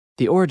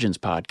The Origins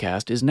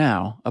podcast is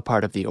now a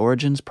part of the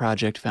Origins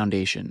Project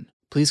Foundation.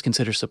 Please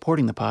consider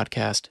supporting the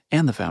podcast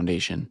and the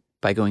foundation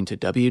by going to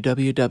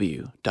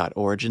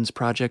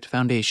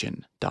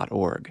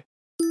www.originsprojectfoundation.org.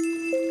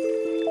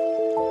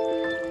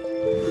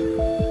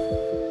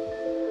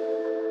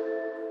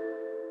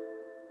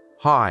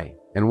 Hi,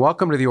 and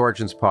welcome to the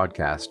Origins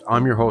Podcast.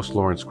 I'm your host,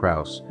 Lawrence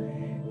Krauss.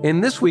 In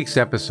this week's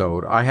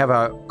episode, I have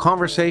a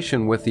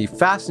conversation with the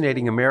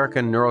fascinating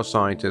American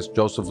neuroscientist,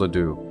 Joseph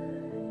LeDoux.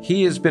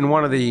 He has been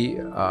one of the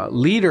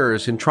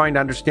leaders in trying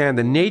to understand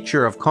the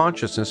nature of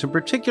consciousness, in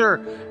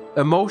particular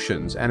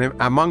emotions, and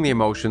among the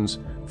emotions,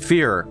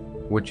 fear,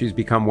 which he's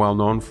become well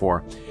known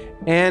for.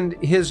 And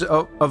his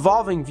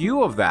evolving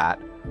view of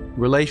that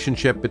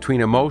relationship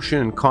between emotion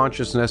and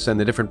consciousness and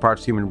the different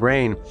parts of the human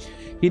brain,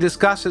 he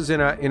discusses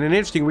in an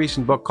interesting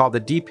recent book called The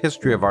Deep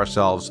History of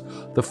Ourselves,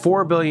 the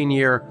 4 billion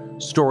year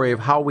story of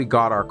how we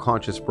got our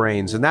conscious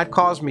brains. And that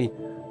caused me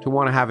to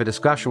want to have a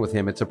discussion with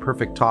him. It's a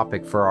perfect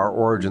topic for our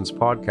Origins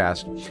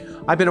podcast.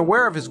 I've been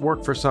aware of his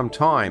work for some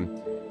time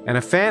and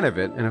a fan of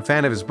it and a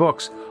fan of his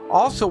books.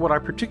 Also, what I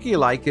particularly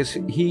like is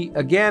he,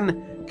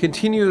 again,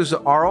 continues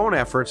our own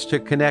efforts to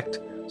connect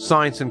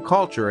science and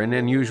culture in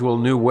unusual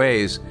new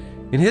ways.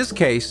 In his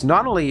case,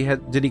 not only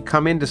did he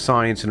come into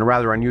science in a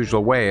rather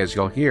unusual way, as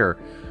you'll hear,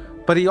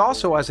 but he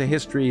also has a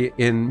history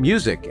in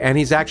music, and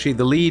he's actually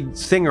the lead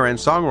singer and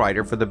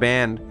songwriter for the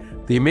band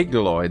The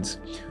Amygdaloids.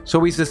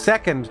 So he's the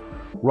second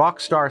rock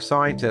star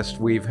scientist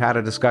we've had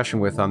a discussion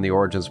with on the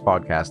Origins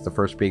podcast, the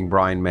first being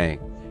Brian May.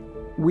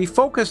 We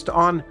focused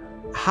on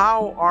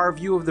how our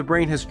view of the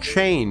brain has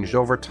changed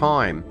over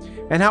time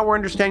and how we're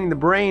understanding the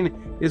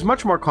brain is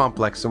much more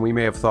complex than we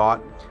may have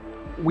thought.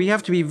 We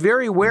have to be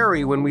very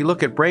wary when we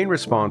look at brain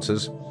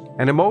responses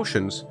and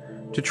emotions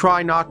to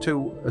try not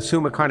to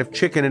assume a kind of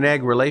chicken and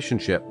egg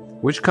relationship.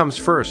 Which comes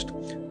first?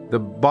 The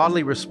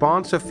bodily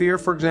response of fear,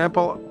 for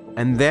example,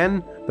 and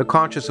then the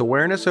conscious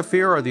awareness of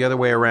fear, or the other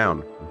way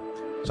around?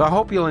 So I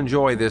hope you'll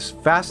enjoy this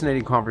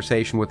fascinating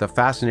conversation with a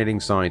fascinating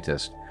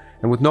scientist.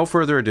 And with no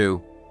further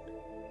ado,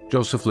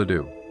 Joseph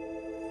LeDoux.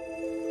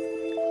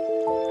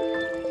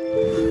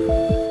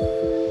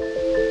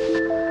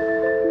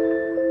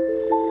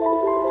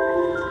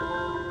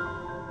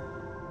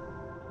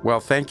 Well,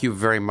 thank you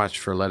very much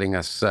for letting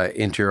us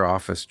into your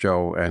office,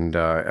 Joe. And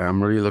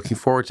I'm really looking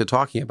forward to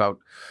talking about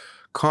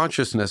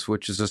consciousness,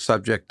 which is a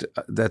subject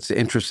that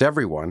interests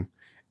everyone.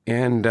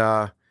 And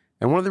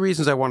one of the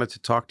reasons I wanted to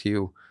talk to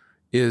you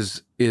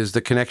is the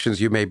connections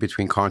you made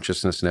between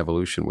consciousness and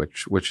evolution,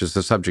 which is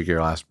the subject of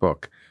your last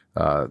book,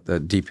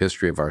 The Deep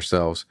History of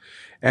Ourselves.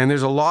 And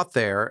there's a lot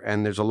there,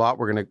 and there's a lot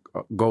we're going to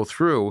go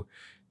through,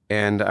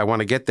 and I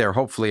want to get there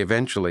hopefully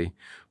eventually.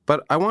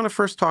 But I want to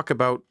first talk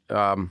about,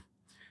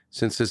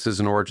 since this is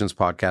an Origins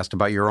podcast,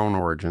 about your own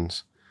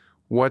origins.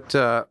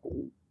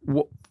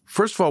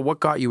 First of all, what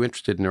got you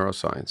interested in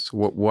neuroscience?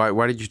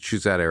 Why did you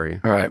choose that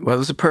area? All right. Well, it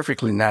was a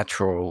perfectly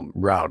natural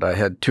route. I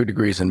had 2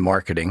 degrees in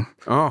marketing.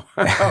 Oh,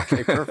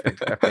 okay,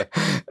 perfect. Okay.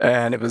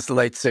 And it was the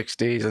late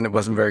 60s, and it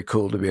wasn't very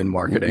cool to be in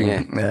marketing.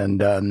 Yeah.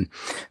 And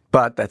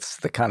but that's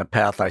the kind of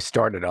path I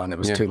started on. It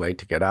was too late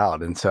to get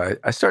out. And so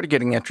I started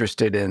getting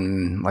interested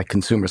in like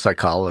consumer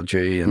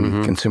psychology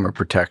and consumer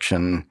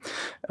protection,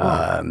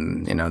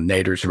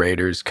 Naders,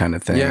 Raiders kind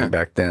of thing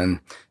back then.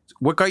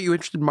 What got you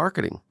interested in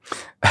marketing?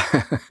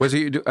 Was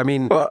it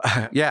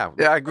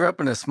I grew up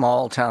in a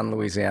small town in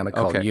Louisiana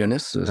called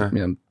Eunice,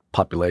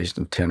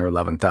 population of 10 or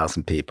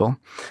 11,000 people.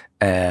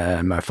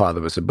 And my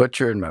father was a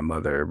butcher and my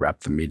mother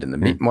wrapped the meat in the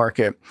meat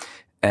market.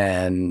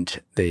 And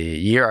the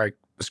year I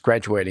was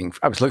graduating,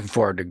 I was looking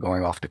forward to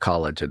going off to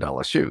college at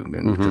LSU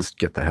and just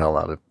get the hell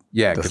out of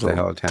this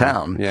little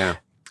town. Yeah.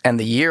 And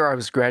the year I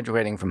was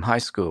graduating from high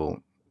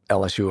school,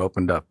 LSU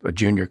opened up a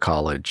junior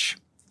college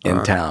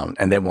in town,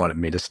 and they wanted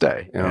me to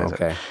stay. Oh,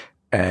 okay.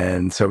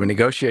 And so we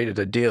negotiated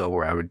a deal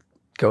where I would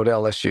go to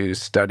LSU,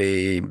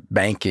 study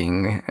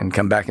banking, and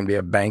come back and be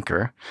a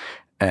banker.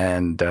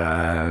 And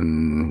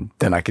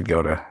then I could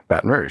go to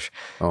Baton Rouge.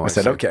 I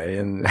said, okay.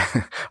 And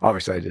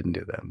obviously I didn't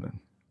do that. But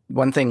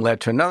one thing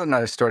led to another, and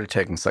I started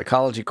taking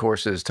psychology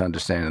courses to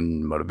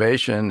understand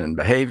motivation and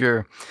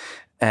behavior.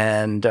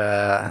 And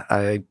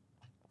I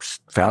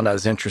found I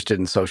was interested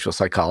in social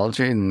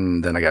psychology,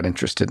 and then I got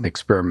interested in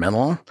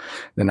experimental.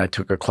 Then I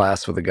took a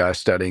class with a guy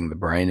studying the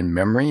brain and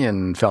memory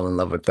and fell in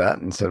love with that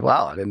and said,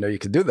 wow, I didn't know you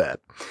could do that.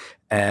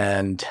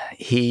 And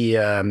he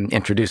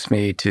introduced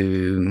me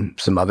to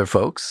some other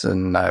folks,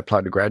 and I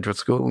applied to graduate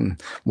school,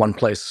 and one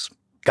place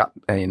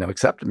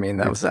accepted me, and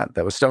that was that.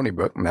 That was Stony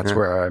Brook, and that's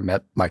where I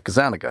met Mike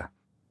Gazzaniga.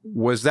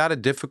 Was that a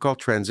difficult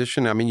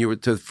transition? I mean, you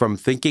were from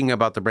thinking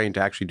about the brain to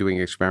actually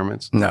doing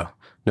experiments? No,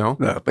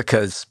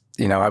 because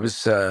I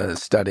was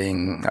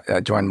studying, I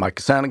joined Mike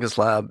Gazzaniga's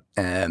lab,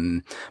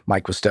 and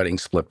Mike was studying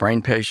split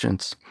brain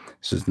patients.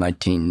 This is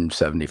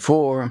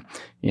 1974,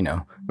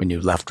 when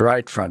you left,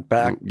 right, front,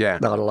 back,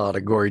 not a lot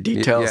of gory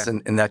details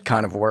in that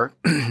kind of work.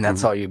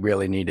 That's all you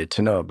really needed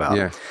to know about.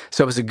 Yeah.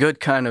 So it was a good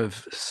kind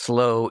of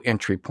slow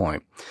entry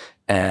point.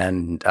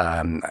 And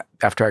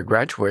after I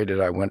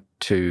graduated, I went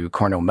to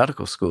Cornell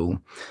Medical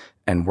School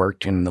and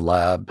worked in the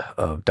lab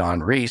of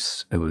Don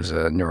Reese, who was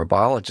a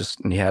neurobiologist,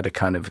 and he had a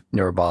kind of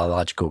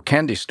neurobiological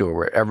candy store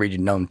where every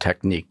known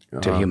technique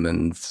to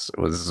humans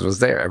was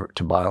there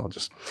to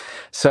biologists.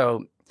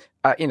 So,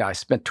 I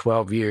spent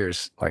 12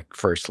 years,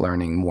 first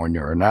learning more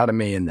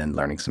neuroanatomy and then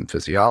learning some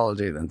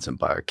physiology, then some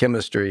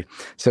biochemistry.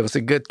 So it was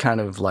a good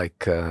kind of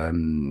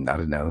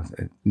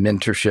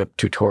mentorship,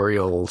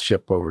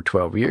 tutorialship over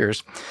 12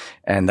 years.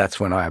 And that's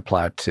when I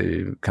applied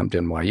to come to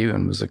NYU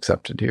and was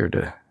accepted here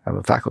to have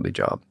a faculty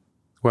job.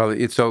 Well,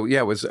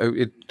 there was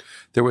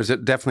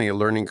definitely a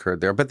learning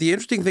curve there. But the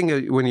interesting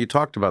thing when you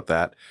talked about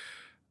that,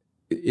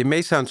 it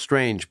may sound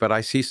strange, but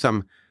I see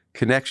some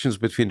connections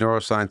between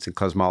neuroscience and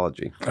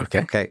cosmology.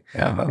 Okay.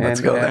 Yeah, well,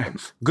 let's go there.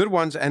 Good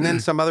ones, and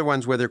then some other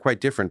ones where they're quite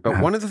different. But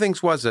one of the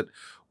things was that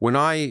when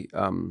my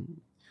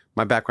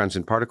background's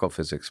in particle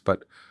physics,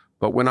 but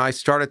when I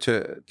started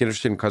to get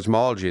interested in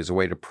cosmology as a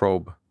way to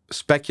probe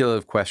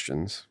speculative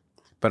questions,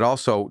 but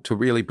also to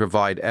really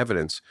provide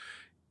evidence,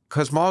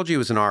 cosmology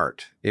was an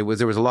art. There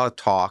was a lot of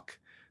talk,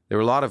 there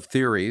were a lot of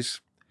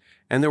theories,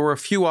 and there were a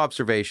few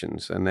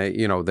observations. And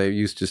they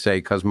used to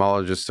say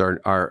cosmologists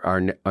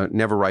are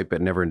never right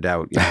but never in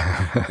doubt.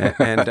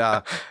 And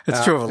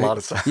it's true of a lot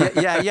of stuff.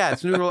 Yeah.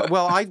 It's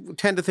well, I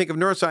tend to think of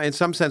neuroscience in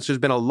some sense. There's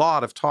been a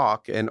lot of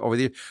talk and over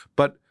the years,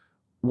 but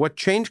what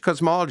changed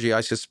cosmology,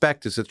 I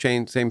suspect, is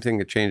the same thing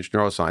that changed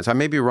neuroscience. I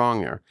may be wrong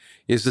there.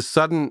 Is the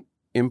sudden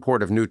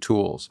import of new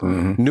tools,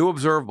 new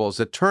observables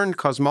that turned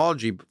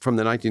cosmology from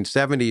the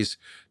 1970s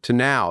to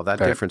now,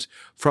 difference,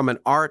 from an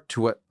art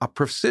to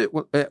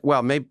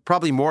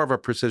probably more of a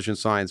precision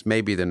science,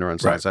 maybe than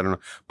neuroscience, I don't know,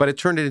 but it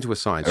turned it into a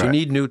science. You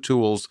need new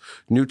tools,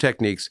 new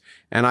techniques,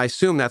 and I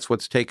assume that's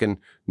what's taken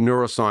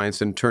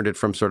neuroscience and turned it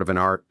from sort of an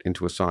art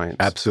into a science.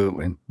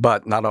 Absolutely,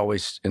 but not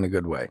always in a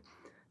good way.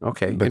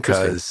 Okay,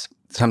 because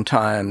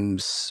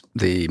sometimes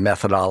the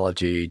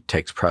methodology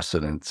takes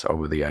precedence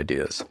over the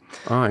ideas.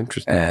 Oh,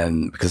 interesting.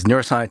 And because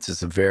neuroscience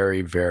is a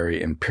very,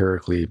 very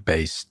empirically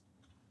based,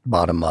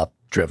 bottom-up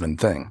driven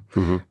thing.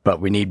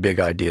 But we need big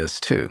ideas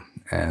too.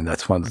 And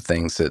that's one of the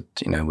things that,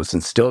 was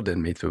instilled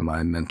in me through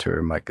my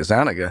mentor, Mike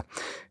Gazzaniga.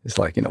 It's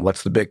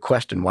what's the big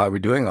question? Why are we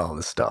doing all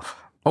this stuff?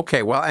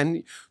 Okay, well,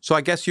 and so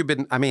I guess you've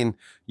been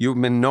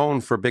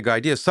known for big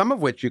ideas, some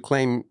of which you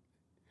claim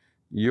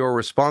you're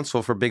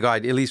responsible for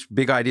at least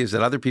big ideas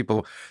that other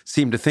people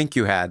seem to think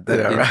you had,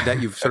 that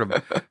you've sort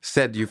of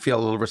said you feel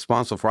a little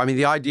responsible for. I mean,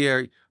 the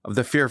idea of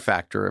the fear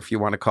factor, if you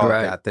want to call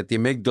it that the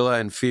amygdala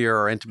and fear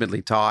are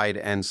intimately tied,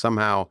 and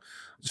somehow,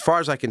 as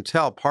far as I can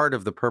tell, part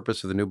of the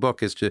purpose of the new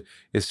book is to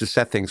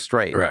set things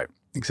straight. Right.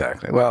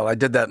 Exactly. Well, I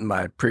did that in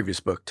my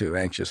previous book too,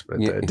 Anxious, but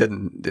it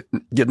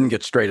didn't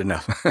get straight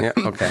enough. Yeah.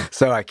 Okay.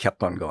 So I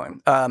kept on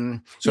going.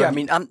 I'm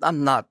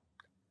not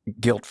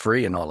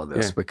guilt-free in all of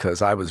this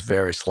because I was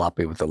very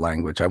sloppy with the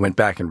language. I went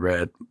back and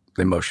read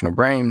The Emotional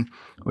Brain,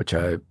 which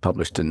I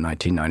published in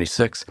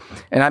 1996,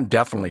 and I'm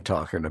definitely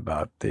talking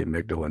about the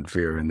amygdala and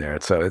fear in there.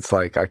 So it's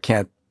I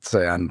can't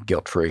say I'm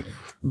guilt-free.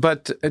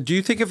 But do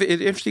you think of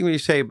it, interesting when you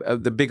say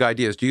the big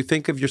ideas, do you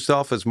think of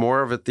yourself as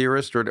more of a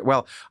theorist I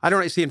don't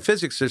know, see in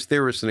physics there's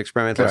theorists and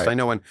experimentalists. I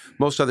know in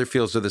most other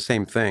fields are the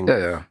same thing.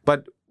 Yeah.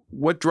 But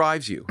what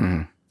drives you?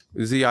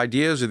 Is the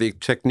ideas or the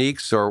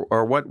techniques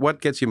or what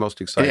gets you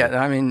most excited?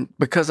 Yeah,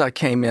 because I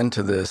came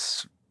into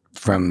this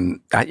from,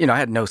 I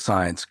had no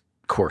science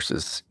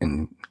courses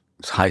in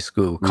high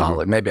school,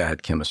 college. Maybe I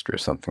had chemistry or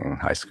something in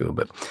high school,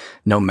 but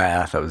no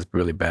math. I was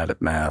really bad at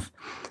math.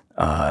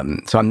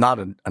 So I'm not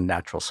a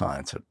natural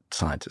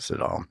scientist at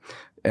all.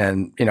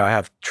 And, I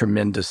have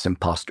tremendous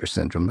imposter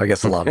syndrome. I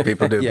guess a lot of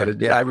people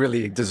do, I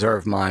really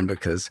deserve mine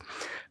because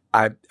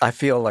I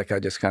feel like I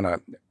just kind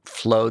of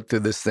flowed through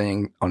this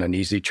thing on an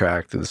easy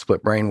track through the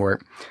split brain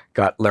work,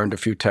 learned a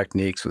few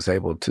techniques, was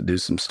able to do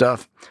some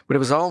stuff. But it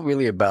was all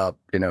really about,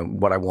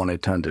 what I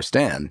wanted to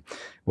understand,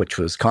 which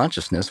was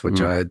consciousness,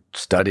 which I had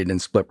studied in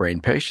split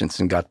brain patients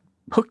and got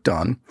hooked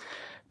on.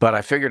 But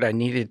I figured I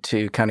needed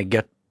to kind of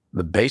get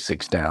the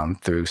basics down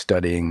through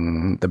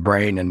studying the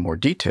brain in more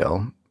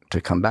detail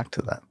to come back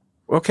to that.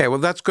 Okay, well,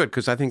 that's good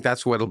because I think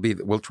that's what it'll be.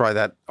 We'll try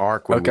that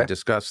arc when we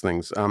discuss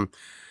things.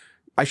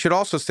 I should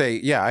also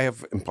say, I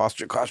have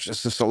imposter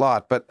consciousness a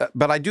lot,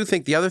 but I do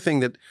think the other thing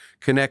that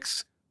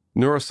connects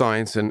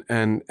neuroscience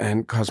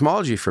and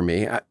cosmology for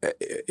me,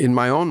 in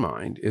my own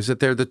mind, is that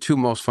they're the two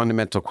most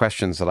fundamental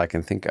questions that I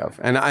can think of.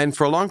 And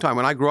for a long time,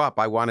 when I grew up,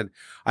 I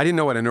didn't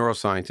know what a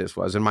neuroscientist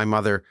was, and my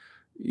mother,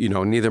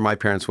 neither of my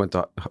parents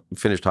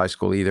finished high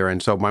school either,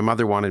 and so my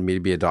mother wanted me to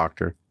be a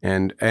doctor,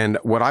 and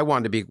what I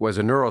wanted to be was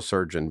a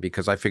neurosurgeon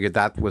because I figured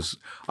that was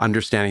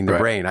understanding the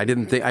brain. I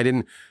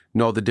didn't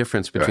know the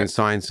difference between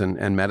science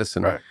and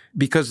medicine.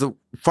 Because the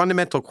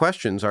fundamental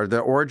questions are the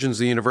origins of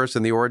the universe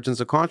and the origins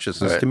of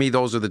consciousness. To me,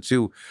 those are the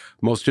two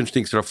most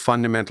interesting sort of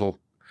fundamental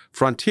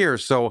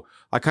frontiers. So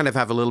I kind of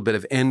have a little bit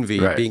of envy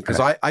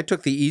because I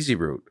took the easy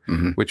route,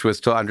 which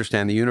was to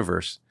understand the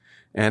universe.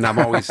 And I'm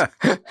always,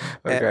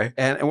 and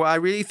I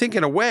really think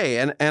in a way,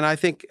 and I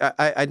think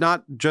I'm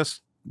not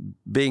just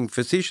being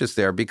facetious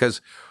there because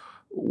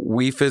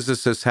we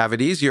physicists have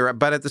it easier.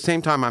 But at the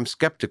same time, I'm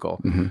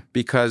skeptical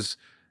because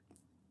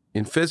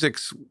in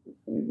physics,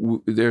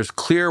 there's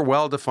clear,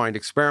 well-defined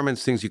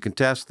experiments, things you can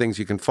test, things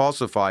you can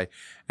falsify.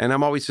 And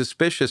I'm always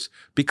suspicious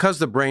because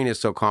the brain is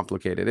so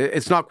complicated.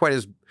 It's not quite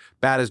as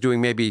bad as doing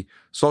maybe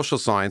social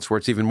science, where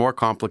it's even more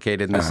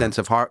complicated in the sense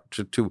of hard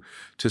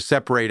to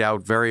separate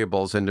out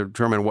variables and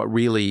determine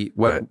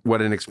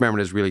what an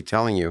experiment is really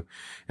telling you.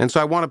 And so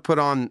I want to put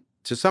on,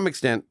 to some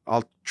extent,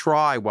 I'll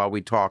try while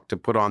we talk to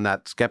put on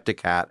that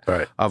skeptic hat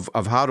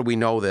of how do we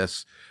know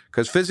this?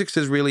 Because physics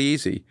is really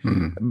easy.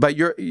 But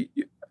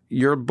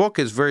your book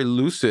is very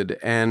lucid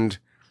and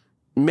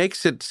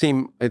makes it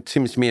seems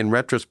to me in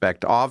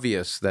retrospect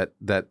obvious that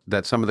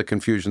some of the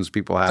confusions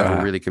people have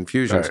are really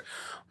confusions.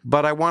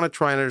 But I want to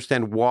try and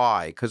understand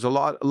why, because a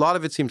lot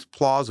of it seems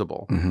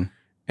plausible.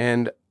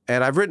 And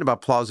I've written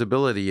about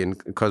plausibility in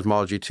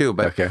cosmology too,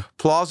 but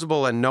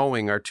plausible and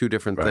knowing are two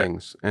different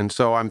things. And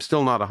so I'm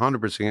still not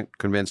 100%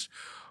 convinced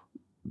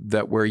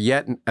that we're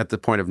yet at the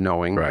point of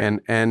knowing,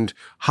 and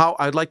how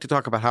I'd like to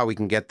talk about how we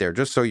can get there,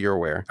 just so you're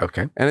aware.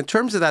 Okay. And in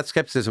terms of that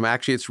skepticism,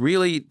 actually, it's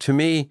really, to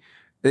me,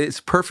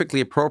 it's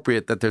perfectly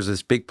appropriate that there's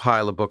this big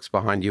pile of books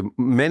behind you,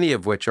 many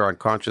of which are on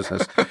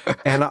consciousness.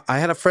 And I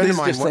had a friend of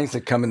mine. These are just things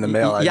that come in the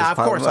mail. Yeah, of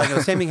course. I know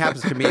the same thing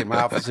happens to me in my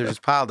office. They're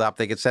just piled up.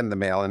 They get sent in the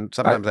mail, and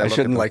sometimes I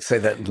shouldn't say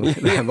that.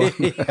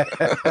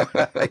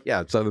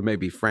 Yeah, so they may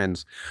be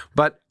friends,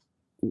 but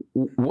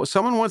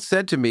someone once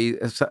said to me,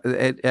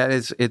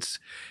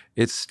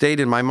 it's stayed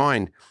in my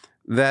mind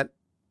that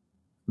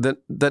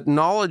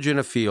knowledge in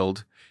a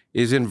field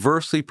is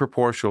inversely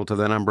proportional to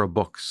the number of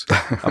books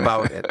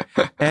about it.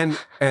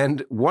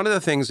 And one of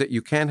the things that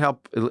you can't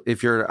help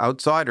if you're an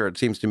outsider, it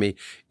seems to me,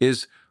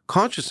 is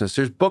consciousness.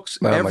 There's books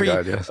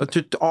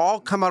to all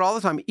come out all the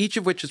time, each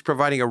of which is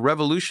providing a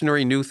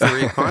revolutionary new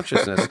theory of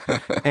consciousness,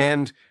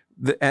 and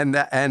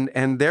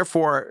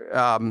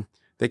therefore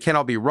they can't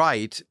all be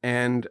right.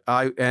 And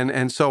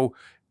so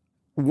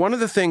one of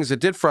the things that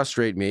did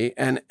frustrate me,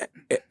 and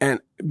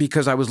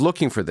because I was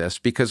looking for this,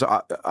 because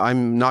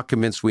I'm not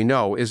convinced we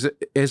know, is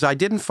I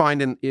didn't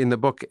find in the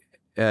book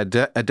a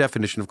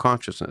definition of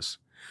consciousness.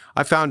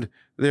 I found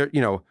there,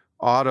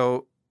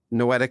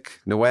 noetic,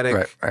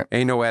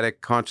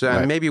 anoetic, conscious,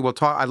 and maybe we'll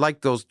talk. I'd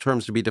like those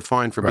terms to be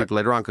defined for people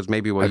later on, because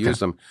maybe we'll use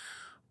them.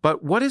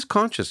 But what is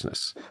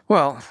consciousness?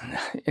 Well,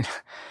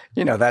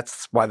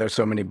 that's why there's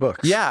so many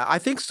books. Yeah, I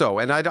think so.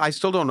 And I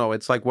still don't know.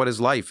 It's like, what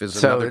is life?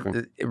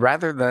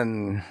 Rather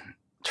than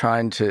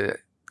trying to,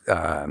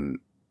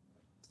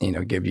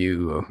 give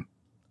you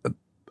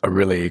a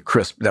really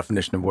crisp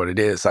definition of what it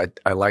is,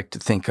 I like to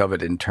think of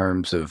it in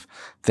terms of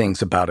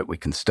things about it we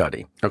can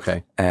study.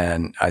 Okay.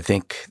 And I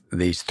think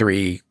these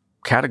three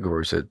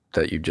categories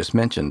that you just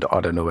mentioned,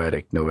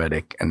 autonoetic,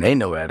 noetic, and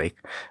anoetic,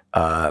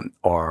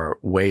 are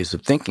ways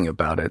of thinking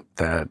about it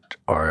that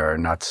are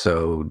not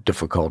so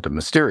difficult and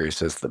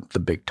mysterious as the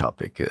big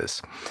topic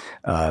is.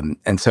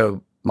 And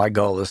so my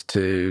goal is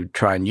to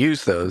try and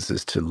use those,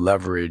 is to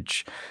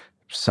leverage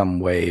some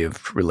way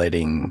of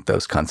relating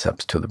those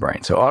concepts to the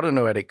brain. So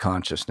autonoetic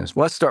consciousness,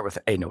 let's start with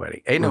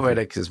anoetic.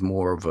 Anoetic is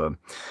more of a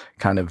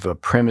kind of a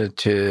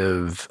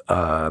primitive,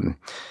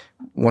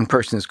 one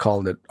person has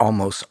called it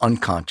almost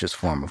unconscious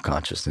form of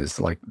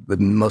consciousness, like the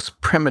most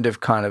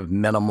primitive kind of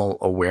minimal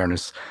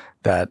awareness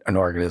that an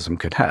organism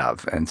could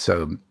have. And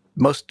so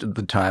most of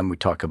the time we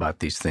talk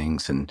about these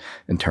things in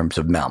terms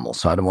of mammals.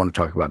 So I don't want to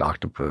talk about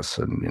octopus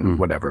and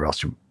whatever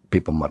else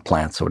people,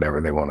 plants or whatever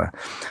they want to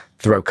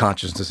throw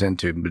consciousness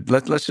into.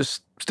 But let's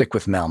just stick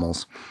with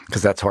mammals,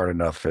 because that's hard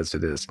enough as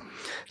it is.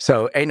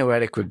 So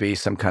anoetic would be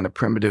some kind of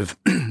primitive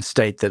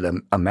state that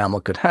a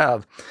mammal could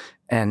have,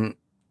 and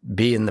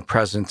be in the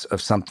presence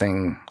of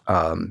something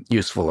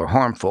useful or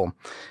harmful,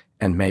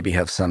 and maybe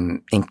have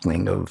some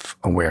inkling of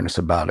awareness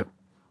about it.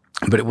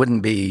 But it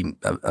wouldn't be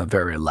a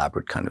very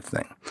elaborate kind of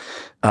thing.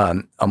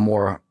 A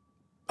more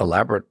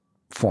elaborate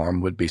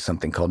form would be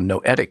something called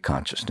noetic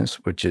consciousness,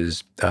 which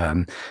is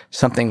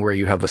something where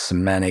you have a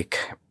semantic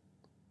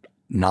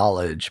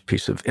knowledge,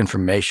 piece of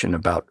information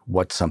about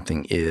what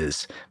something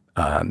is,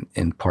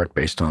 in part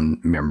based on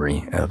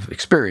memory of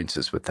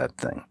experiences with that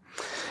thing.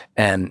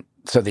 And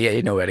so the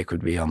anoetic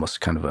would be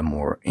almost kind of a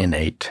more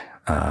innate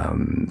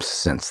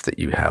sense that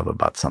you have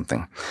about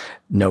something.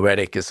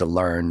 Noetic is a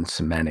learned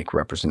semantic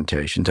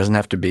representation. It doesn't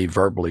have to be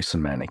verbally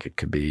semantic. It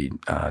could be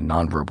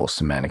nonverbal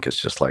semantic.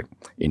 It's just like,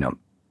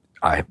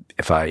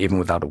 if I even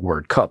without a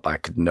word cup, I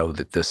could know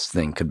that this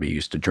thing could be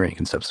used to drink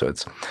and stuff. So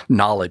it's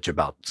knowledge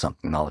about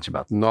something, knowledge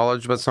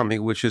about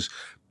something which is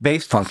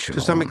based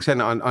to some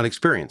extent on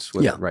experience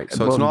with it, right?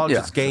 So it's knowledge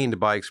that's gained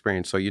by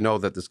experience. So you know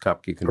that this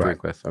cup you can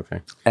drink with.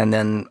 Okay. And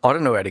then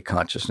autonoetic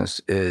consciousness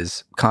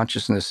is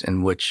consciousness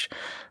in which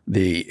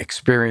the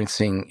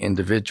experiencing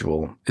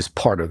individual is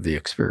part of the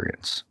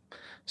experience.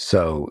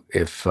 So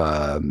if,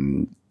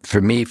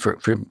 for me, for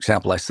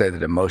example, I say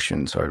that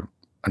emotions are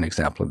an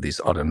example of these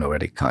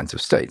autonoetic kinds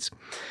of states,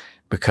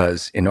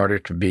 because in order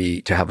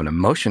to have an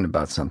emotion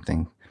about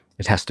something,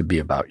 it has to be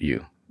about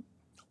you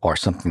or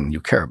something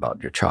you care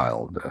about, your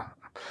child,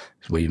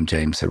 William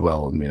James said,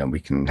 well, we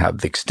can have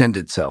the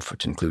extended self,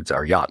 which includes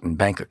our yacht and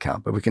bank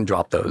account, but we can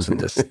drop those and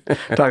just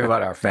talk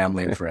about our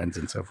family and friends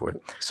and so forth.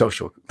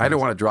 Social. I don't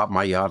want to drop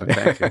my yacht and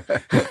bank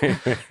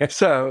account.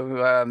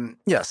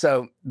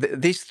 So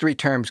these three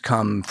terms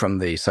come from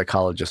the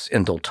psychologist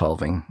Endel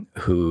Tulving,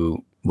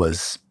 who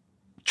was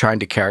trying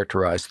to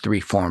characterize three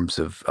forms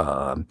of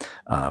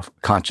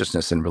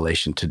consciousness in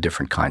relation to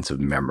different kinds of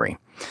memory.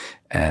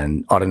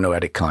 And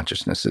autonoetic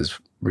consciousness is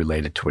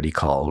related to what he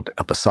called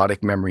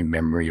episodic memory,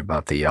 memory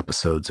about the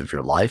episodes of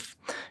your life,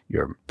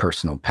 your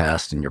personal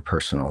past and your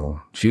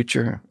personal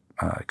future,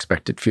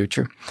 expected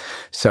future.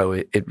 So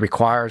it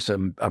requires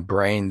a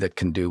brain that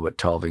can do what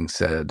Tulving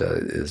said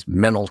is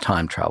mental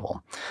time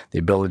travel, the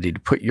ability to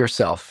put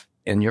yourself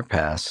in your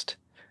past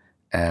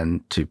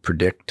and to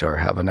predict or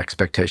have an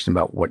expectation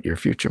about what your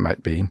future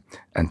might be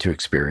and to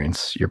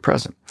experience your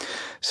present.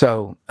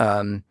 So,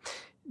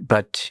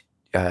 but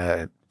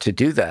to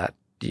do that,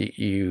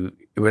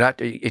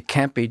 it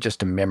can't be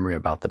just a memory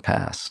about the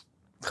past,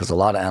 because a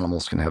lot of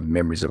animals can have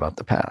memories about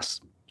the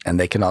past, and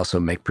they can also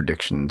make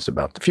predictions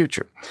about the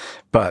future.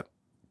 But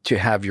to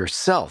have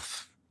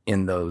yourself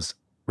in those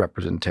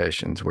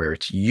representations where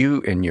it's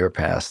you in your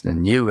past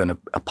and you in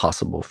a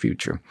possible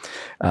future,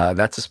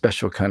 that's a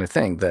special kind of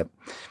thing that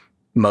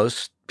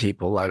most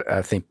people,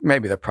 I think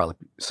maybe there are probably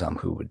some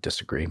who would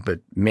disagree,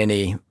 but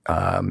many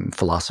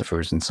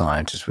philosophers and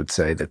scientists would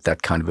say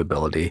that kind of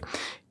ability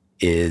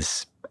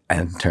is,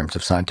 in terms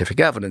of scientific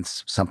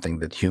evidence, something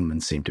that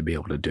humans seem to be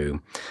able to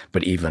do.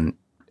 But even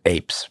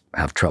apes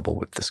have trouble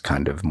with this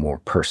kind of more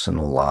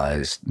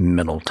personalized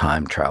mental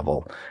time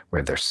travel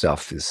where their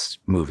self is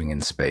moving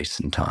in space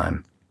and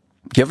time.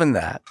 Given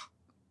that,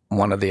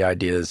 one of the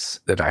ideas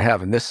that I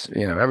have, and this,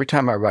 every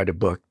time I write a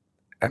book,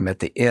 I'm at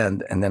the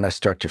end, and then I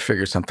start to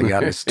figure something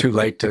out. It's too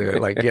late to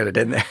get it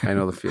in there. I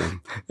know the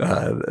feeling.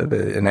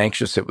 In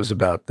Anxious, it was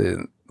about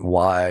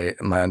my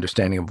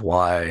understanding of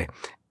why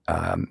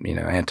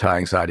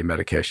anti-anxiety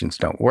medications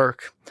don't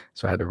work.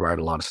 So I had to write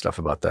a lot of stuff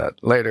about that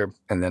later.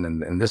 And then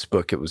in this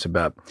book, it was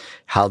about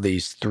how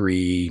these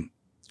three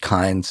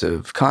kinds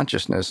of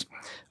consciousness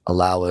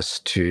allow us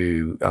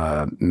to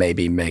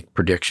maybe make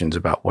predictions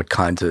about what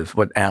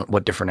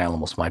different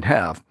animals might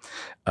have,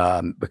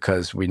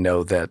 because we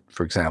know that,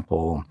 for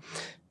example,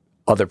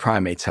 other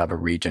primates have a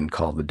region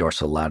called the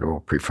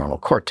dorsolateral prefrontal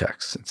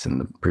cortex. It's in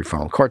the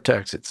prefrontal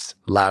cortex, it's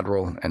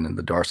lateral, and in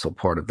the dorsal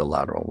part of the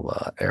lateral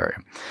area.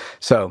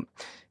 So,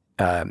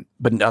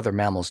 but other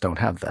mammals don't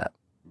have that.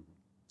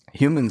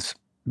 Humans,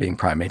 being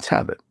primates,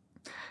 have it.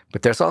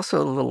 But there's also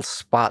a little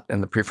spot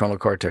in the prefrontal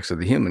cortex of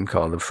the human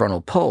called the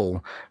frontal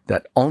pole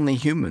that only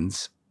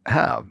humans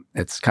have.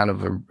 It's kind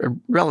of a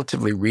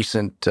relatively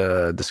recent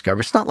discovery.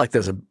 It's not like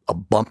there's a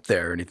bump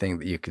there or anything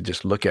that you could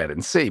just look at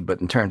and see,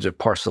 but in terms of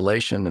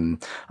parcellation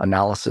and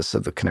analysis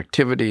of the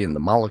connectivity and the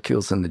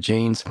molecules and the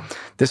genes,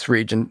 this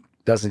region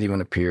doesn't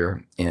even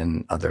appear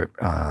in other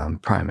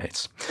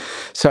primates.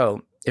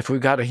 So if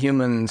we've got a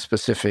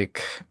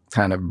human-specific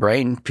kind of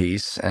brain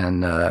piece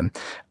and a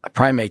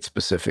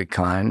primate-specific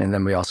kind, and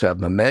then we also have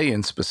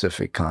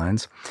mammalian-specific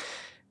kinds,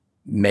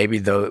 maybe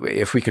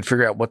if we could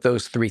figure out what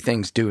those three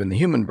things do in the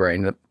human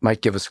brain, that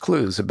might give us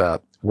clues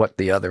about what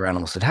the other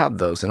animals that have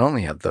those and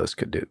only have those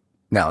could do.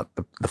 Now,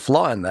 the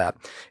flaw in that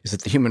is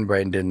that the human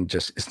brain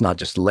it's not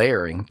just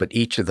layering, but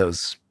each of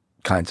those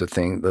kinds of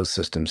things, those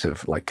systems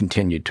have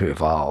continued to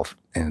evolve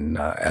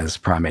as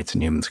primates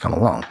and humans come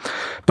along.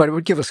 But it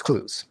would give us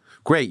clues.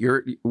 Great.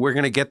 We're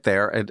going to get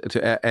there.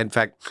 In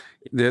fact,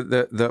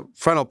 the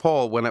frontal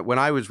pole, when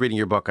I was reading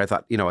your book, I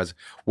thought,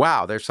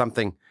 wow, there's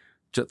something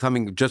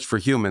just for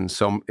humans.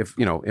 So if,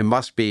 it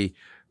must be,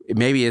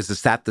 maybe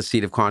is that the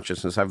seat of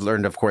consciousness? I've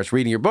learned, of course,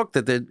 reading your book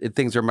that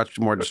things are much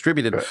more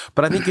distributed.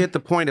 But I think you hit the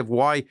point of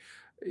why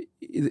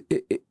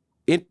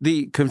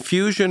the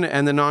confusion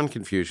and the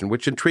non-confusion,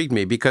 which intrigued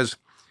me, because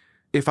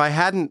if I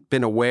hadn't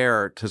been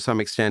aware to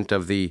some extent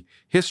of the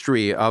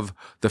history of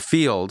the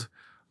field,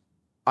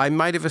 I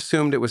might have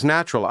assumed it was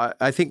natural.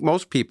 I think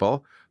most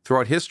people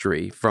throughout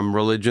history, from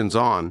religions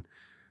on,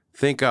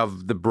 think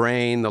of the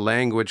brain, the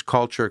language,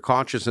 culture,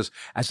 consciousness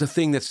as the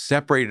thing that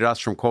separated us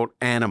from, quote,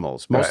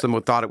 animals. Most of them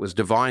thought it was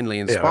divinely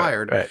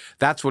inspired. Yeah, right.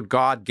 That's what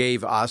God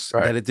gave us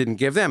that it didn't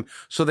give them.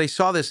 So they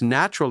saw this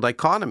natural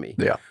dichotomy.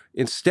 Yeah.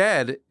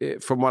 Instead,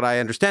 from what I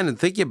understand and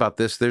thinking about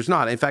this, there's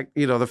not. In fact,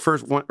 the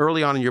first one,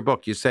 early on in your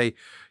book, you say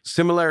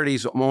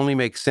similarities only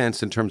make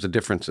sense in terms of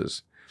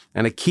differences.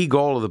 And a key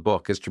goal of the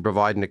book is to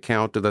provide an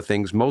account of the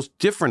things most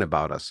different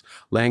about us: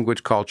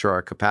 language, culture,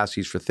 our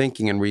capacities for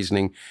thinking and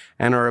reasoning,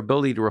 and our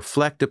ability to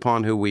reflect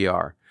upon who we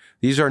are.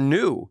 These are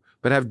new,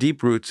 but have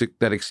deep roots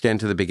that extend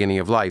to the beginning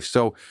of life.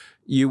 So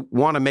you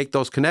want to make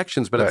those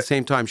connections, but at the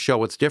same time show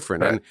what's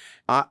different. And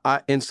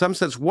in some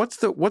sense, what's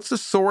the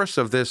source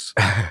of this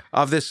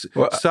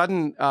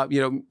sudden?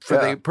 For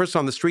the person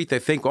on the street, they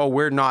think, "Oh,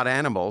 we're not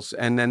animals,"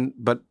 and then,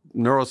 but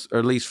or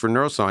at least for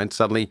neuroscience,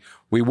 suddenly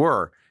we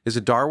were. Is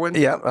it Darwin?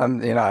 Yeah,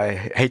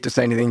 I hate to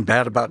say anything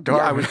bad about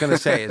Darwin. Yeah, I was going to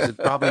say, is it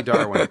probably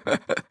Darwin?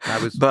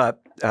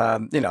 But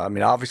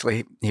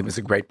obviously he was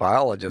a great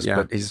biologist,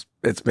 but he's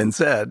it's been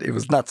said, he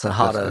was not so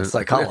hot a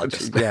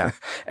psychologist. Yeah.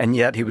 And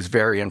yet he was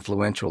very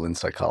influential in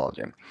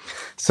psychology.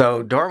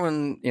 So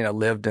Darwin,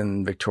 lived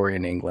in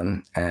Victorian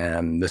England,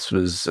 and this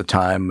was a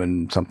time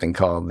when something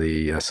called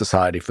the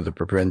Society for the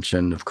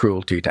Prevention of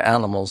Cruelty to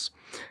Animals,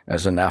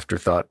 as an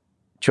afterthought,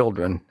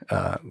 children,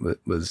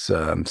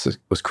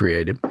 was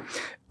created.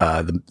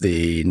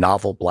 The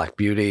novel Black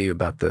Beauty,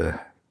 about the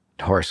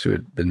horse who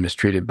had been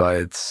mistreated by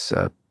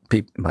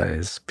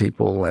his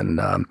people, and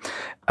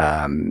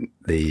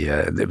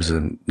it was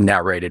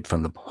narrated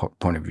from the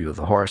point of view of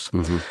the horse,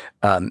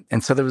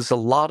 and so there was a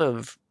lot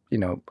of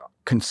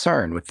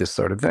concern with this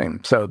sort of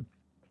thing. So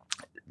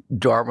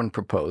Darwin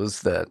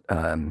proposed that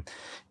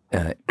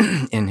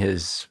in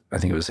his, I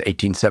think it was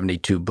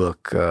 1872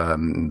 book,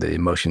 The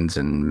Emotions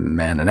in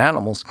Man and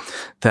Animals,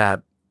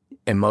 that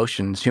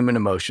human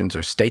emotions,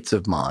 are states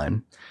of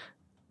mind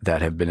that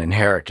have been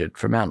inherited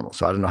from animals.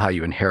 So I don't know how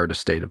you inherit a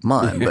state of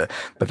mind, but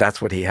that's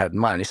what he had in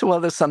mind. He said, well,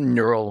 there's some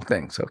neural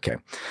things. Okay.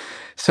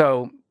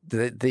 So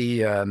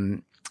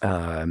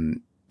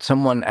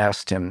someone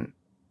asked him,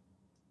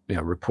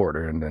 a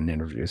reporter in an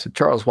interview, said,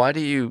 Charles, why do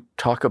you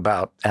talk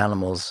about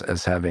animals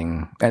as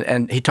having,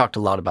 and he talked a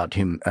lot about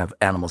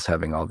animals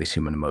having all these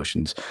human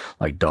emotions,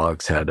 like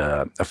dogs had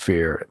a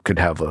fear, could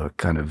have a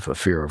kind of a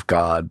fear of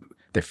God.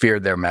 They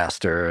feared their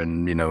master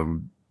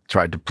and,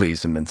 tried to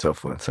please him and so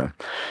forth.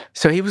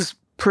 So he was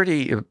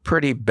a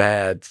pretty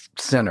bad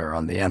sinner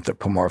on the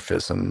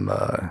anthropomorphism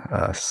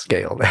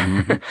scale.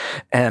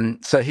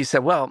 And so he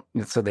said, well,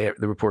 the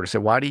reporter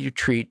said, why do you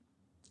treat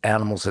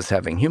animals as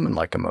having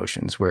human-like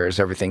emotions, whereas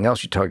everything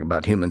else you talk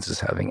about humans as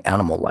having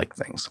animal-like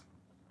things?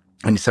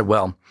 And he said,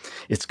 well,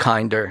 it's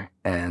kinder,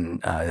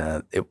 and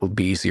it will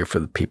be easier for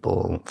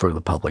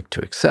the public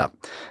to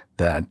accept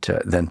that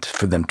than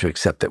for them to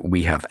accept that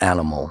we have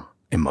animal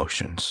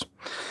emotions.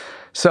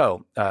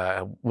 So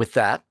with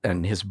that,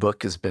 and his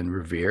book has been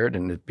revered,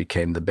 and it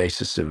became the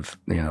basis of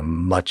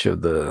much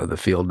of the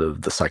field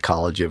of the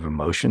psychology of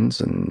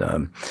emotions,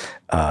 and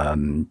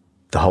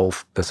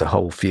there's a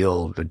whole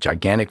field, a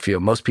gigantic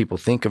field. Most people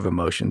think of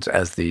emotions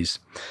as these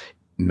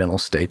mental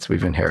states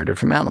we've inherited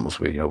from animals.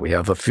 We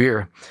have a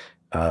fear.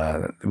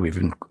 We've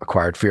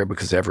acquired fear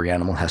because every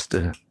animal has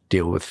to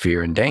deal with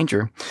fear and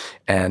danger.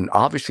 And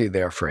obviously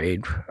they're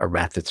afraid. A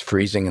rat that's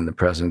freezing in the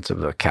presence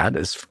of a cat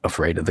is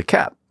afraid of the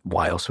cat.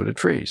 Why else would it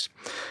freeze?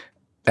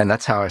 And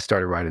that's how I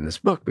started writing this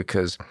book,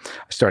 because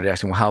I started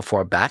asking, well, how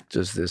far back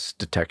does this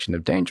detection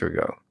of danger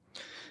go?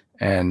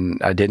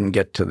 And I didn't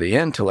get to the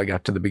end till I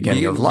got to the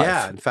beginning of life.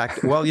 Yeah, in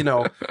fact, well,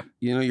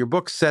 your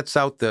book sets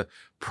out the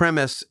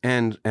premise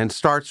and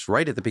starts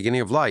right at the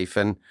beginning of life.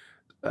 And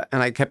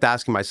I kept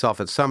asking myself,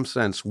 in some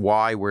sense,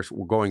 why we're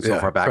going so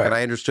far back. Right. And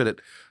I understood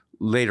it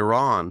later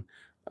on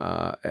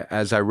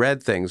as I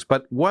read things.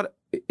 But what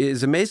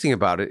is amazing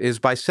about it is,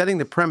 by setting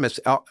the premise,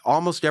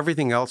 almost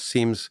everything else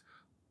seems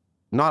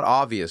not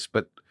obvious,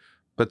 but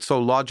so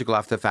logical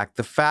after the fact.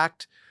 The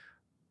fact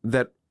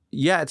that,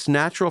 yeah, it's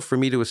natural for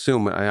me to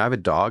assume I have a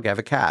dog, I have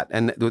a cat,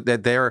 and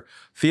that they're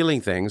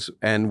feeling things,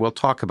 and we'll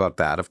talk about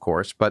that, of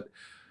course. But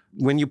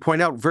when you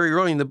point out very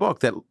early in the book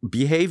that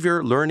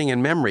behavior, learning,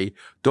 and memory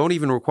don't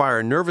even require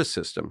a nervous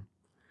system,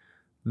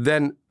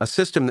 then a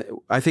system that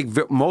I think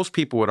most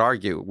people would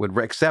argue would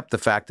accept the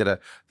fact that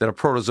a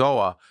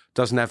protozoa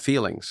doesn't have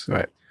feelings.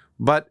 Right.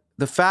 But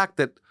the fact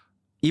that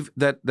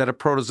that a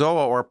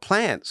protozoa or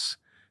plants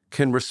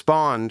can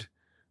respond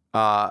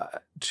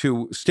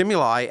to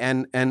stimuli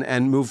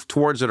and move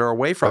towards it or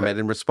away from it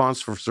in response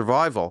for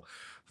survival,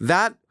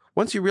 that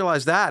once you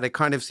realize that, it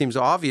kind of seems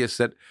obvious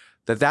that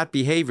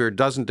behavior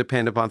doesn't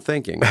depend upon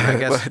thinking. I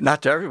guess well,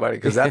 not to everybody,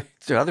 because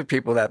to other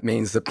people that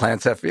means that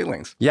plants have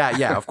feelings.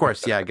 Yeah, of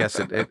course. Yeah, I guess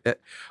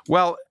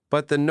well,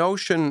 but the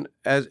notion,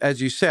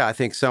 as you say, I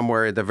think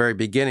somewhere at the very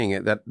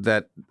beginning,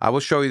 that I will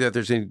show you that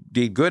there's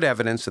indeed good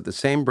evidence that the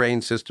same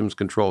brain systems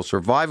control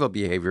survival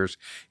behaviors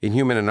in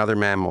human and other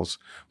mammals,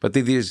 but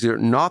these are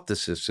not the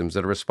systems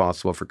that are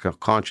responsible for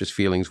conscious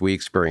feelings we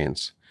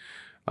experience.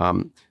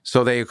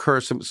 So they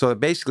occur. So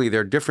basically,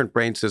 there are different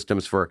brain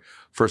systems for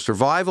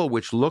survival,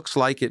 which looks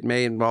like it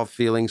may involve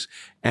feelings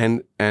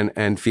and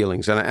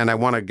feelings. And I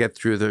want to get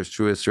through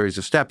a series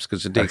of steps,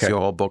 because it takes you a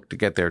whole book to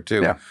get there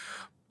too. Yeah.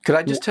 Could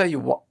I just tell you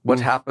what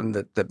happened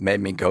that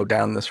made me go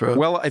down this road?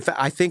 Well,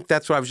 I think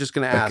that's what I was just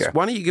going to ask. Okay.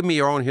 Why don't you give me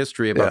your own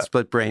history about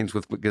split brains?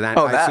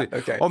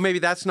 Okay. Oh, maybe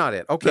that's not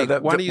it. Okay,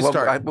 why don't you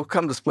start? We'll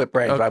come to split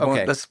brains, but I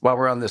want this while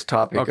we're on this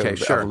topic of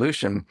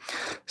evolution.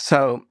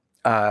 So,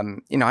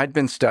 I'd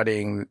been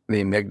studying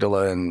the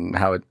amygdala and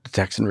how it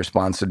detects and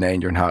responds to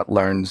danger, and how it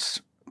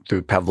learns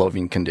through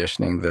Pavlovian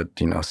conditioning that,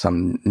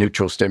 some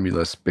neutral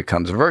stimulus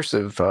becomes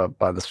aversive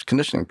by this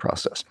conditioning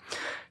process.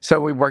 So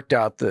we worked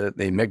out the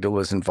amygdala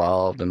was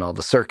involved and all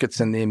the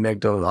circuits in the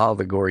amygdala, all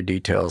the gory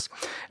details.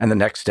 And the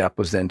next step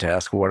was then to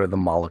ask, what are the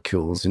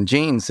molecules and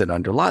genes that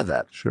underlie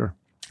that? Sure.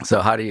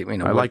 So how do you,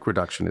 I like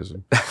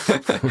reductionism.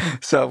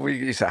 So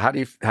we said, how do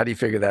you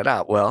figure that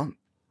out? Well,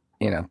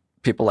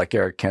 people like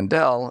Eric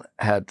Kandel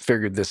had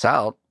figured this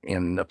out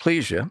in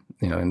aplesia,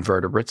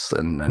 invertebrates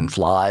and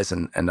flies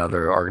and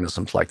other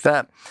organisms like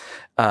that.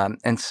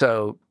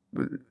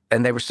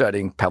 And they were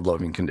studying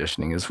Pavlovian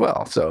conditioning as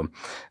well. So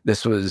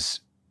this was,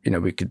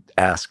 we could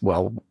ask,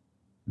 well,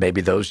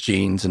 maybe those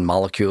genes and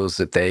molecules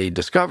that they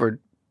discovered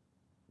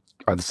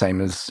are the same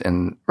as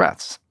in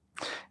rats.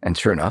 And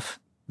sure enough,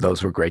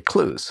 those were great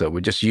clues. So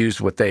we just used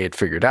what they had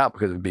figured out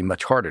because it would be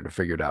much harder to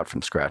figure it out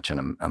from scratch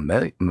in a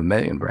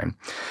mammalian brain.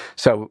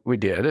 So we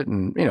did it.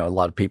 And, a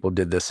lot of people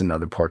did this in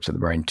other parts of the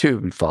brain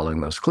too,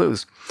 following those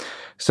clues.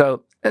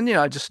 So, and,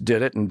 I just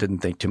did it and didn't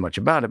think too much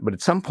about it. But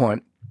at some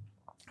point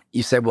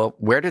you say, well,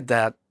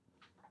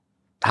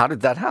 how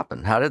did that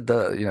happen? How did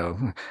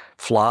the,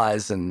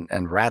 flies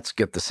and rats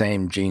get the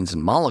same genes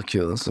and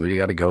molecules? So you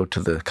got to go to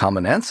the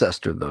common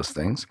ancestor of those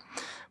things,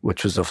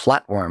 which was a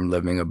flatworm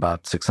living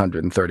about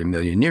 630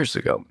 million years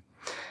ago.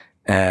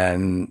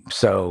 And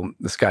so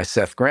this guy,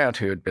 Seth Grant,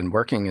 who had been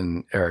working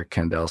in Eric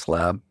Kandel's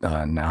lab,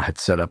 now had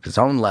set up his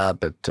own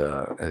lab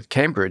at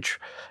Cambridge,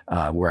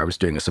 where I was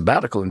doing a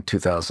sabbatical in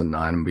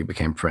 2009, and we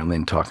became friendly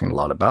and talking a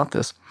lot about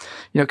this,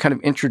 kind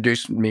of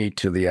introduced me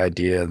to the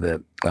idea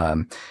that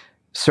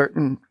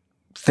certain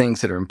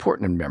things that are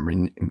important in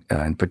memory,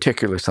 in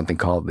particular something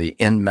called the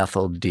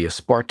N-methyl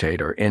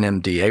deaspartate, or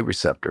NMDA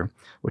receptor,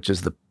 which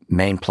is the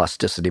main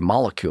plasticity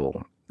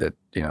molecule that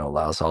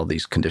allows all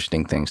these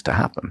conditioning things to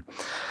happen.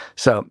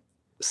 So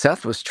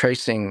Seth was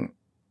tracing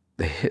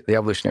the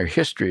evolutionary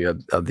history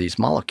of these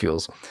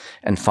molecules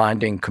and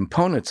finding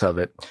components of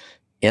it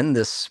in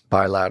this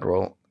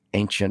bilateral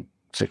ancient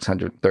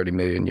 630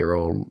 million year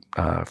old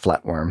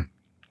flatworm,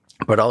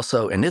 but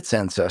also in its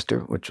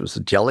ancestor, which was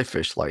a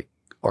jellyfish-like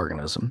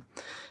organism,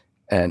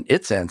 and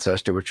its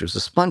ancestor, which was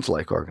a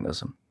sponge-like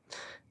organism,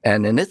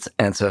 and in its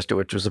ancestor,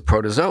 which was a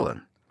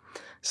protozoan.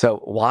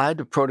 So why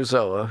do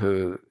protozoa,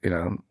 who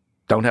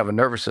don't have a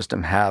nervous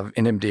system, have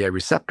NMDA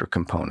receptor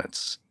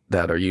components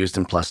that are used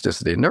in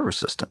plasticity in nervous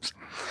systems?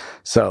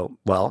 So,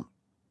 well,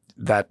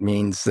 that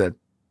means that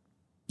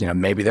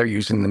maybe they're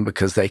using them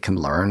because they can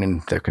learn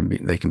and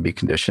they can be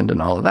conditioned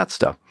and all of that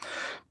stuff.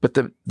 But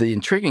the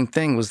intriguing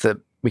thing was that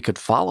we could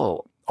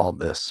follow all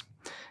this,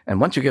 and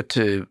once you get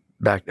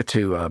back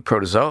to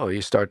protozoa,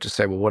 you start to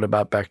say, well, what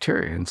about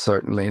bacteria? And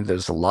certainly,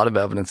 there's a lot of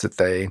evidence that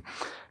they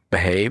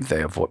behave,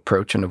 they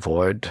approach and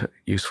avoid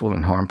useful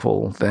and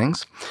harmful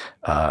things.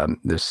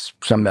 There's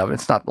some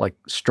evidence, not like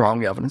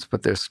strong evidence,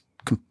 but there's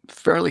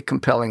fairly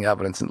compelling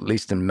evidence, at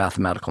least in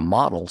mathematical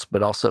models,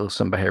 but also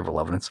some behavioral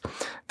evidence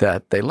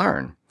that they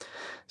learn.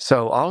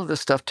 So all of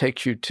this stuff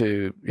takes you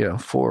to,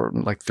 for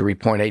like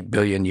 3.8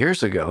 billion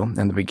years ago,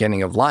 in the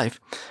beginning of life,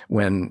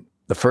 when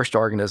the first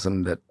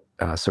organism that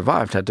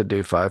survived had to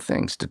do 5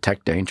 things: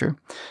 detect danger,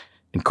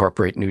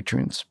 incorporate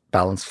nutrients,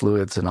 balance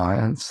fluids and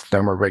ions,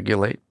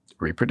 thermoregulate,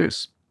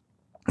 reproduce.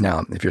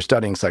 Now, if you're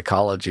studying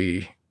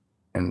psychology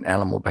and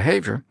animal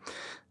behavior,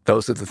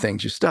 those are the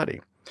things you study.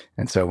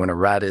 And so when a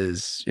rat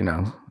is,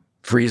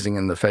 freezing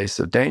in the face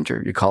of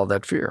danger, you call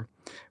that fear.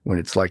 When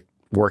it's like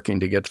working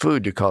to get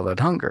food, you call that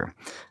hunger.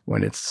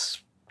 When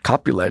it's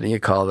copulating, you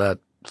call that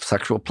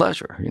sexual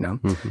pleasure,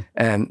 Mm-hmm.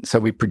 And so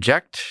we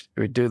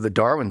do the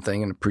Darwin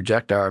thing and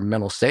project our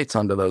mental states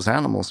onto those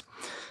animals.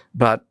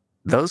 But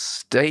those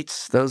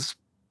states, those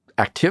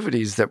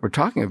activities that we're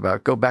talking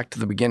about go back to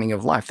the beginning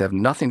of life. They have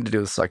nothing to do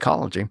with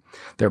psychology.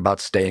 They're about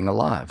staying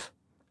alive.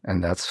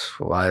 And that's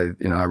why,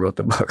 I wrote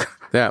the book.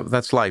 Yeah,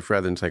 that's life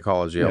rather than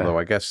psychology, although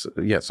I guess,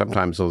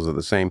 sometimes those are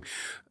the same.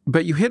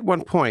 But you hit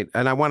one point,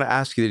 and I want to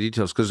ask you the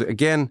details, because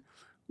again,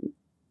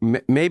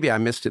 maybe I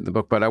missed it in the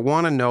book, but I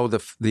want to know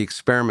the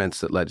experiments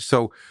that led.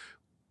 So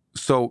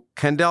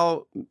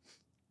Kandel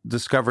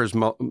discovers,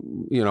 a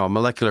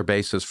molecular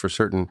basis for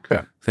certain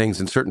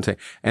things and certain things.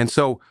 And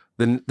so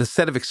the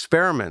set of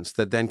experiments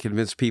that then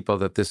convince people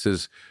that this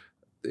is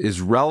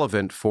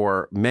relevant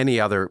for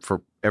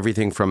for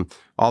everything from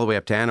all the way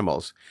up to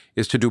animals,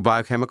 is to do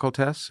biochemical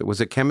tests. Was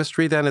it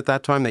chemistry then at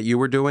that time that you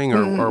were doing,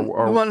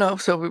 or? Well, no.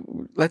 So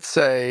let's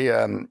say,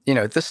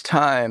 at this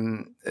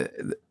time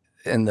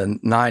in the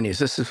 90s,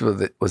 this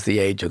was the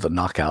age of the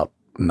knockout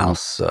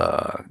mouse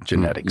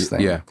genetics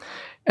thing. Yeah.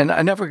 And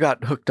I never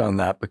got hooked on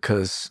that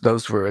because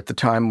those were at the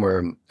time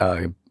were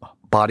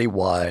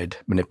body-wide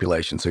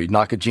manipulation. So you'd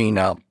knock a gene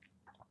out,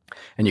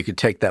 and you could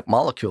take that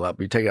molecule out,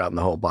 but you take it out in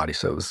the whole body,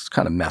 so it was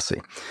kind of messy.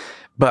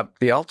 But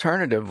the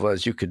alternative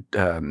was you could,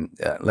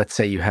 let's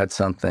say you had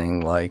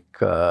something like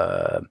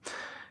an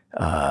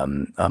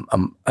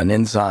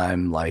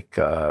enzyme like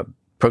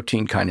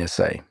protein kinase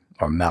A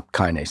or MAP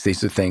kinase.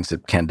 These are things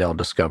that Kandel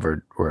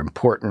discovered were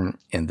important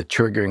in the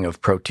triggering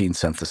of protein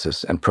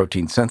synthesis, and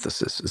protein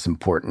synthesis is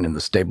important in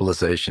the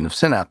stabilization of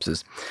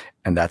synapses,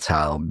 and that's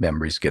how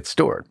memories get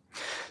stored.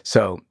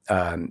 So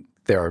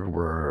there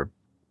were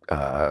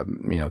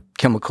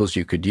chemicals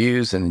you could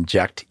use and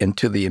inject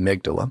into the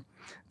amygdala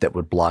that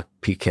would block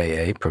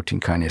PKA, protein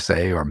kinase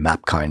A, or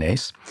MAP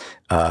kinase,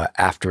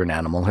 after an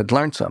animal had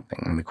learned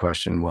something. And the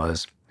question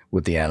was,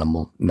 would the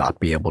animal not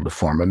be able to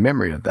form a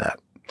memory of that?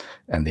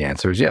 And the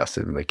answer is yes,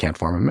 they can't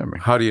form a memory.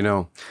 How do you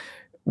know?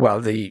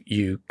 Well,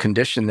 you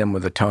condition them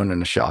with a tone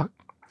and a shock.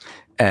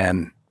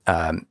 And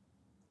if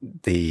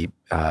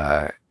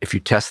you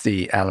test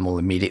the animal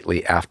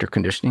immediately after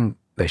conditioning,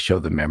 they show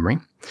the memory.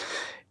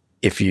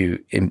 If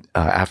you,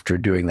 after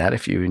doing that,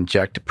 if you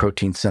inject a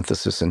protein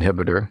synthesis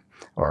inhibitor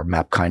or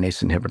MAP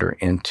kinase inhibitor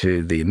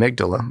into the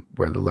amygdala,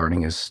 where the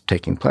learning is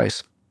taking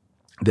place,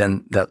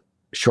 then that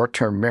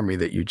short-term memory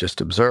that you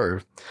just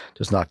observed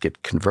does not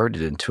get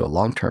converted into a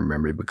long-term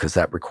memory because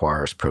that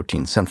requires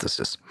protein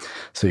synthesis.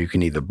 So you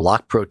can either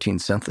block protein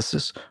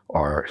synthesis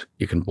or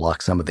you can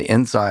block some of the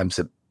enzymes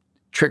that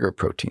trigger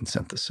protein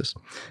synthesis.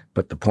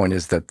 But the point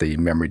is that the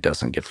memory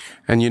doesn't get...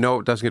 And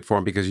it doesn't get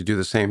formed because you do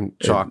the same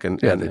shock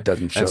and it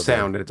doesn't show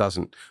sound, and it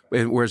doesn't.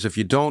 Whereas if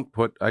you don't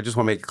put... I just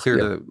want to make it clear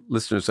to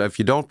listeners, if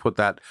you don't put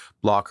that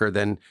blocker,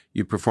 then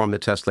you perform the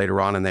test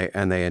later on and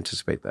they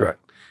anticipate that. Right.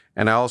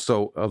 And I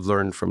also have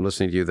learned from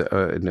listening to you that,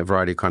 in a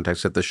variety of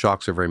contexts that the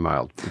shocks are very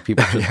mild.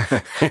 People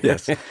just...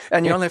 Yes.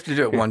 And you only have to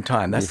do it one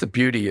time. That's the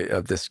beauty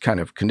of this kind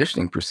of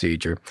conditioning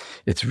procedure.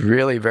 It's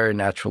really very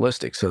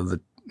naturalistic. So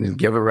you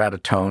give a rat a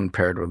tone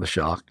paired with a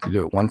shock. You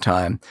do it one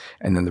time,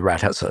 and then the rat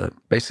has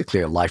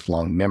basically a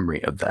lifelong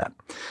memory of that.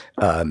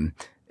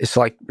 It's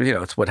like,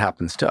 it's what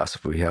happens to us.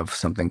 If we have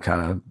something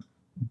kind of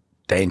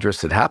dangerous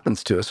that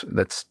happens to us,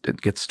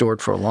 it gets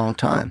stored for a long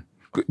time.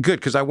 Good,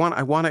 because I want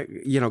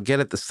to,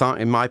 get at the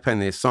in my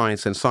opinion, the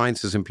science, and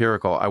science is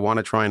empirical. I want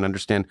to try and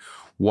understand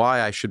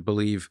why I should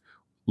believe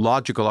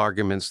logical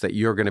arguments that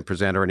you're going to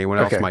present or anyone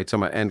else might.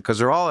 And because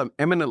they're all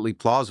eminently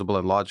plausible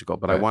and logical,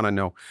 but I want to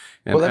know.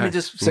 Well, let me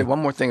just say one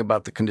more thing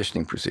about the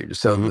conditioning procedure.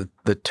 So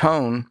the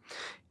tone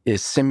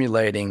is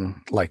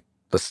simulating like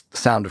the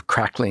sound of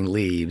crackling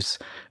leaves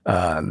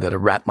that a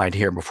rat might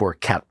hear before a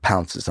cat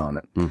pounces on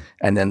it.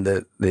 And then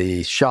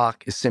the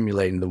shock is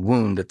simulating the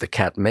wound that the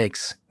cat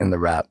makes in the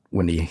rat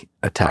when he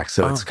attacks.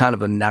 So it's kind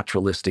of a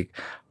naturalistic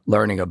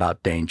learning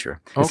about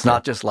danger. It's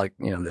not just like,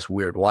 this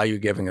weird, why are you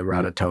giving a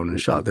rat a tone and a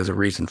shock? There's a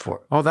reason for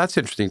it. Oh, that's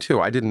interesting too.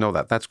 I didn't know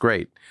that. That's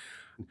great.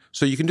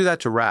 So you can do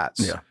that to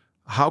rats. Yeah.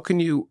 How can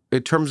you,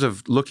 in terms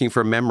of looking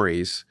for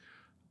memories,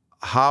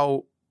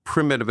 how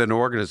primitive an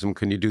organism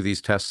can you do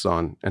these tests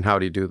on, and how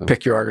do you do them?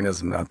 Pick your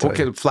organism. I'll tell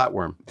you.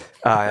 Flatworm.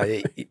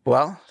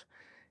 Well,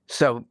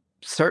 so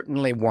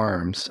certainly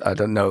worms. I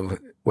don't know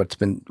what's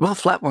been... Well,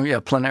 flatworm,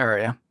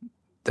 planaria,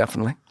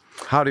 definitely.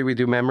 How do we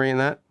do memory in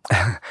that?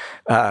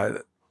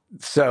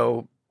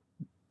 So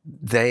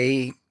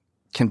they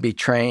can be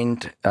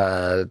trained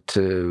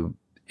to,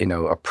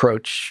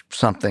 approach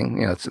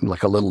something. It's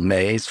like a little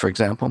maze, for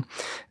example,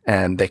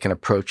 and they can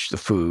approach the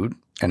food.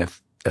 And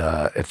if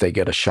they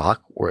get a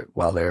shock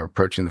while they're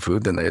approaching the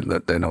food, then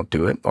they don't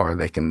do it, or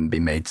they can be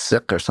made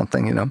sick or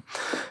something.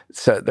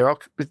 So they're all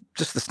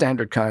just the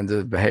standard kinds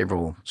of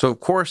behavioral. So of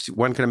course,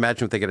 one can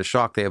imagine if they get a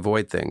shock, they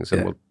avoid things,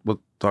 and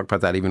we'll talk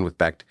about that even with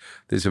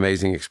this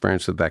amazing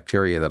experience with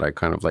bacteria that I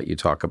kind of let you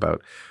talk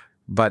about.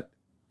 But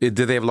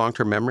do they have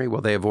long-term memory?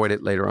 Will they avoid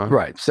it later on?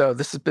 Right. So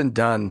this has been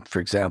done, for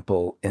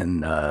example,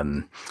 in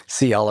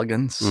C.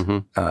 elegans,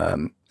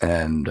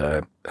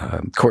 and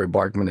Corey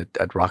Bargman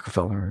at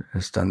Rockefeller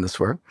has done this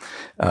work.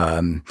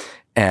 And,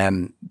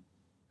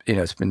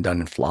 it's been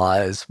done in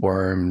flies,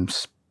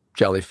 worms,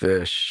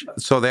 jellyfish.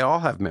 So they all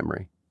have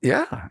memory?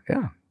 Yeah.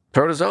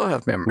 Protozoa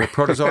have memory.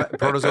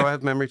 Protozoa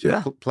have memory too?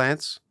 Yeah.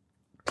 Plants?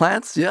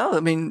 Plants, yeah.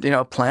 I mean,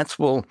 plants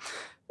will...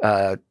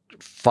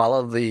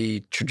 follow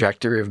the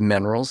trajectory of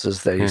minerals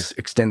as they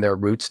extend their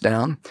roots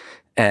down.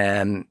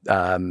 And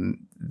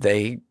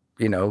they,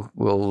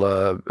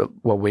 will,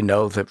 we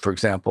know that, for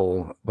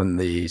example, when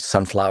the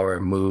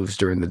sunflower moves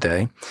during the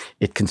day,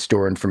 it can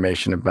store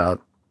information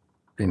about,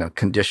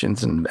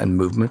 conditions and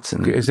movements.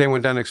 And has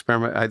anyone done an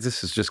experiment?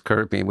 This is just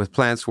occurred to me with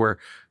plants where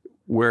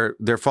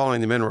they're following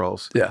the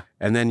minerals. Yeah.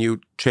 And then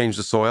you change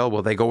the soil.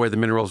 Will they go where the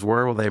minerals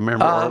were? Will they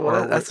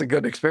remember? That's a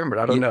good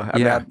experiment. I don't know.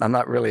 I'm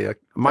not really an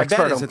My expert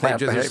bet is on that plant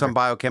there's behavior. some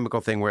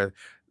biochemical thing where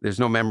there's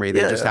no memory.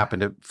 They just happen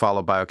to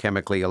follow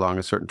biochemically along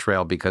a certain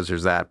trail because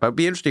there's that. But it'd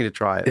be interesting to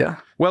try it. Yeah.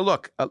 Well,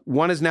 look,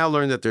 one has now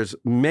learned that there's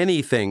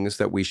many things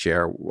that we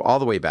share all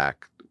the way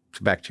back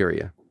to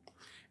bacteria.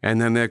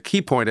 And then the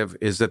key point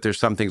is that there's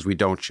some things we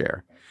don't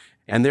share.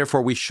 And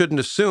therefore, we shouldn't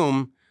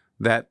assume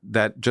that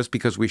just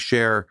because we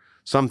share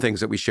some things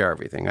that we share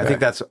everything. I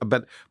think that's,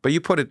 but you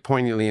put it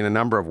poignantly in a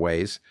number of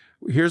ways.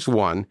 Here's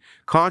one.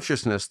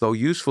 Consciousness, though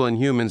useful in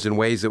humans in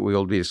ways that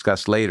will be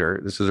discussed later,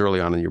 this is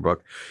early on in your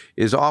book,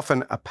 is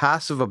often a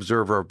passive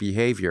observer of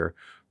behavior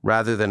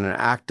rather than an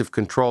active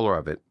controller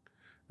of it,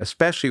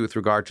 especially with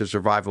regard to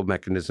survival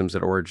mechanisms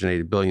that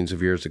originated billions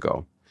of years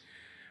ago.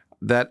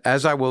 That,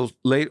 as I will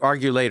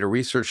argue later,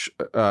 research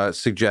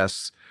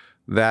suggests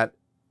that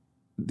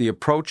the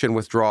approach and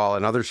withdrawal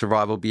and other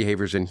survival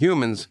behaviors in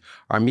humans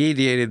are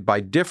mediated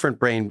by different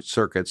brain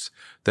circuits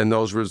than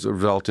those which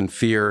result in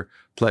fear,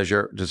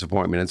 pleasure,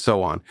 disappointment, and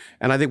so on.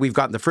 And I think we've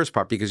gotten the first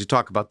part because you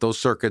talk about those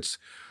circuits.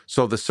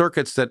 So the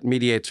circuits that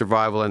mediate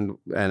survival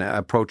and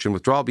approach and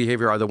withdrawal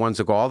behavior are the ones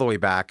that go all the way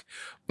back.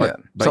 So like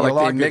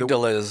the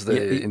amygdala is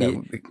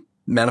the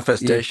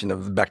manifestation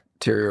of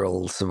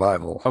bacterial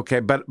survival. Okay,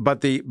 but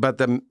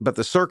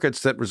the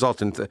circuits that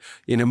result in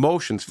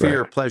emotions,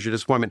 fear, pleasure,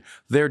 disappointment,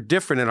 they're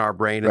different in our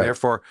brain, and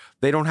therefore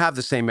they don't have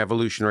the same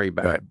evolutionary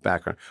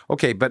background.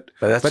 Okay, but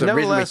that's the reason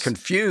we nevertheless,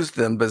 confuse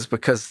them, is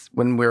because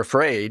when we're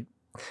afraid,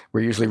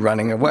 we're usually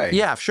running away.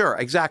 Yeah, sure,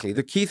 exactly.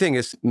 The key thing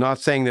is not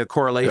saying that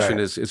correlation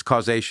is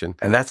causation,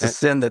 and that's a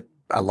sin that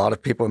a lot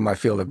of people in my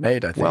field have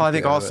made, I think. Well, I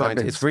think all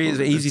scientists, it's very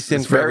easy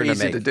sin for everyone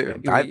to make. It's very easy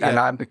to do. And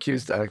I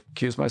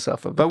accuse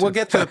myself of it. But we'll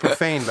get to the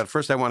profane, but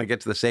first I want to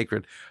get to the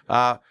sacred.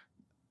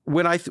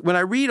 When I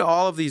read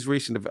all of these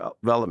recent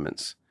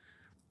developments,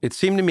 it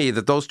seemed to me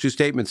that those two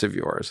statements of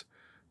yours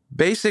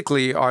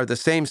basically are the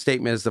same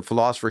statement as the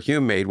philosopher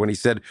Hume made when he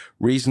said,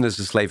 reason is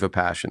the slave of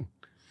passion.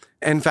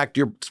 And in fact,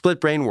 your split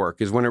brain work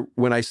is when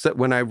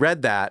I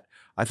read that,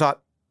 I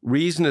thought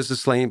reason is the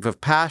slave of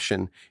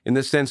passion in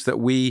the sense that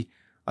we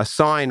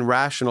assign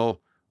rational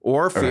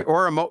or fear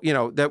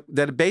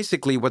that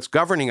basically what's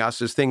governing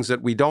us is things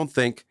that we don't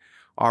think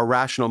our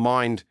rational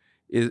mind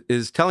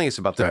is telling us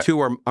about. The two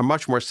are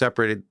much more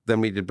separated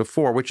than we did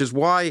before, which is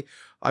why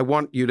I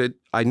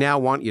now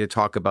want you to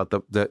talk about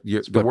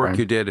the work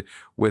you did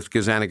with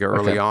Gazzaniga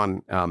early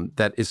on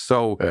that is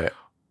so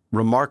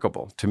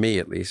remarkable, to me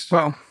at least.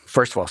 Well,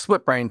 first of all,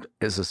 split brain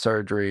is a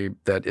surgery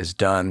that is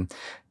done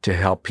to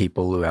help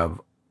people who have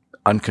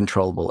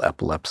uncontrollable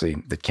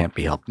epilepsy that can't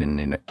be helped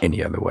in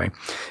any other way.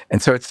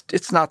 And so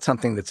it's not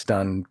something that's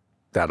done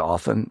that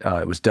often.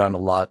 It was done a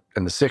lot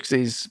in the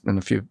 60s and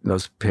a few of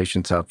those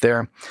patients out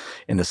there.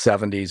 In the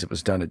 70s, it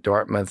was done at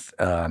Dartmouth.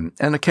 And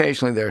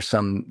occasionally there are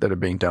some that are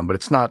being done, but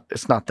it's not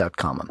that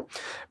common.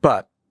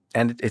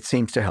 And it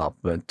seems to help,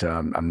 but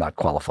I'm not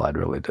qualified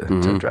really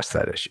to address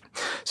that issue.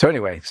 So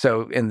anyway,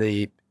 in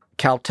the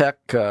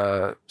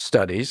Caltech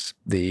studies,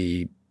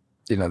 they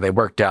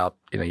worked out,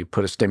 you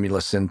put a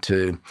stimulus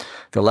into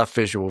the left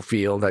visual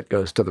field that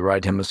goes to the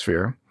right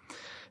hemisphere,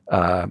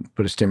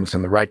 put a stimulus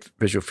in the right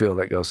visual field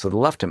that goes to the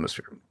left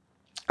hemisphere.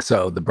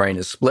 So the brain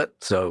is split,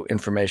 so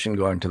information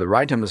going to the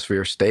right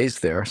hemisphere stays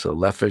there. So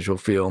left visual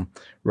field,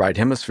 right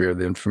hemisphere,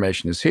 the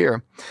information is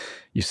here.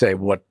 You say,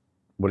 what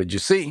did you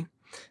see?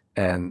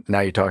 And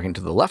now you're talking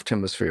to the left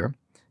hemisphere,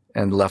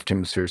 and the left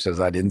hemisphere says,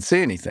 I didn't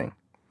see anything.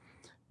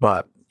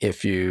 But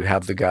if you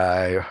have the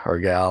guy or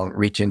gal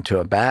reach into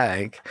a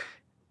bag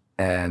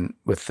and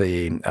with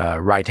the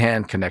right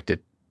hand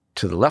connected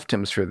to the left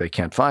hemisphere, they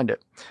can't find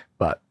it.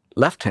 But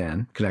left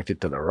hand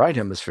connected to the right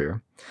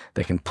hemisphere,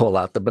 they can pull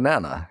out the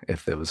banana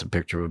if there was a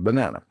picture of a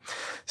banana.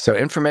 So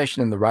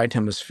information in the right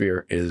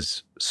hemisphere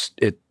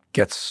it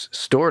gets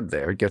stored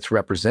there, it gets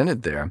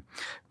represented there,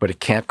 but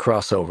it can't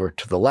cross over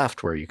to the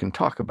left where you can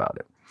talk about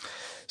it.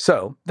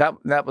 So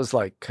that was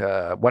like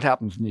what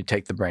happens when you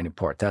take the brain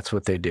apart. That's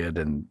what they did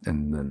in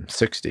the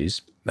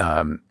 60s.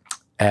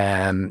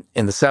 And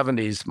in the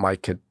 70s,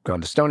 Mike had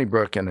gone to Stony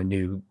Brook, and a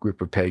new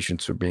group of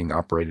patients were being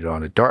operated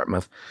on at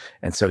Dartmouth.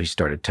 And so he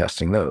started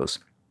testing those.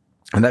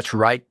 And that's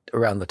right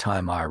around the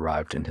time I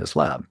arrived in his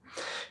lab.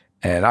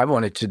 And I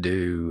wanted to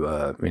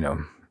do,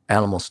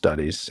 animal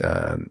studies.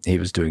 He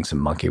was doing some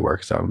monkey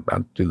work, so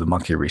I'll do the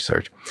monkey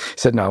research. He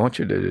said, no, I want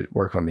you to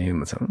work on the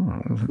humans.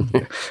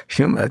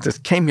 Human, I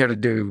just came here to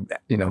do,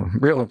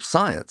 real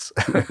science.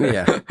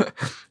 Yeah. And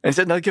he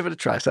said, no, give it a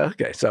try. I said,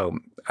 okay. So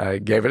I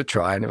gave it a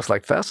try, and it was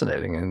like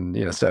fascinating. And,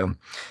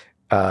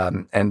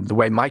 and the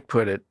way Mike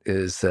put it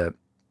is that,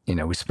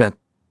 we spent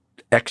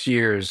X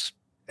years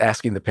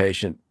asking the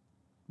patient,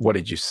 what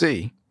did you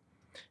see?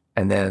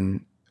 And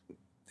then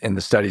in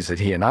the studies that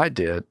he and I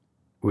did,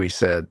 we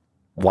said,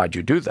 why'd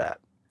you do that?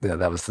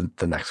 That was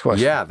the next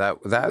question. Yeah, that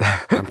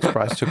I'm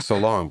surprised it took so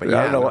long. But yeah,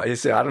 I don't know why. You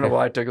see, I don't know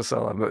why it took us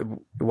so long.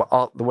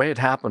 But the way it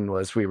happened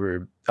was we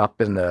were up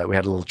we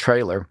had a little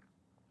trailer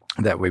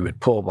that we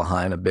would pull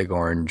behind a big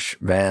orange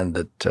van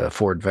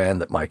Ford van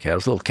that Mike had. It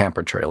was a little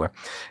camper trailer,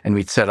 and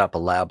we'd set up a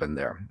lab in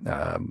there,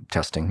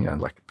 testing,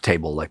 like a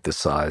table like this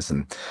size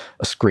and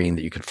a screen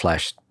that you could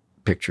flash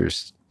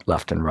pictures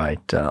left and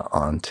right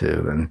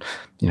onto, and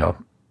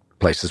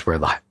places where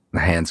the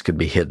hands could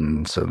be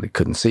hidden so they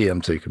couldn't see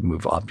them, so you could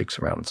move objects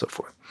around and so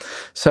forth.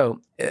 So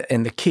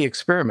in the key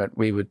experiment,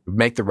 we would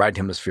make the right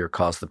hemisphere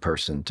cause the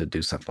person to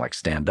do something like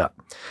stand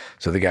up.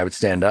 So the guy would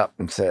stand up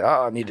and say,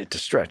 oh, I needed to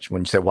stretch.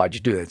 When you say, why'd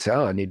you do that? They'd say,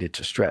 oh, I needed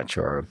to stretch.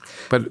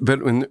 But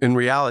in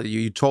reality,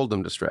 you told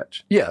them to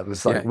stretch. Yeah, it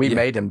was like we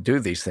made him do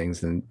these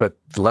things, but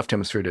the left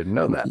hemisphere didn't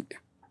know that.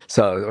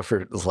 So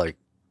it was like,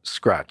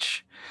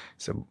 scratch.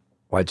 So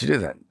why'd you do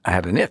that? I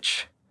had an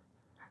itch.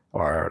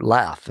 Or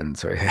laugh. And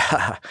so,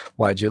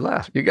 why'd you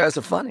laugh? You guys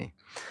are funny.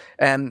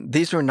 And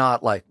these were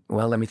not like,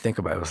 well, let me think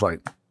about it. It was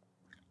like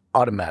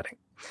automatic.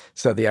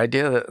 So the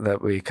idea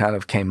that we kind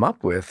of came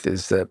up with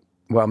is that,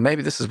 well,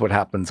 maybe this is what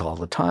happens all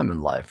the time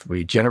in life.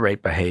 We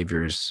generate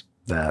behaviors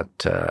that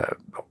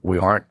we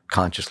aren't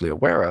consciously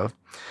aware of,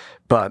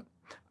 but,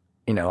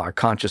 our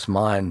conscious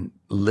mind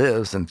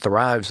lives and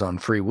thrives on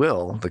free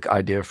will, the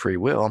idea of free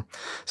will.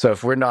 So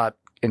if we're not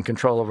in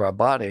control of our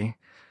body,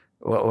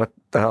 well, what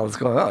the hell is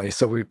going on?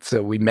 So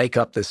we make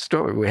up this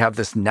story. We have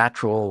this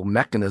natural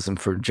mechanism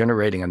for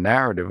generating a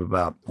narrative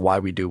about why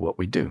we do what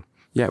we do.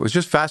 Yeah, it was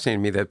just fascinating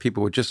to me that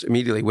people would just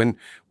immediately,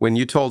 when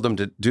you told them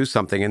to do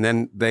something, and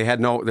then they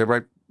had the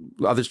right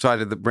other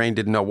side of the brain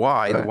didn't know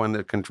why, the one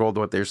that controlled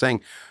what they were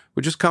saying,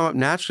 would just come up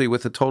naturally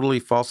with a totally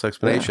false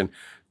explanation.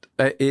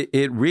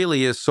 It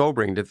really is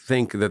sobering to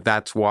think that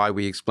that's why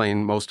we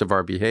explain most of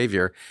our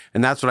behavior.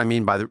 And that's what I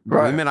mean by the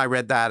minute I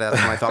read that, that's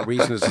when I thought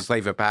reason is the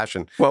slave of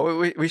passion. Well,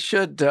 we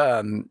should,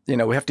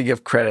 we have to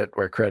give credit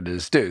where credit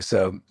is due.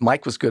 So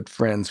Mike was good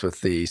friends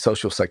with the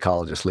social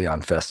psychologist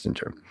Leon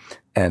Festinger.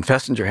 And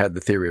Festinger had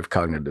the theory of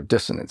cognitive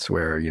dissonance,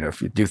 where,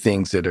 if you do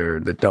things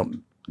that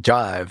don't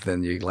jive,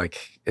 then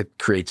it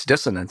creates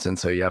dissonance, and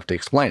so you have to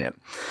explain it.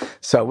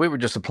 So we were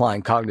just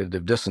applying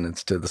cognitive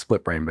dissonance to the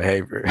split brain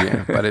behavior.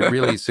 Yeah, but it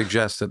really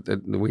suggests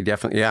that we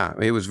definitely,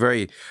 it was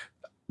very,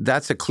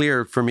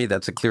 for me,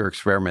 that's a clear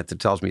experiment that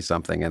tells me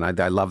something, and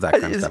I love that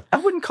kind of stuff. I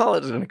wouldn't call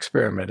it an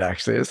experiment,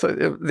 actually.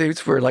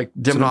 These were like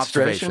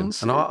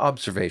demonstrations. An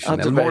observation.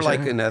 And more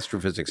like in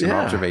astrophysics, an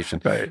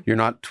observation. Right. You're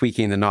not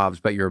tweaking the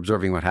knobs, but you're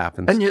observing what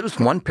happens. And it was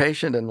one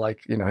patient and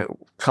a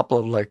couple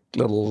of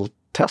little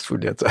tests we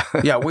did.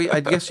 Yeah,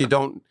 I guess you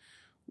don't.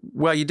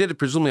 Well, you did it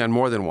presumably on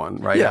more than one,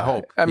 right? Yeah, I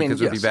hope.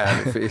 Because it would be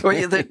bad.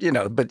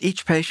 If but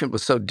each patient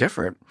was so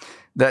different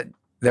that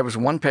there was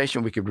one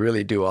patient we could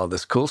really do all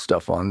this cool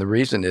stuff on. The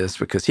reason is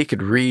because he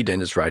could read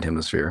in his right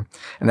hemisphere,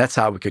 and that's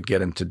how we could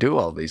get him to do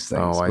all these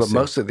things. But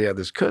most of the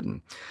others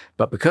couldn't.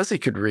 But because he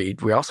could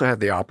read, we also had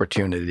the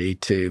opportunity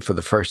to, for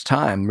the first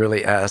time,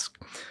 really ask,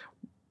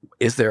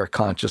 is there a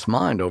conscious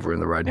mind over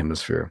in the right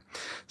hemisphere?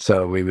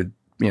 So we would,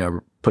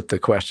 put the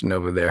question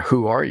over there,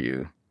 who are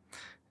you?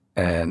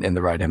 And in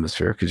the right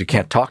hemisphere, because you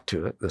can't talk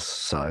to it, this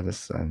side.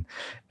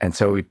 And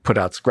so we put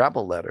out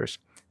Scrabble letters,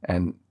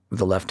 and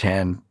the left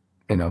hand,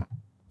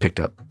 picked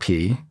up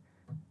P,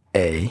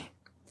 A,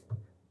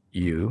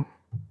 U,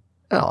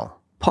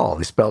 L. Paul,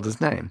 he spelled his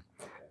name.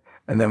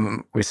 And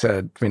then we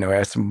said,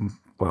 asked him,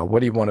 well, what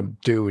do you want to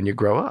do when you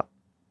grow up?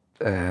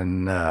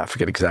 And I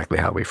forget exactly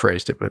how we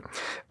phrased it, but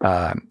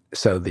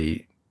so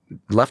the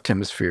left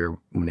hemisphere,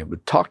 when it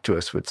would talk to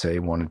us, would say he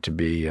wanted to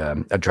be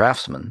a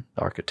draftsman,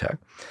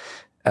 architect.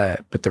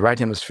 But the right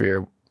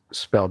hemisphere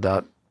spelled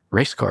out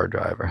race car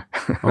driver.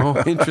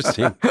 Oh,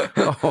 interesting.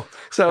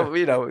 So,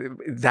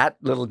 that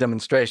little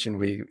demonstration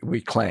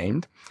we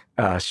claimed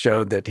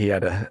showed that he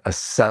had a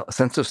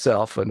sense of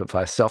self and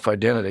a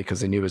self-identity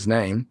because he knew his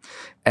name,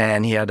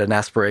 and he had an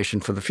aspiration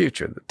for the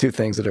future, the two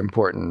things that are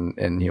important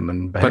in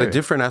human behavior. But a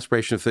different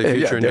aspiration for the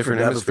future in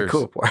different hemispheres. That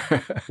was the cool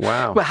part.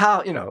 Wow. But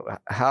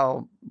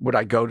how would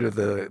I go to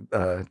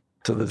the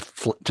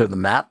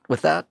mat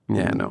with that?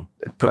 Yeah, no.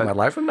 Put my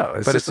life in? No.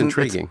 But it's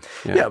intriguing.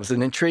 It was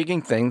an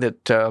intriguing thing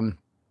that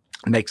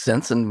makes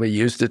sense, and we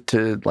used it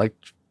to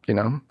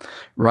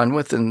run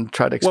with and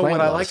try to explain. Well,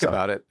 what I like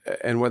about it,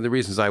 and one of the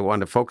reasons I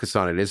wanted to focus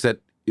on it, is that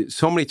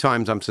so many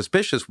times I'm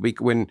suspicious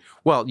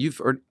you've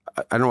heard,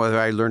 I don't know whether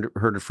I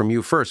heard it from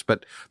you first,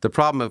 but the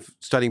problem of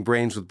studying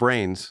brains with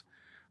brains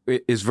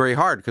is very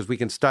hard because we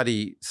can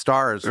study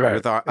stars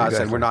with us,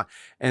 and we're not.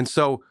 And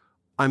so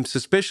I'm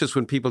suspicious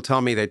when people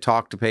tell me they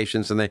talk to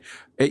patients, and they,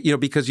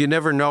 because you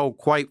never know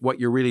quite what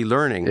you're really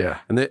learning. Yeah.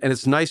 And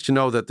it's nice to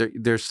know that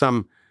there's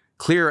some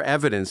clear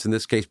evidence in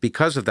this case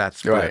because of that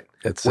split,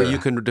 where you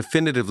can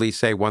definitively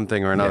say one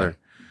thing or another. Yeah.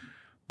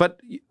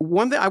 But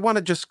one thing I want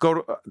to just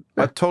go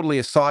totally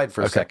aside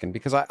for a second,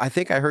 because I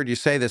think I heard you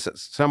say this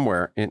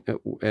somewhere,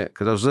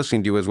 because I was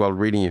listening to you as well,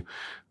 reading you,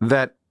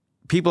 that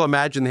people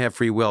imagine they have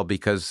free will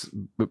because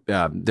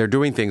they're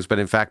doing things, but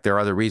in fact there are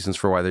other reasons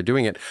for why they're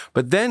doing it.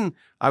 But then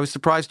I was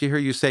surprised to hear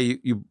you say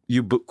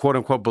you quote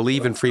unquote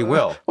believe in free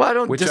will. Well, I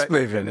don't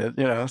disbelieve in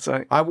it,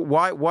 So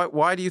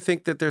why do you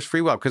think that there's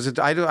free will? Because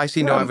I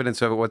see no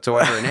evidence of it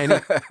whatsoever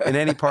in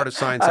any part of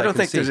science. I don't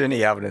think there's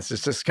any evidence.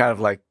 It's just kind of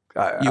like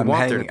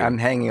I'm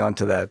hanging on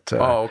to that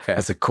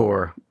as a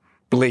core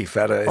belief.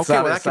 That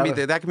can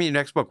be your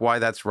next book, Why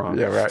That's Wrong.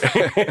 Yeah,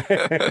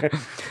 right.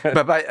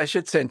 but I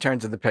should say, in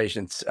terms of the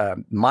patients,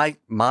 my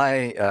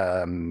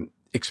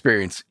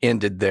experience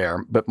ended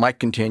there, but Mike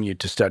continued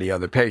to study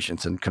other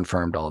patients and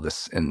confirmed all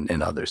this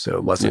in others. So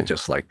it wasn't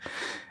just like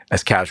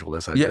as casual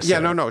as I just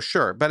said. No,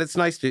 sure. But it's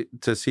nice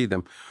to see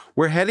them.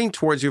 We're heading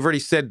towards, you've already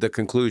said the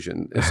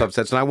conclusion,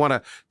 subsets, and I want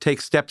to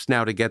take steps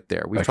now to get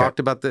there. We've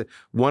talked about the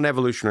one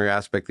evolutionary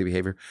aspect of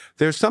behavior.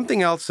 There's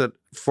something else that,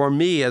 for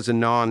me as a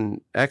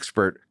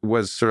non-expert,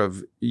 was sort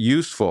of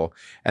useful,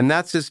 and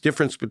that's this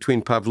difference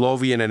between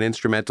Pavlovian and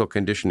instrumental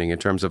conditioning in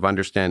terms of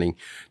understanding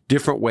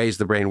different ways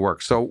the brain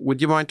works. So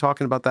would you mind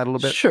talking about that a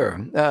little bit? Sure.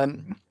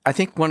 I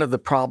think one of the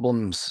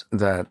problems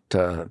that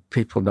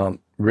people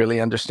don't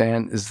really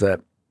understand is that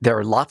there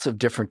are lots of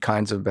different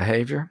kinds of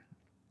behavior,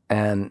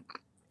 and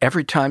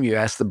every time you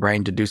ask the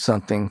brain to do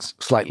something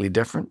slightly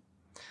different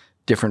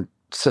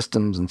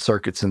systems and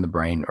circuits in the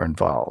brain are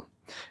involved.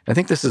 I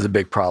think this is a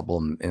big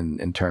problem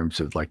in terms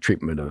of like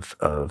treatment of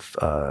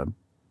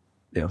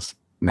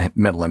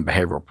mental and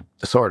behavioral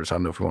disorders. I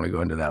don't know if we want to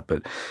go into that,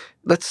 but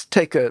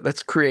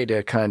let's create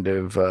a kind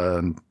of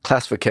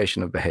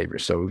classification of behavior.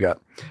 So we've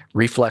got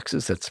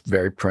reflexes. That's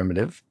very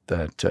primitive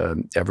that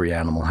every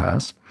animal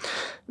has.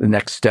 The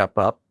next step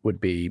up would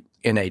be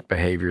innate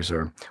behaviors,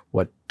 or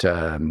what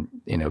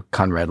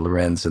Conrad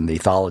Lorenz and the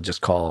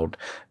ethologists called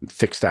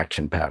fixed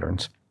action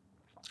patterns.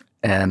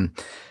 And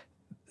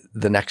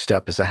the next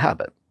step is a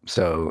habit.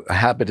 So a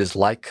habit is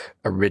like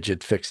a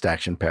rigid fixed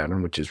action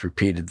pattern, which is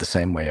repeated the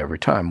same way every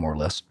time, more or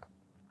less,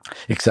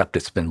 except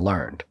it's been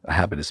learned. A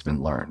habit has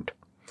been learned.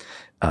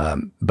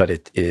 But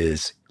it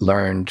is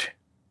learned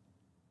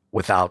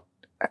without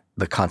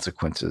the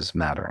consequences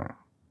mattering.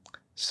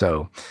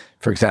 So,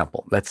 for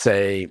example, let's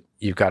say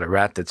you've got a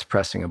rat that's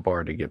pressing a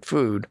bar to get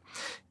food,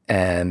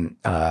 and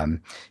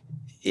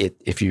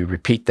if you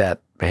repeat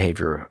that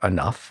behavior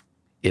enough,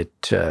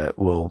 it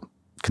will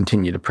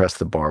continue to press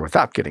the bar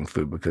without getting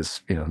food,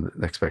 because the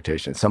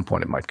expectation at some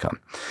point it might come.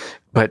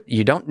 But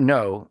you don't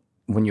know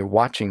when you're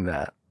watching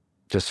that,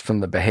 just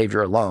from the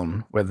behavior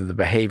alone, whether the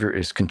behavior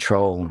is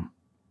controlled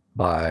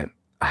by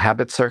a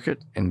habit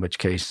circuit, in which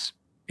case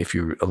if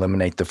you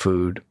eliminate the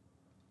food,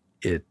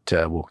 it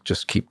will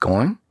just keep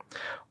going,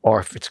 or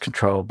if it's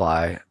controlled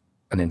by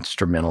an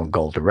instrumental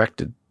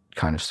goal-directed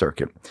kind of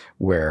circuit,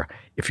 where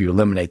if you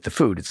eliminate the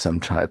food, at some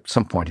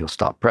point he'll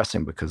stop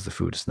pressing because the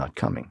food is not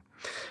coming.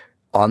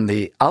 On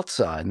the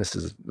outside, and this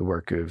is the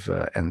work of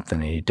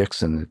Anthony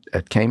Dixon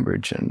at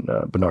Cambridge and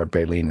Bernard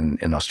Baleen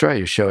in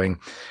Australia, showing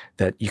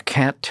that you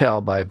can't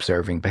tell by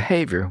observing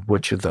behavior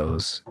which of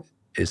those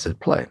is at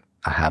play,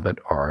 a habit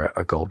or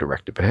a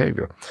goal-directed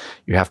behavior.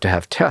 You have to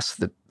have tests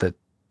that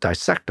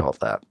dissect all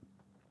that.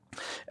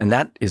 And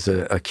that is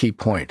a key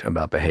point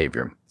about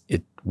behavior.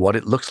 What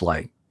it looks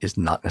like is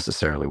not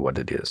necessarily what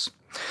it is.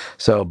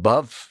 So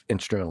above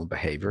instrumental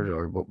behavior,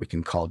 or what we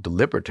can call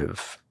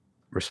deliberative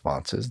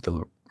responses,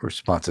 the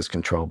response is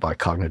controlled by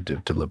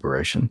cognitive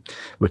deliberation,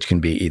 which can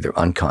be either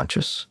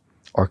unconscious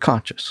or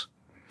conscious.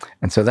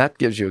 And so that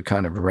gives you a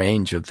kind of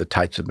range of the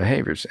types of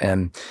behaviors.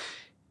 And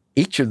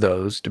each of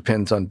those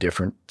depends on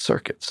different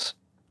circuits.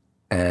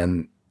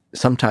 And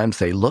sometimes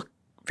they look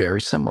very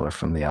similar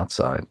from the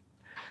outside,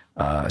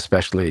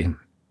 especially,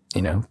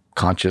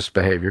 conscious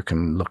behavior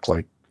can look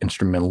like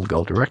instrumental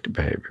goal-directed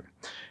behavior.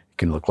 It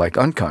can look like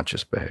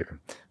unconscious behavior.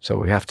 So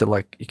we have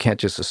to you can't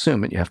just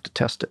assume it, you have to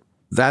test it.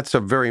 That's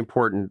a very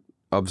important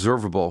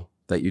observable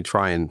that you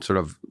try and sort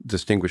of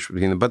distinguish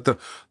between them. But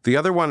the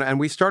other one, and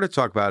we started to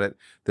talk about it,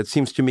 that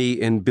seems to me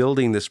in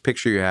building this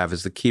picture you have,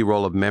 is the key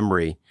role of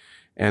memory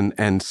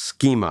and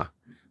schema,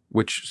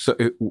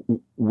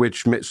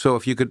 so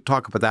if you could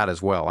talk about that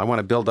as well. I want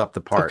to build up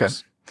the parts. Okay.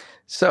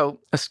 So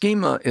a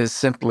schema is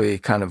simply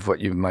kind of what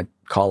you might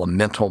call a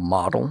mental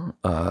model.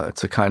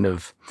 It's a kind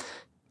of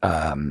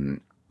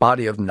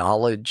body of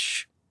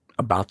knowledge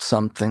about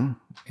something.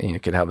 And you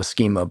could have a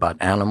schema about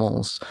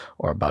animals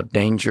or about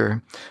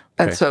danger.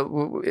 And Okay.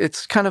 so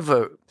it's kind of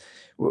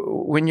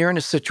when you're in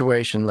a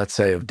situation, let's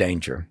say, of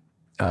danger,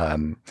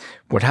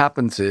 what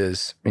happens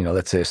is,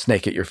 let's say a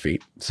snake at your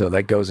feet. So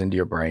that goes into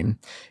your brain,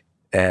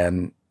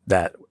 and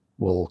that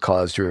will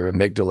cause your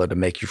amygdala to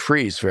make you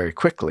freeze very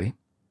quickly.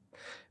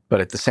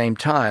 But at the same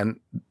time,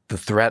 the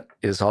threat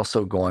is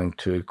also going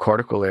to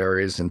cortical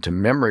areas and to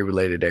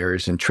memory-related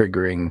areas and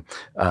triggering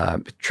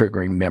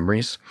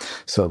memories.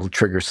 So it'll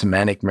trigger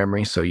semantic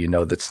memory, so you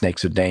know that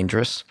snakes are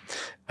dangerous.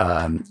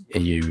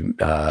 You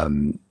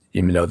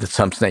know that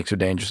some snakes are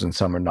dangerous and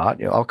some are not.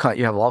 You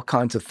have all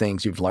kinds of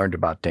things you've learned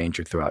about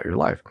danger throughout your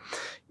life.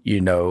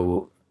 You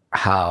know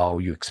how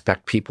you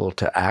expect people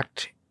to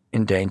act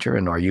in danger,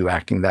 and are you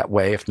acting that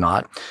way? If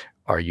not,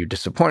 are you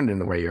disappointed in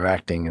the way you're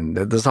acting? And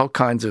there's all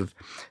kinds of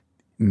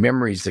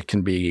memories that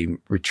can be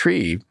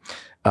retrieved,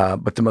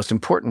 but the most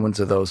important ones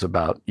are those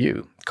about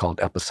you, called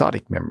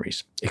episodic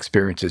memories,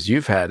 experiences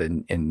you've had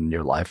in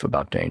your life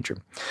about danger.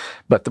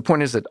 But the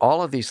point is that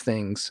all of these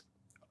things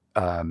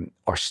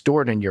are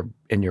stored in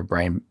your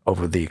brain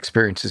over the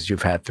experiences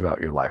you've had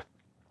throughout your life.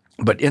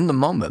 But in the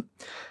moment,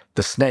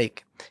 the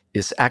snake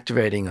is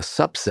activating a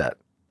subset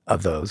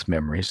of those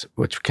memories,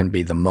 which can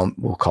be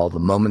we'll call the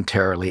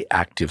momentarily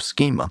active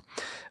schema.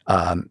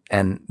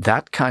 And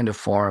that kind of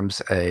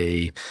forms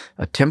a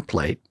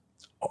template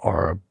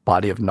or a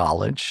body of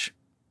knowledge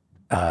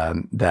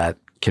that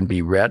can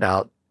be read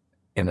out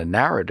in a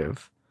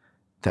narrative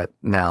that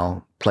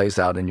now plays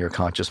out in your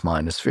conscious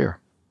mind as fear.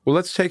 Well,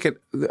 let's take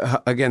it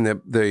again,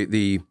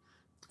 the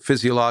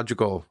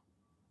physiological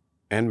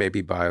and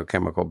maybe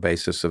biochemical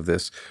basis of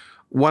this.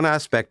 One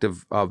aspect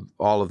of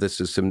all of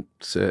this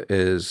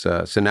is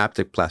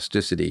synaptic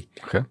plasticity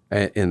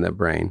in the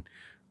brain.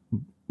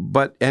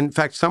 But in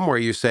fact, somewhere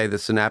you say the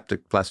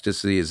synaptic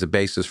plasticity is the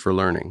basis for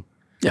learning.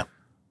 Yeah.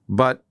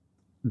 But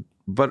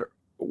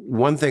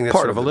one thing that's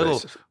sort of a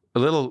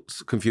little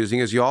confusing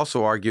is you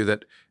also argue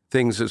that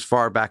things as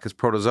far back as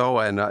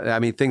protozoa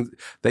and things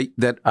that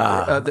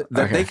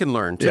they can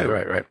learn too. Yeah,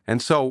 right.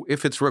 And so,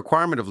 if it's a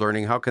requirement of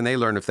learning, how can they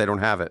learn if they don't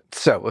have it?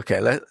 So,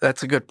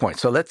 that's a good point.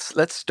 So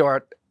let's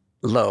start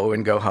low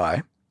and go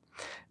high.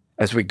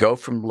 As we go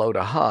from low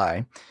to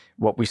high,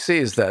 what we see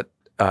is that,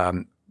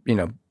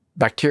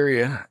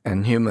 bacteria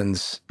and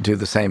humans do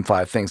the same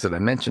 5 things that I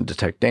mentioned: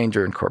 detect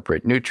danger,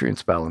 incorporate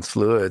nutrients, balance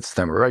fluids,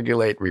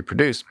 thermoregulate,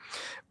 reproduce.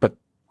 But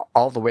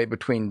all the way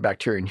between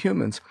bacteria and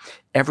humans,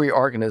 every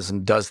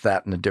organism does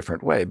that in a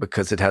different way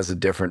because it has a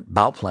different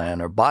bowel plan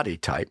or body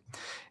type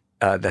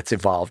that's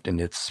evolved in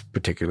its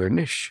particular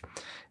niche.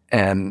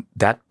 And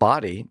that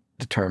body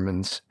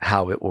determines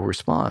how it will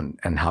respond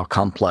and how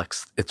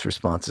complex its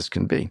responses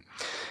can be.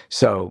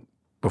 So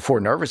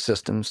before nervous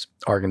systems,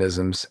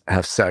 organisms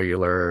have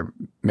cellular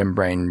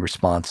membrane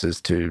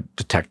responses to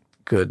detect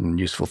good and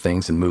useful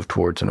things and move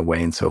towards and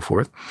away and so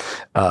forth.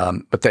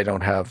 But they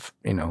don't have,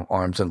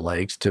 arms and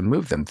legs to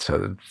move them.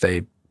 So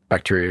some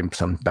bacteria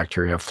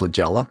have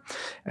flagella,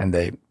 and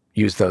they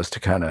use those to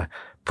kind of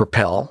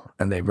propel,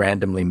 and they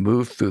randomly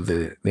move through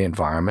the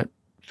environment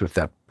with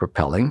that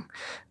propelling.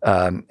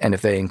 And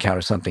if they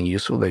encounter something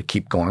useful, they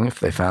keep going. If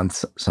they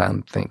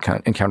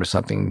encounter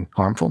something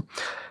harmful,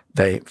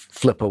 they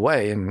flip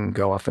away and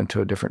go off into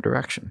a different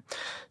direction.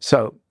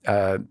 So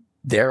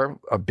their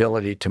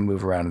ability to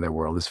move around in their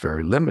world is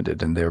very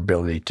limited, and their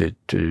ability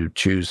to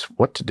choose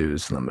what to do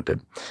is limited.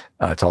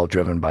 It's all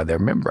driven by their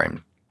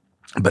membrane.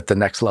 But the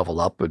next level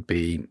up would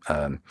be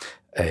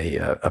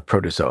a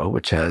protozoa,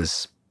 which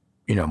has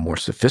more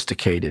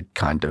sophisticated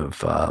kind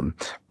of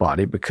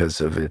body because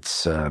of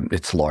its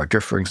larger,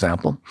 for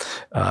example.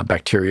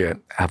 Bacteria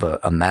have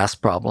a mass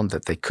problem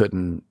that they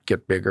couldn't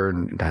get bigger,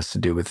 and it has to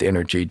do with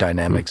energy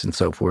dynamics and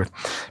so forth.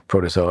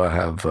 Protozoa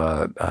have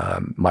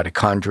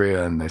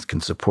mitochondria, and they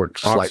can support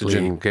slightly.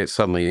 Oxygen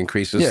suddenly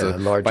increases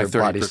larger by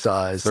body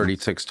size.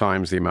 36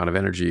 times the amount of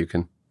energy you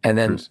can And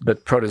then, produce.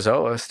 But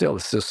protozoa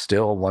is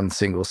still one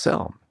single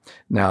cell.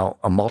 Now,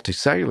 a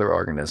multicellular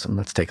organism,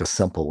 let's take a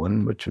simple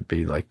one, which would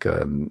be like,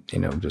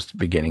 just the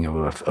beginning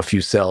of a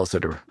few cells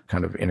that are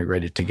kind of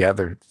integrated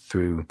together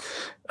through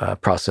a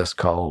process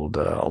called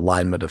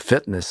alignment of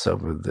fitness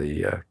over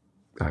the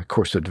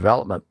course of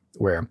development,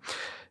 where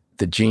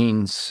the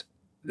genes,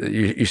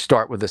 you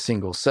start with a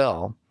single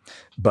cell,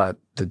 but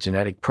the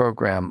genetic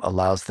program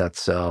allows that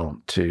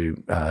cell to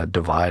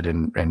divide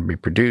and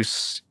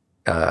reproduce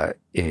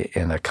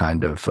in a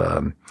kind of,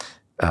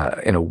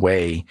 in a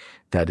way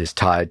that is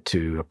tied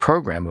to a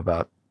program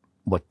about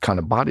what kind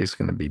of body is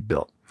going to be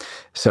built.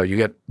 So you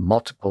get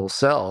multiple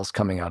cells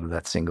coming out of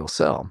that single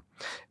cell,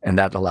 and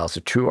that allows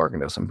a true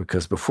organism,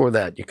 because before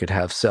that you could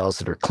have cells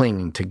that are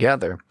clinging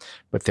together,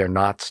 but they're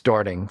not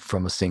starting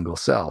from a single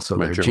cell, so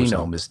their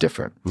genome is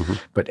different. Mm-hmm.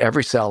 But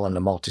every cell in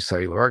a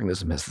multicellular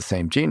organism has the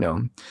same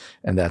genome,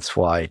 and that's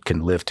why it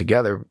can live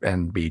together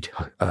and be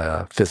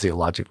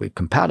physiologically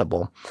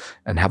compatible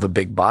and have a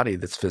big body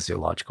that's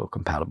physiologically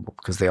compatible,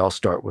 because they all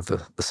start with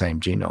the same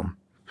genome.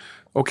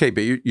 Okay,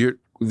 but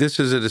this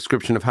is a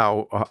description of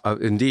how,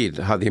 indeed,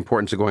 how the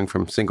importance of going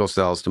from single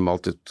cells to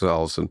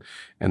multi-cells,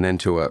 and then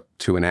to a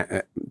true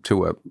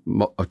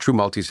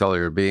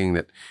multicellular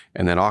being,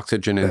 and then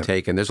oxygen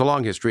intake, and there's a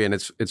long history, and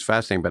it's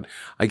fascinating. But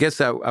I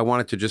guess I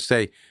wanted to just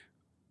say,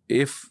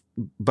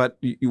 what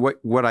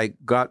I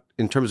got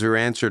in terms of your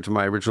answer to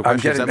my original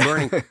question is that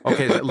learning.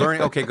 Okay,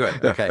 learning. Okay,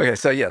 good. Okay.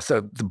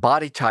 So the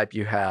body type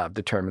you have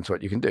determines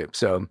what you can do.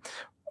 So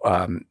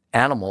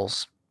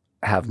animals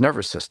have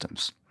nervous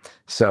systems.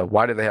 So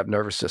why do they have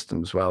nervous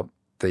systems? Well,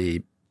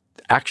 the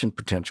action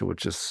potential,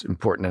 which is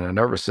important in a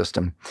nervous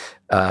system,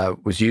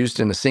 was used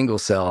in a single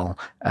cell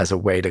as a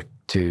way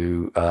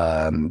to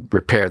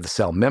repair the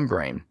cell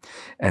membrane.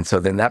 And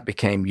so then that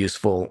became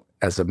useful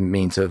as a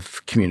means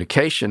of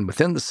communication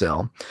within the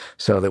cell,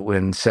 so that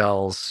when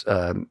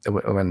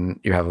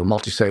you have a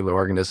multicellular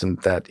organism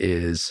that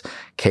is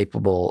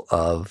capable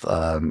of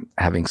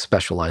having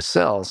specialized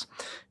cells,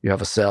 you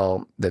have a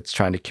cell that's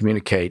trying to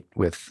communicate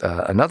with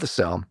another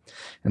cell,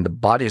 and the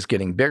body is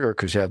getting bigger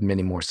because you have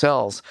many more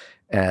cells.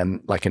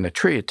 And like in a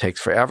tree, it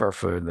takes forever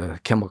for the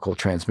chemical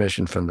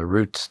transmission from the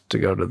roots to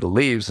go to the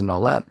leaves and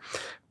all that.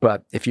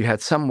 But if you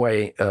had some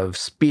way of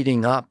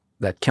speeding up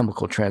that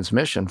chemical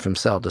transmission from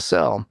cell to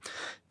cell,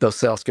 those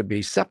cells could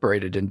be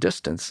separated in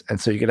distance. And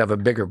so you could have a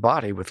bigger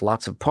body with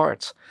lots of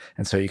parts.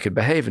 And so you could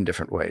behave in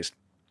different ways.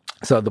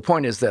 So the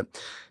point is that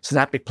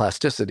synaptic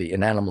plasticity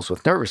in animals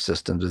with nervous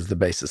systems is the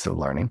basis of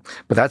learning.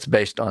 But that's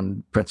based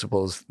on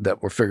principles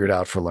that were figured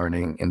out for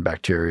learning in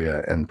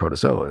bacteria and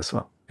protozoa as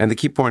well. And the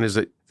key point is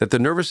that the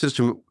nervous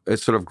system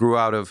sort of grew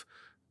out of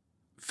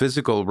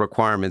physical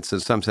requirements in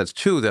some sense,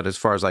 two, that as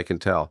far as I can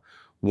tell.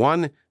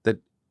 One, that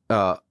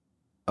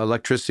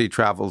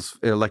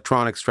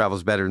electronics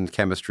travels better than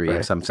chemistry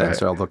in some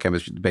sense, although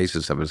chemistry is the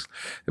basis of it.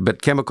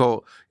 But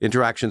chemical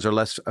interactions are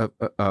less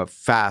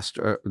fast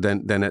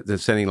than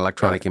sending an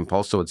electronic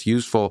impulse, so it's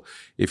useful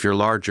if you're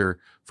larger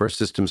for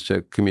systems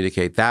to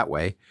communicate that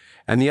way.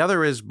 And the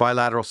other is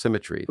bilateral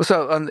symmetry. Well,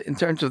 so in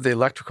terms of the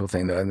electrical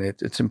thing, though,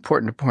 it's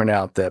important to point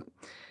out that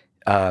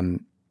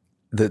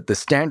the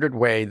standard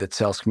way that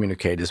cells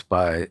communicate is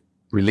by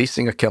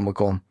releasing a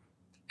chemical,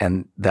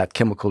 and that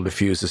chemical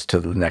diffuses to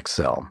the next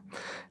cell.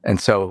 And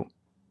so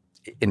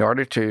in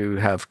order to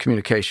have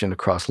communication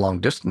across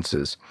long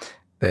distances,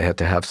 they had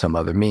to have some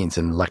other means.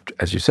 And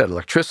as you said,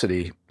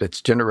 electricity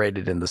that's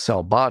generated in the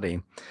cell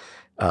body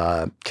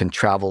can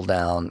travel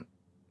down,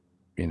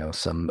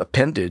 some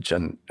appendage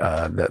and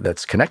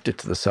that's connected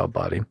to the cell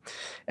body,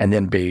 and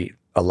then be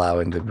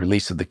allowing the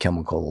release of the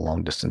chemical a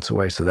long distance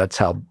away. So that's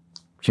how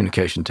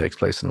communication takes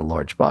place in a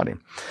large body.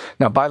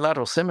 Now,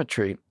 bilateral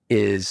symmetry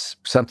is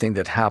something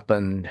that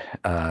happened.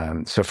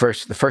 So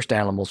the first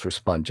animals were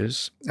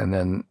sponges, and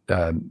then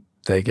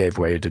they gave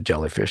way to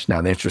jellyfish.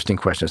 Now, the interesting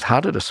question is, how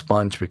did a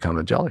sponge become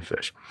a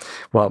jellyfish?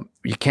 Well,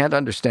 you can't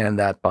understand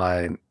that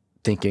by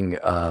thinking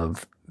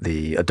of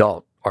the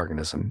adult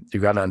organism. You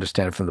got to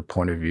understand it from the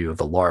point of view of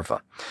the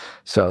larva.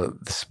 So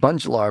the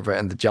sponge larva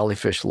and the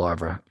jellyfish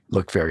larva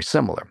look very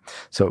similar.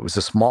 So it was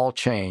a small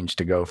change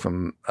to go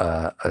from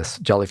a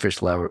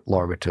jellyfish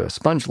larva to a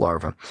sponge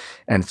larva,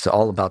 and it's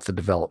all about the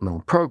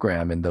developmental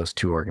program in those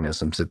two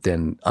organisms that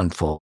then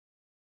unfold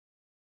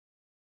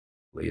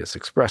is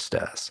expressed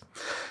as.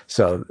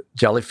 So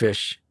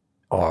jellyfish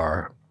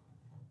are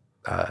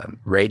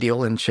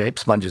radial in shape.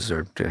 Sponges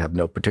have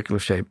no particular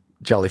shape.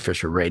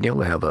 Jellyfish are radial.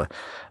 They have a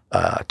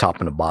top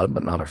and a bottom,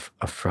 but not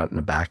a front and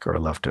a back or a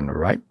left and a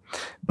right.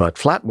 But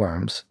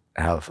flatworms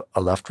have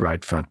a left,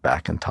 right, front,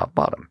 back, and top,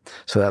 bottom.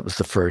 So that was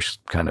the first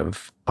kind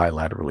of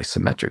bilaterally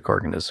symmetric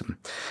organism.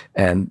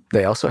 And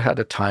they also had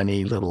a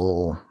tiny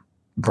little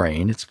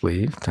brain, it's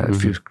believed, a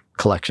few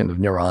collection of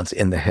neurons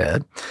in the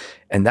head.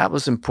 And that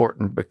was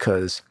important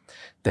because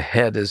the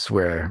head is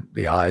where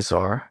the eyes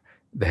are.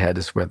 The head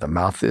is where the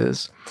mouth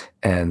is.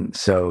 And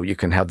so you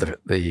can have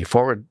the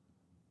forward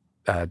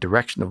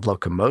direction of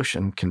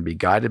locomotion can be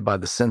guided by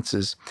the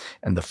senses,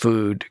 and the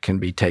food can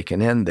be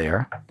taken in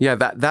there. Yeah,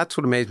 that's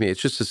what amazed me. It's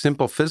just a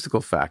simple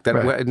physical fact that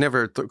it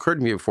never occurred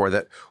to me before,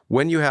 that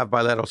when you have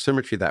bilateral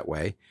symmetry that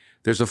way,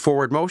 there's a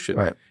forward motion.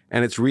 Right.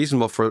 And it's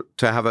reasonable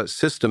to have a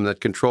system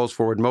that controls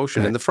forward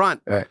motion in the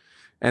front. Right.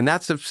 And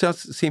that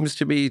seems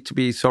to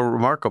be so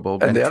remarkable.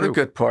 And the true. other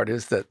good part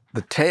is that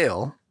the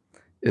tail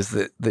is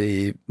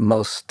the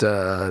most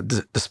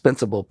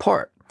dispensable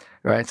part,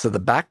 right? So the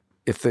back,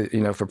 if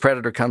a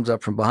predator comes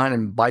up from behind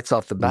and bites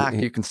off the back,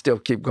 you can still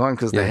keep going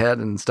because the head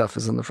and stuff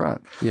is in the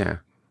front. Yeah.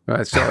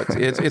 Right. So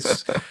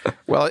it's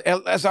well,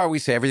 as I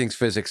always say, everything's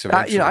physics.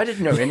 I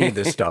didn't know any of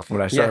this stuff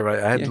when I started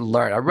writing. I had to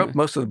learn. I wrote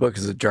most of the book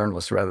as a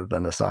journalist rather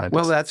than a scientist.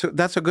 Well,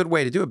 that's a good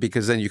way to do it,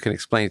 because then you can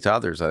explain it to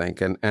others, I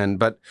think.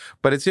 But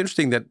it's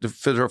interesting that the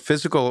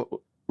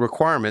physical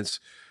requirements,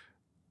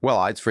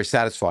 well, it's very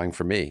satisfying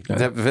for me.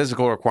 Yeah. The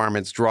physical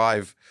requirements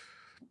drive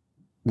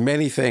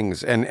many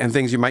things, and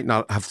things you might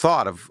not have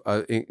thought of.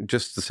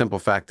 Just the simple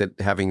fact that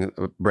having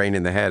a brain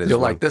in the head is. You'll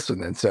like this one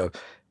then. So,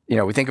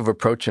 we think of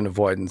approach and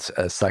avoidance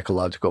as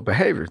psychological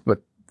behaviors,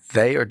 but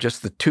they are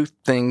just the two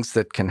things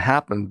that can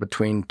happen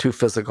between two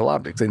physical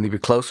objects. They need to be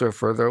closer or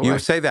further away. You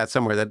say that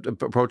somewhere, that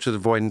approach and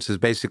avoidance is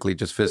basically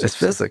just physics. It's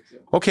physics.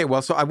 Okay,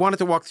 well, so I wanted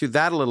to walk through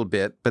that a little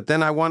bit, but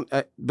then I want,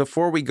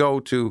 before we go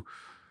to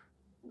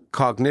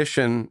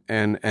cognition,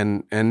 and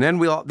then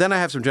I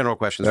have some general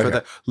questions for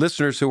the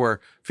listeners who are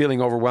feeling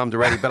overwhelmed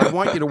already, but I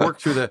want you to work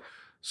through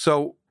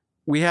so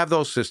we have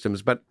those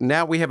systems, but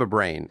now we have a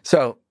brain.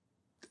 So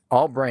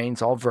all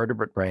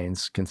vertebrate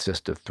brains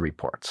consist of three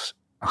parts: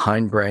 a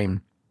hindbrain,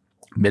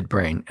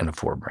 midbrain, and a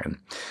forebrain.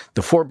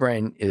 The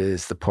forebrain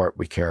is the part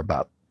we care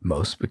about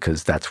most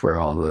because that's where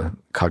all the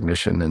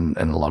cognition and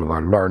a lot of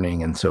our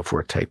learning and so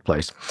forth take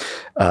place.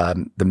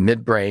 The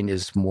midbrain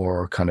is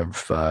more kind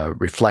of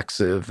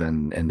reflexive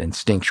and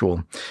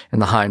instinctual,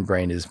 and the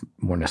hindbrain is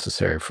more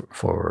necessary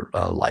for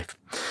life.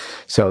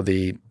 So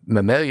the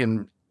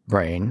mammalian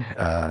brain,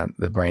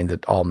 the brain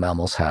that all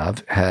mammals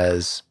have,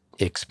 has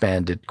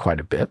expanded quite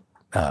a bit.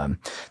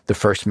 The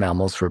first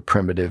mammals were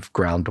primitive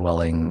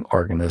ground-dwelling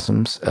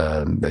organisms.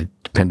 They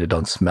depended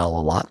on smell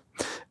a lot.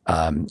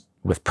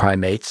 With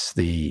primates,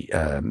 the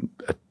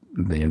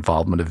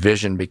involvement of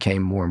vision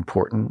became more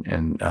important,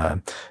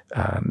 and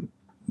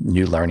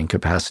new learning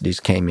capacities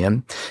came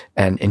in.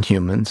 And in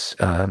humans,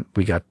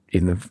 we got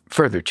even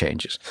further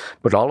changes.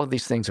 But all of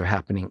these things are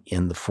happening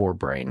in the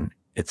forebrain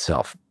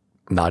itself,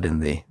 not in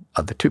the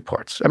other two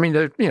parts. I mean,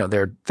 there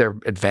are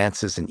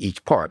advances in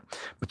each part,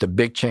 but the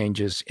big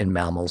changes in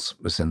mammals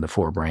was in the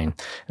forebrain,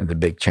 and the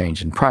big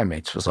change in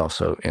primates was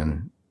also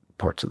in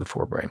parts of the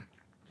forebrain.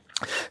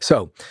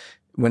 So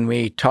when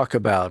we talk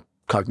about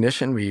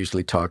cognition, we're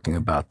usually talking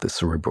about the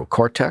cerebral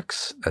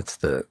cortex. That's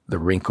the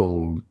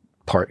wrinkled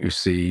part you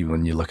see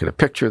when you look at a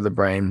picture of the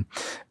brain.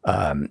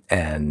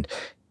 And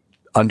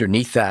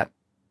underneath that,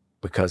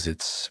 because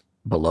it's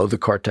below the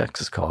cortex,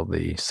 is called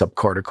the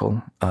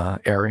subcortical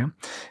area.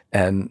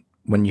 And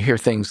when you hear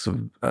things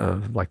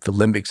like the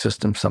limbic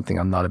system, something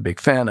I'm not a big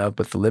fan of,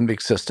 but the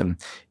limbic system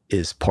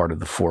is part of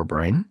the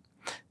forebrain,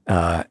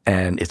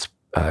 and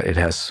it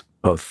has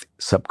both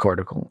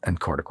subcortical and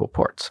cortical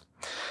parts.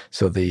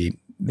 So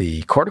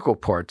the cortical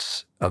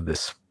parts of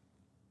this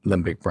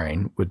limbic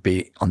brain would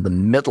be on the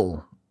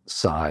middle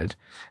side.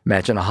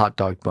 Imagine a hot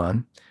dog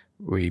bun.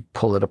 We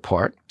pull it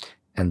apart,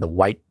 and the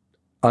white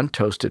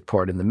untoasted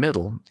part in the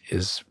middle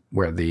is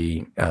where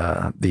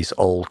these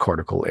old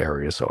cortical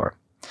areas are.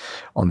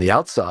 On the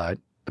outside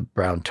the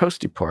brown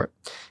toasty part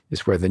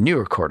is where the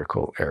newer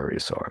cortical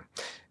areas are.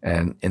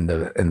 And in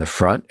the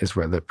front is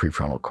where the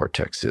prefrontal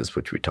cortex is,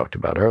 which we talked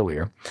about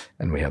earlier.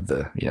 And we have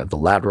the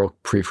lateral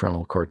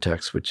prefrontal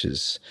cortex, which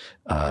is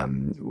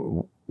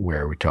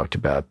where we talked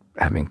about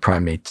having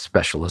primate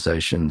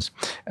specializations.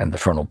 And the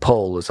frontal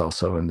pole is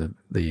also in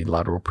the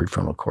lateral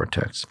prefrontal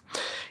cortex.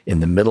 In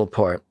the middle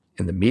part,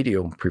 in the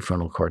medial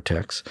prefrontal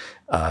cortex,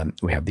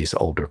 we have these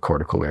older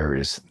cortical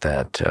areas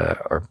that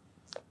are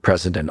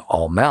present in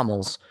all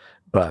mammals,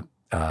 but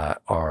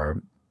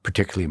are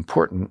particularly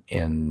important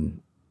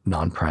in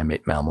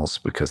non-primate mammals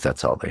because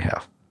that's all they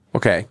have.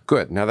 Okay,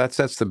 good. Now that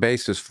sets the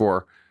basis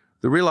for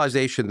the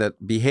realization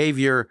that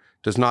behavior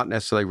does not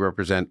necessarily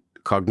represent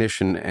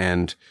cognition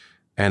and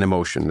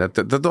emotion, that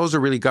those are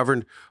really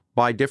governed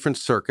by different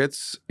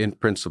circuits in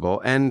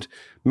principle. And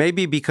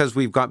maybe because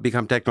we've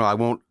become technical, I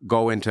won't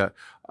go into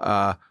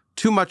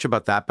too much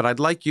about that, but I'd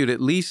like you to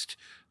at least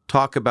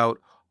talk about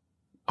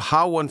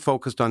how one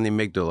focused on the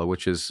amygdala,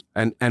 which is,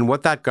 and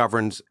what that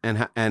governs,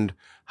 and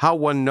how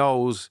one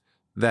knows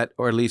that,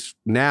 or at least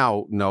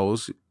now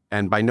knows,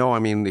 and by know I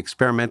mean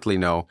experimentally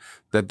know,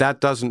 that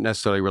doesn't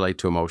necessarily relate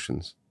to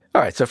emotions.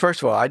 All right. So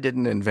first of all, I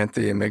didn't invent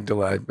the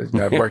amygdala.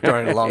 I've worked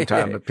on it a long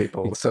time, but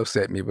people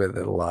associate me with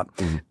it a lot.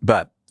 Mm-hmm.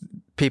 But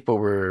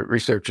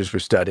researchers were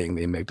studying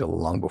the amygdala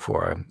long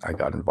before I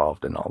got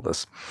involved in all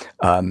this.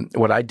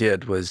 What I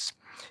did was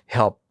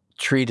help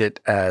treat it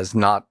as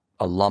not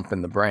a lump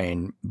in the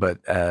brain,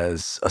 but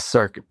as a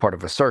circuit, part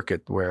of a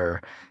circuit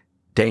where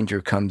danger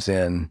comes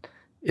in,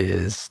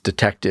 is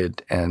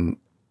detected, and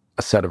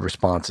a set of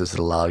responses that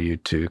allow you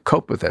to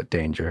cope with that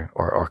danger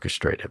or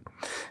orchestrate it.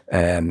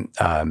 And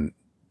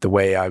the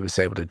way I was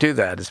able to do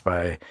that is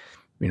by,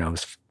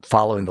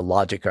 following the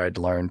logic I'd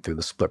learned through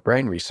the split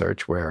brain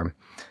research, where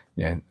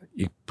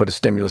you put a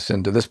stimulus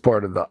into this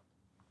part of the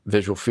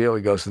visual field,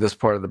 it goes to this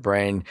part of the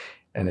brain,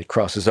 and it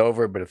crosses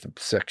over. But if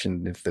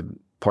the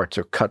parts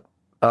are cut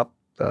up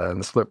in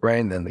the split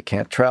brain, then they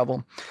can't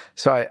travel.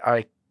 So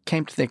I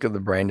came to think of the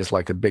brain as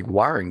like a big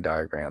wiring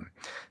diagram.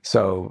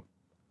 So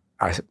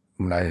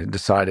when I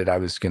decided I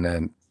was going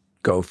to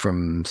go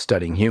from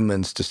studying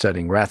humans to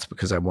studying rats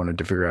because I wanted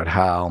to figure out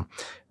how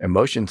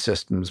emotion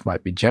systems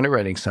might be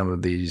generating some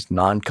of these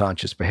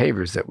non-conscious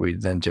behaviors that we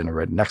then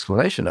generate an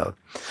explanation of.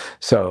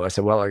 So I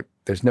said, well,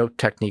 there's no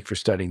technique for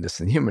studying this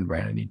in the human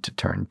brain. I need to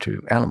turn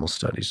to animal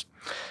studies.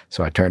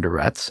 So I turned to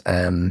rats,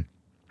 and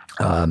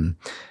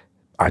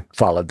I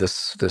followed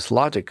this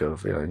logic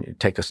of you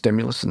take a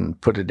stimulus and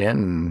put it in,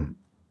 and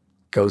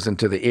goes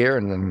into the ear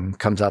and then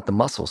comes out the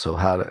muscle. So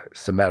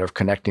it's a matter of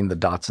connecting the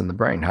dots in the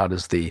brain. How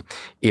does the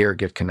ear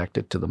get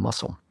connected to the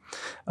muscle?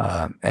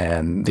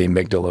 And the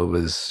amygdala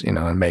was,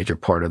 a major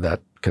part of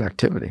that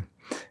connectivity.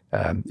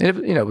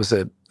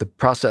 The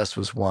process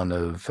was one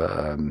of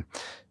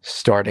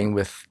starting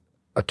with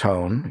a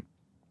tone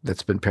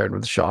that's been paired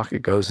with a shock.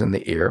 It goes in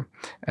the ear.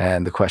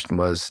 And the question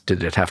was,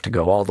 did it have to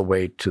go all the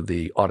way to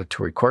the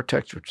auditory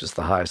cortex, which is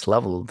the highest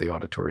level of the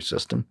auditory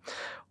system?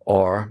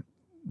 Or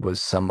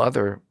was some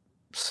other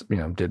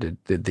did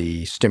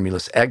the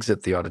stimulus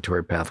exit the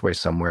auditory pathway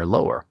somewhere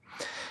lower?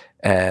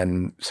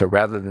 And so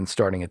rather than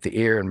starting at the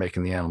ear and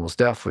making the animals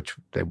deaf, which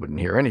they wouldn't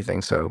hear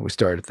anything, so we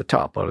started at the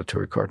top,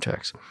 auditory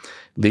cortex.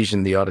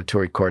 Lesion the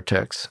auditory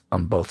cortex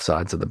on both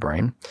sides of the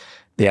brain.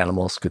 The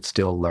animals could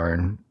still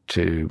learn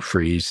to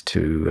freeze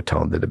to a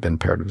tone that had been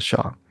paired with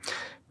shock.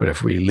 But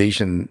if we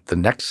lesion the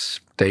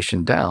next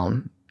station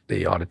down,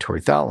 the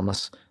auditory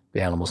thalamus,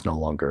 the animals no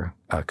longer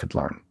could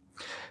learn.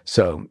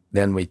 So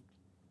then we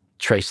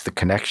trace the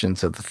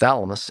connections of the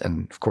thalamus,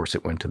 and of course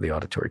it went to the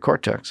auditory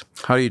cortex.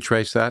 How do you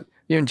trace that?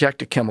 You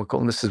inject a chemical,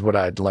 and this is what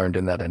I'd learned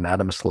in that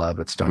anatomist lab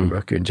at Stony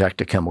Brook. You inject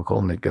a chemical,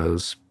 and it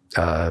goes,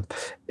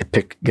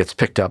 gets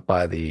picked up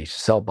by the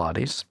cell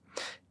bodies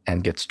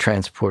and gets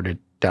transported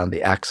down the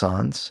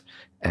axons,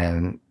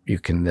 and you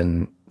can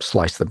then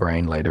slice the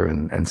brain later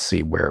and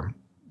see where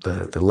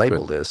the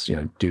label is,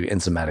 do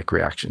enzymatic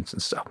reactions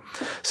and stuff.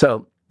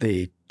 So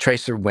the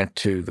tracer went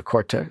to the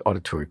cortex,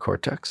 auditory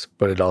cortex,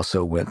 but it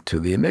also went to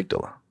the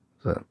amygdala.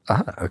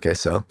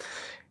 So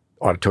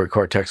auditory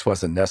cortex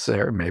wasn't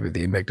necessary. Maybe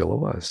the amygdala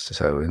was.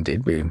 So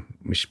indeed, we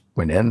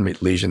went in, we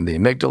lesioned the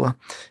amygdala,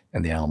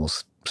 and the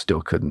animals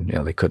still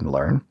couldn't, they couldn't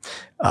learn.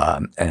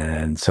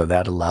 And so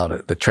that allowed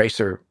it. The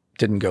tracer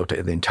didn't go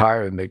to the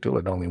entire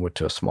amygdala. It only went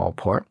to a small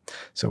part.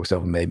 So we said,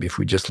 well, maybe if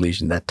we just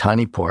lesion that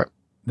tiny part,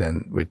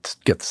 then we'd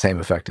get the same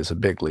effect as a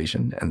big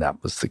lesion, and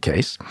that was the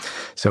case.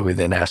 So we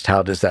then asked,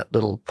 how does that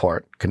little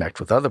part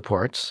connect with other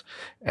parts?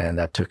 And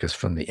that took us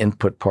from the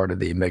input part of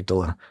the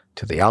amygdala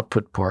to the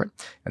output part,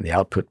 and the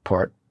output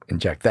part,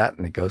 inject that,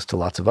 and it goes to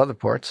lots of other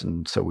parts,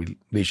 and so we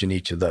lesion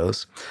each of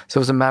those. So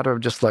it was a matter of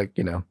just like,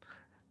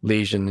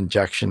 lesion,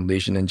 injection,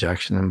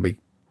 and we,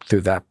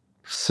 through that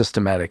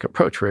systematic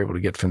approach, we're able to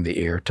get from the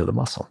ear to the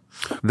muscle.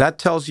 That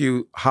tells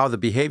you how the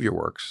behavior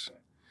works,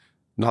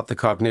 not the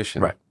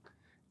cognition. Right.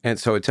 And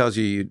so it tells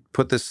you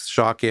put this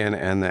shock in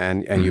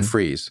and you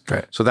freeze.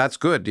 Right. So that's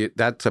good.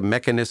 That's a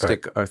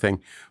mechanistic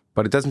thing,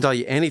 but it doesn't tell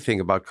you anything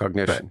about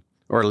cognition,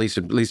 or at least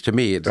to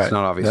me, it's not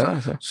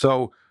obvious. No.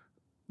 So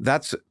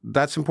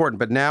that's important.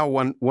 But now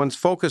one's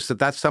focused that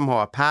that's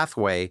somehow a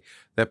pathway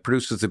that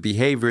produces a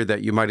behavior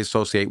that you might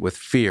associate with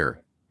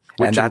fear.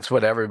 And that's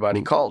what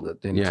everybody called it,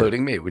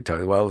 including me. We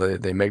told, well, the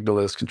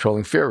amygdala is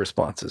controlling fear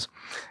responses.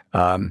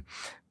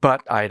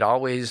 But I'd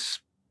always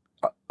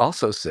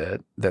also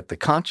said that the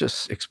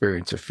conscious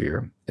experience of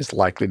fear is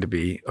likely to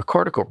be a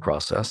cortical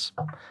process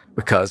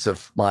because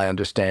of my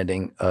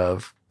understanding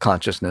of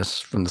consciousness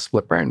from the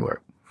split brain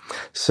work.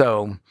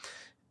 So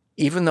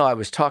even though I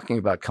was talking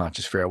about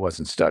conscious fear, I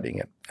wasn't studying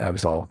it. I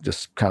was all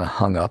just kind of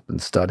hung up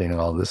and studying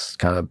all this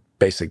kind of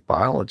basic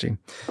biology.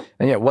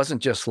 And it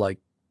wasn't just like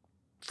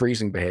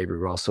freezing behavior.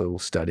 We're also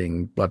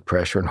studying blood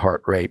pressure and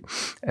heart rate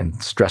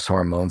and stress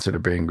hormones that are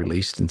being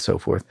released and so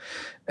forth.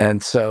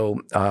 And so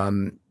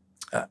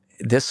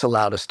this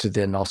allowed us to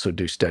then also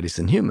do studies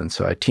in humans.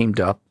 So I teamed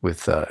up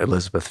with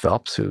Elizabeth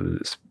Phelps, who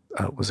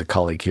was a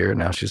colleague here.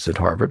 Now she's at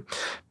Harvard.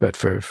 But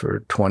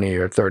for 20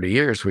 or 30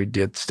 years, we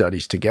did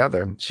studies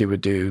together. She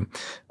would do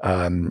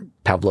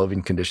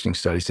Pavlovian conditioning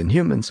studies in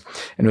humans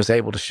and was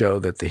able to show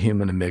that the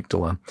human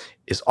amygdala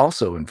is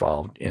also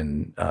involved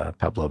in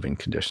Pavlovian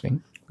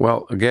conditioning.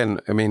 Well,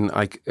 again, I mean,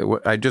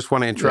 I just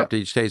want to interrupt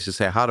each stage to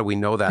say, how do we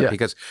know that?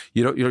 Because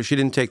she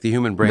didn't take the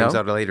human brains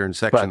out later in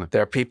section. But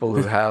there are people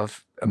who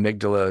have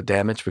amygdala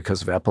damage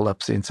because of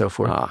epilepsy and so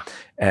forth,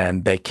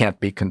 and they can't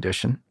be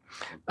conditioned.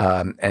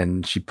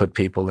 And she put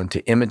people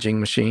into imaging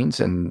machines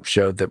and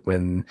showed that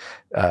when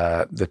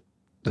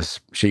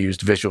she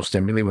used visual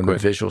stimuli, when the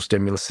visual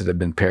stimulus that had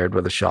been paired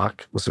with a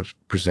shock was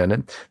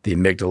presented, the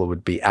amygdala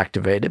would be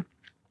activated.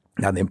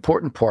 Now, the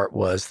important part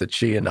was that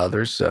she and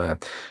others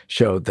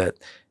showed that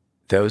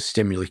those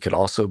stimuli could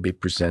also be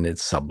presented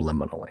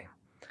subliminally.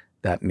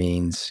 That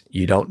means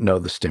you don't know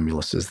the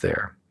stimulus is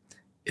there.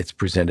 It's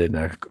presented in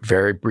a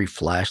very brief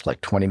flash, like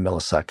 20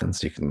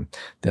 milliseconds. You can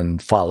then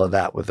follow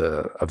that with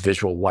a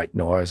visual white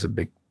noise, a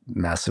big,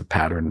 massive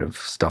pattern of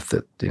stuff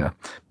that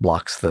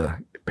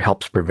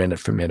helps prevent it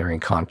from entering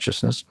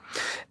consciousness.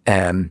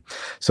 And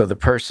so the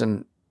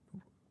person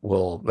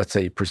will, let's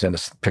say, you present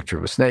a picture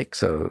of a snake,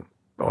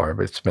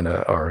 or it's been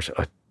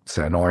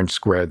say an orange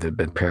square that had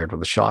been paired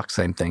with a shock.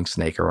 Same thing,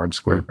 snake or orange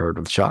square paired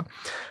with a shock.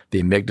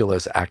 The amygdala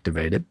is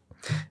activated.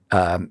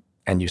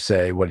 And you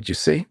say, what did you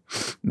see?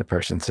 And the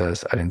person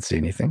says, I didn't see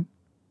anything.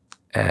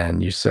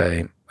 And you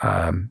say,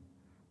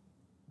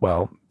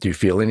 well, do you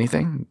feel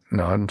anything?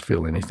 No, I don't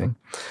feel anything.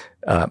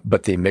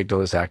 But the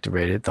amygdala is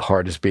activated. The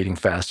heart is beating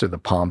faster. The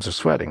palms are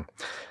sweating.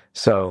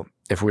 So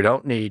if we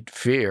don't need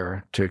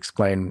fear to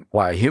explain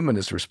why a human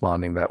is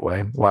responding that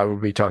way, why would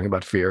we be talking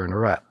about fear in a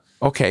rat?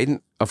 Okay,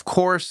 of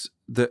course,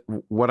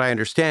 what I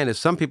understand is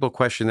some people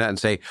question that and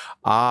say,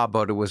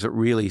 but was it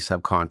really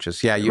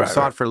subconscious? Yeah, you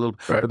saw it for a little,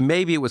 but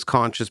maybe it was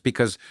conscious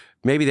because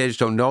maybe they just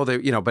don't know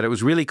that, but it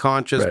was really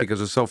conscious because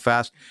it was so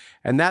fast.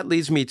 And that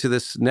leads me to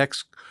this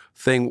next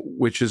thing,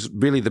 which is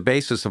really the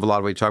basis of a lot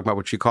of what you talk about,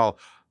 which you call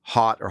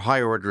hot or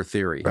higher order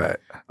theory. Right.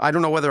 I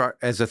don't know whether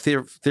as a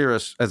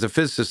theorist, as a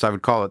physicist, I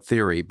would call it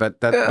theory, but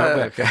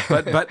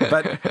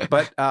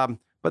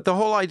But the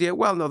whole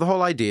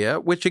idea,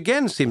 which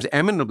again seems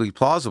eminently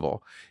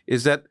plausible,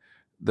 is that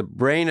the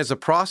brain as a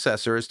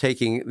processor is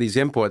taking these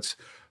inputs,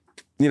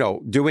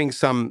 doing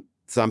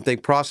something,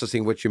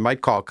 processing, which you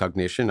might call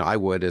cognition, I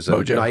would as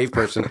a naive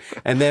person,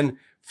 and then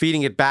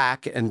feeding it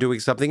back and doing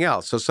something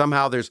else. So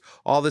somehow there's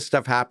all this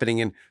stuff happening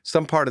in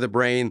some part of the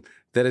brain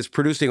that is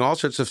producing all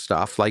sorts of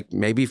stuff, like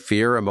maybe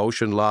fear,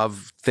 emotion,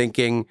 love,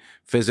 thinking,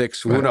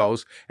 physics, who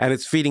knows, and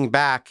it's feeding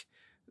back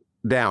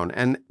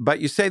down. But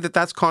you say that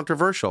that's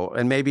controversial,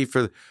 and maybe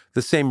for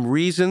the same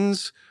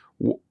reasons.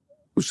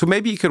 So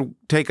maybe you could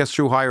take us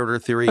through higher order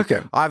theory.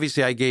 Okay.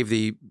 Obviously, I gave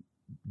the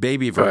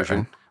baby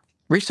version.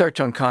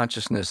 Research on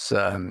consciousness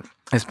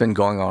has been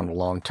going on a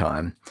long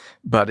time,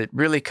 but it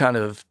really kind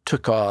of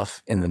took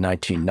off in the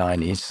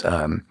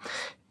 1990s.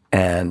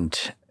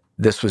 And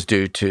this was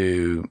due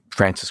to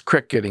Francis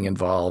Crick getting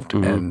involved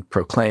and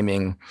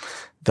proclaiming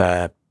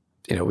that,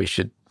 we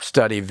should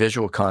study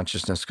visual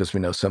consciousness because we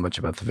know so much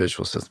about the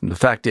visual system. The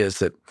fact is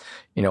that,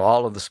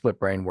 all of the split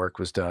brain work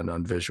was done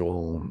on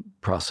visual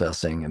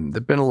processing, and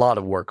there'd been a lot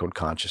of work on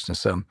consciousness.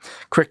 So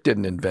Crick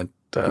didn't invent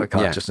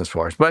consciousness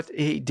for us, but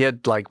he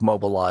did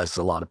mobilize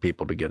a lot of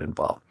people to get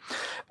involved,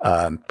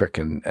 Crick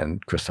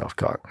and Christoph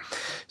Koch.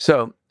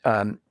 So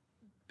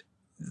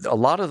a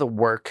lot of the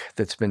work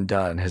that's been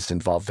done has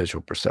involved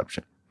visual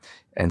perception.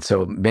 And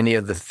so many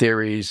of the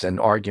theories and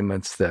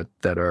arguments that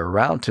are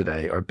around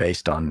today are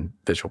based on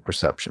visual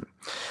perception.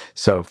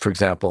 So, for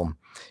example,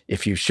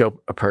 if you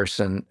show a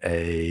person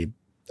a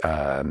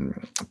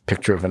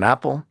picture of an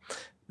apple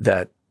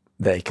that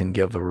they can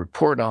give a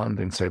report on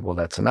and say, well,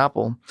 that's an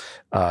apple,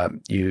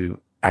 you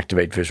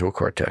activate visual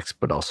cortex,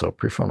 but also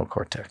prefrontal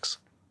cortex.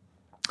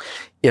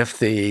 If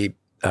the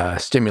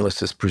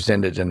stimulus is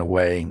presented in a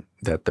way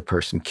that the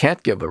person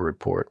can't give a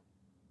report,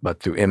 but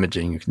through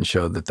imaging, you can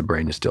show that the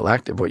brain is still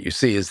active. What you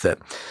see is that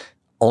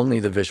only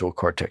the visual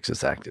cortex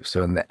is active.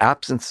 So in the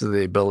absence of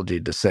the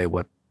ability to say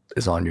what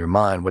is on your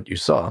mind, what you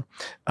saw,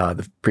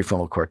 the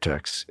prefrontal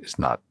cortex is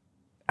not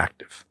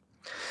active.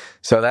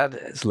 So that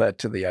has led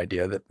to the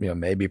idea that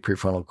maybe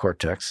prefrontal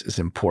cortex is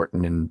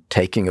important in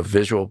taking a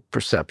visual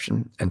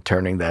perception and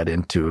turning that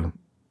into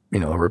a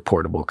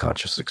reportable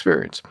conscious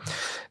experience.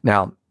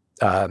 Now,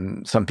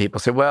 some people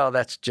say, well,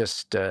 that's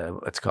just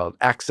what's called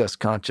access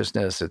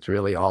consciousness. It's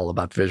really all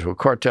about visual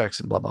cortex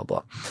and blah, blah,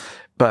 blah.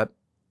 But,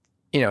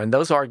 and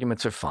those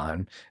arguments are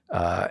fine.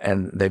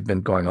 And they've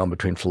been going on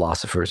between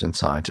philosophers and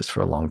scientists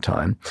for a long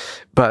time.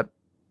 But,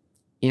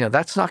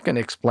 that's not going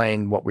to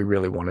explain what we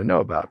really want to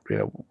know about.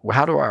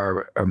 How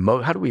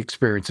do we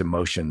experience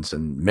emotions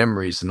and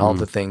memories and all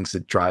the things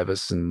that drive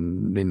us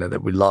and,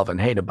 that we love and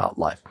hate about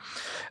life?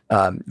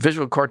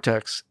 Visual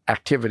cortex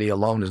activity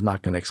alone is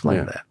not going to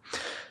explain that.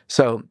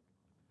 So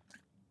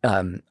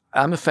I'm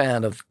a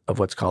fan of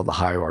what's called the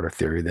higher order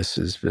theory. This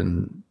has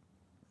been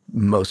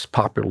most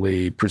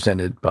popularly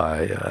presented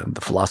by the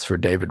philosopher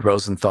David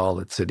Rosenthal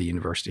at City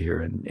University here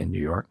in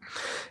New York.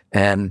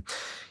 And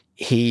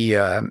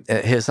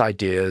his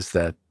idea is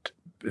that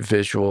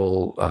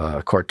visual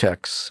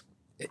cortex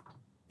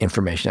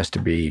information has to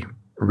be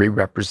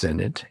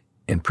re-represented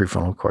in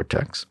prefrontal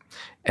cortex.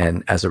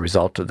 And as a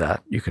result of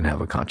that, you can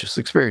have a conscious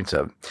experience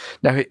of it.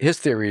 Now, his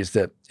theory is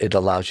that it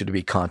allows you to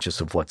be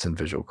conscious of what's in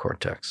visual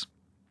cortex.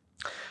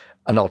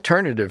 An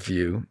alternative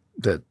view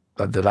that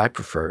I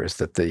prefer is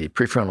that the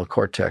prefrontal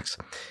cortex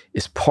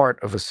is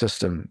part of a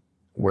system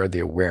where the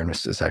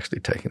awareness is actually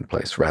taking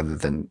place rather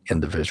than in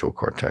the visual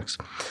cortex.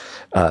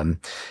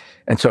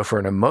 And so for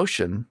an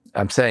emotion,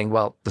 I'm saying,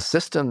 well,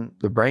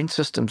 the brain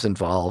systems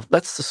involved,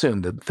 let's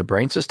assume that the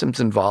brain systems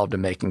involved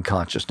in making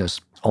consciousness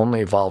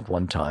only evolved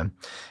one time.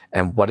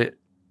 And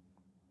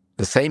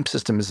the same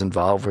system is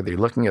involved whether you're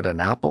looking at an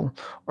apple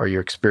or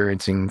you're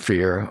experiencing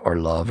fear or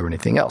love or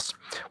anything else.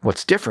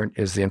 What's different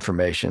is the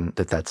information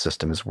that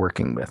system is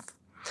working with.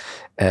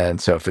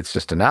 And so if it's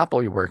just an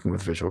apple, you're working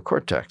with visual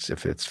cortex.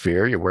 If it's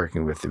fear, you're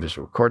working with the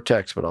visual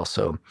cortex, but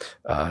also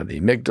the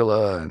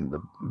amygdala and the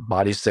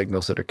body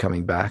signals that are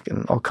coming back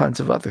and all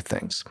kinds of other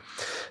things.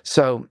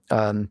 So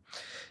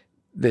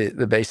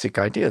the basic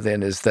idea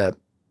then is that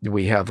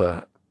we have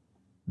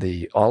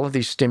all of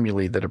these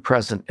stimuli that are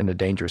present in a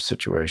dangerous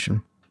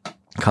situation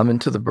come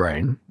into the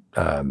brain.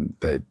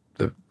 The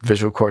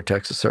visual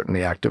cortex is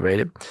certainly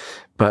activated,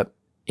 but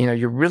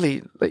you're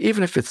really,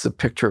 even if it's the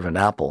picture of an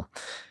apple,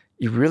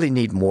 you really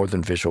need more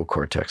than visual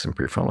cortex and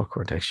prefrontal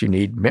cortex. You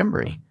need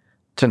memory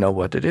to know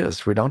what it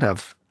is. We don't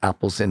have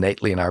apples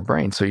innately in our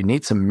brain, so you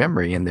need some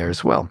memory in there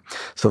as well.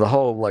 So the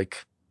whole,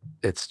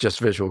 it's just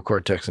visual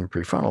cortex and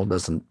prefrontal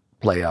doesn't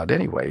play out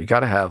anyway. You got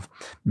to have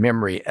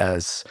memory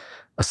as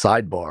a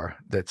sidebar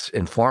that's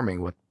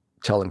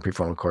telling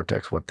prefrontal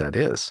cortex what that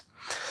is.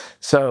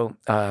 So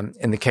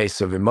in the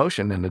case of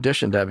emotion, in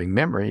addition to having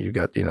memory, you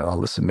got, all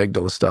this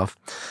amygdala stuff.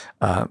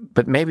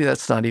 But maybe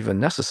that's not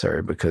even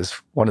necessary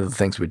because one of the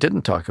things we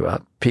didn't talk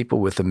about, people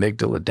with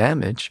amygdala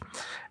damage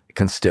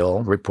can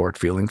still report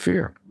feeling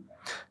fear.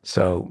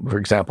 So, for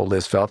example,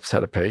 Liz Phelps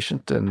had a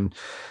patient and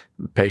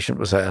the patient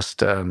was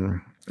asked,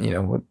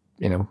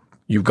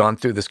 you've gone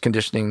through this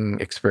conditioning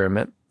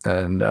experiment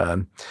and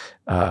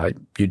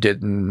you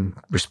didn't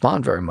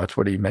respond very much.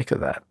 What do you make of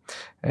that?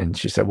 And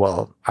she said,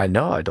 well, I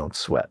know I don't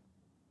sweat.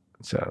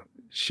 So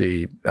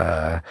she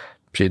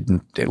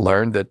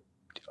learned that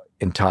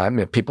in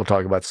time, people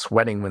talk about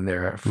sweating when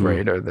they're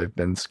afraid or they've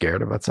been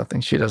scared about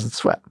something. She doesn't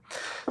sweat.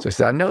 So she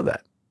said, I know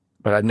that,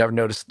 but I've never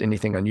noticed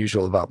anything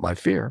unusual about my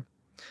fear.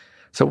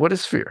 So what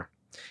is fear?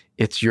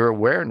 It's your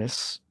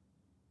awareness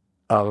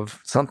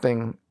of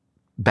something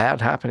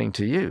bad happening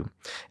to you.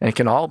 And it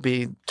can all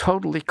be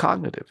totally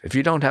cognitive. If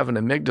you don't have an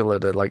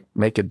amygdala to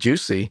make it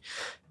juicy,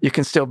 you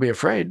can still be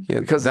afraid.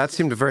 Yeah, because that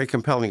seemed a very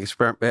compelling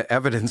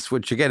evidence,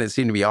 which again, it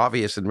seemed to be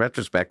obvious in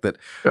retrospect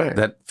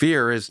that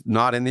fear is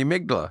not in the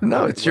amygdala.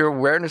 No, it's your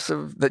awareness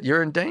of that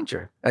you're in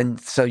danger. And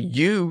so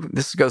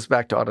this goes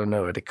back to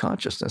autonoetic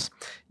consciousness.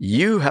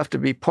 You have to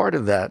be part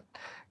of that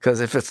because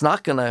if it's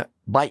not going to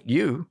bite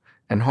you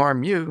and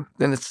harm you,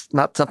 then it's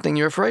not something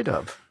you're afraid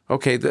of.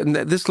 Okay,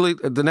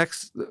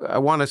 I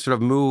want to sort of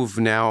move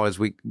now as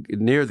we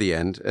near the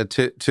end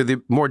to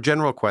the more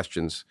general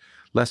questions,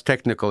 less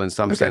technical in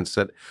some sense,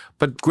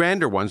 but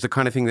grander ones, the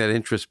kind of thing that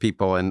interests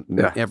people and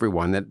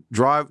everyone, that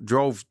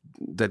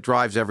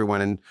drives everyone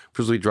and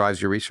presumably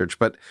drives your research.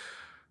 But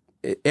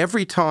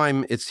every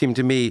time, it seemed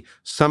to me,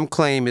 some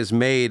claim is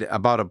made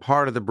about a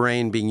part of the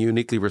brain being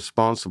uniquely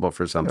responsible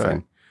for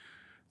something,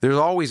 there's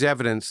always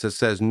evidence that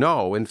says,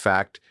 no, in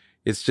fact,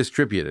 it's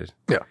distributed.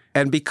 Yeah.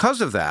 And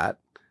because of that,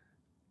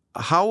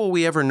 how will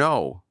we ever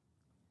know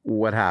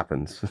what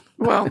happens?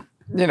 Well,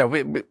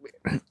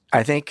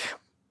 I think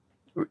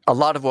a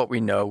lot of what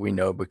we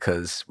know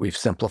because we've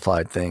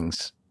simplified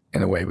things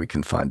in a way we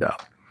can find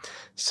out.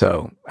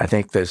 So I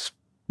think there's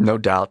no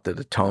doubt that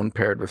a tone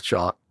paired with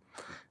shock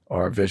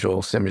or a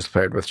visual stimulus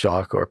paired with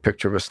shock or a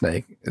picture of a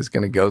snake is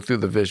going to go through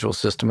the visual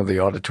system or the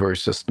auditory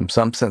system,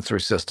 some sensory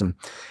system.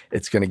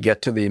 It's going to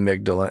get to the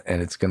amygdala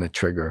and it's going to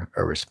trigger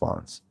a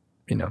response.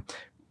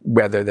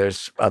 Whether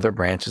there's other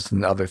branches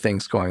and other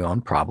things going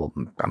on,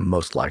 probably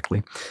most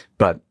likely,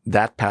 but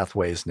that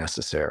pathway is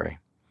necessary.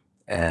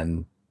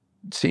 And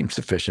seems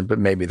sufficient, but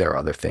maybe there are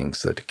other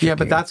things that are Yeah,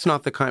 but kicking that's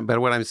not the kind. But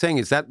what I'm saying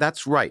is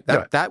that's right.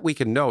 That we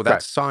can know.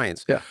 That's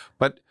science. Yeah.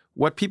 But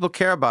what people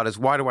care about is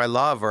why do I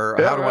love, or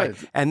Yeah, how do right.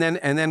 I? And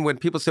then when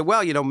people say,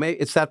 well,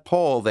 it's that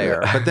pole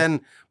there. Yeah.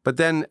 But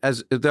then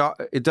as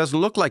it doesn't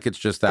look like it's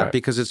just that, Right.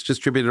 because it's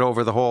distributed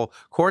over the whole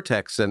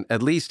cortex and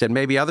at least, and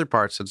maybe other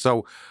parts. And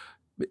so,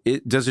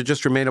 does it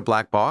just remain a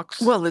black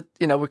box? Well,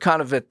 we're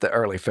kind of at the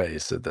early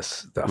phase of this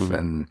stuff, Mm-hmm.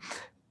 and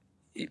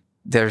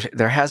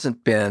there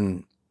hasn't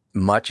been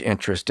much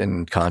interest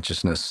in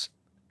consciousness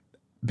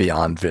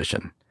beyond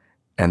vision,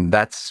 and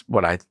that's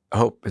what I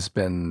hope has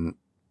been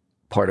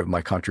part of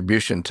my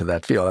contribution to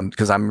that field,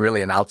 because I'm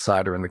really an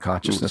outsider in the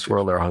consciousness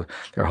world. There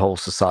are whole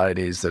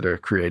societies that are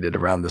created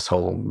around this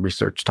whole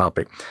research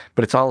topic,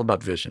 but it's all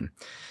about vision.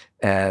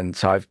 And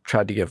so I've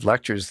tried to give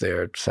lectures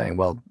there saying,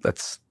 well,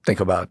 let's think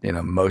about,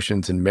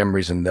 emotions and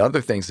memories and the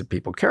other things that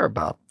people care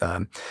about.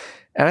 And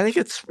I think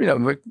it's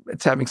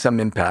having some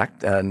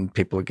impact, and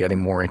people are getting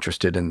more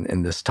interested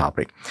in this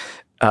topic.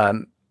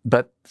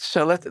 But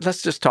so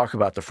let's just talk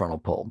about the frontal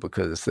pole,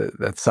 because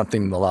that's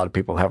something a lot of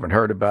people haven't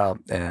heard about,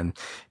 and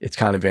it's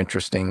kind of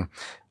interesting.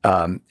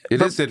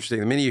 It is interesting.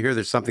 The minute you hear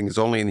there's something that's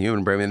only in the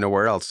human brain and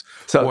nowhere else,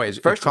 so boy,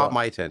 it caught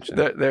my attention.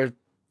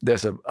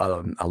 There's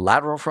a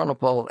lateral frontal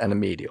pole and a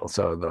medial.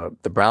 So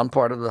the brown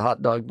part of the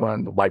hot dog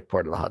bun, the white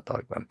part of the hot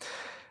dog bun.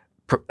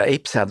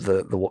 Apes have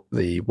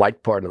the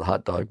white part of the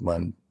hot dog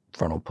bun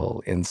frontal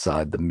pole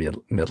inside the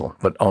middle,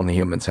 but only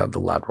humans have the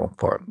lateral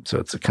part. So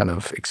it's a kind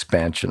of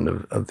expansion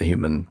of the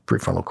human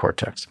prefrontal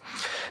cortex.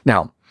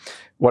 Now,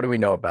 what do we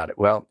know about it?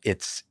 Well,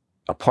 it's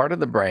a part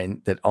of the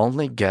brain that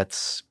only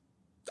gets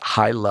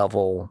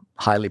high-level,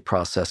 highly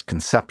processed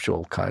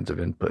conceptual kinds of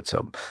input.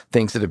 So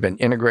things that have been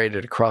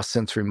integrated across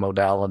sensory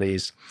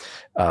modalities.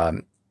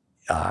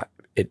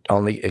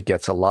 It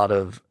gets a lot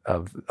of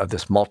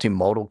this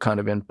multimodal kind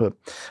of input,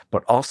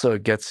 but also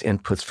it gets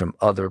inputs from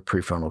other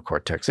prefrontal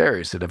cortex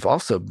areas that have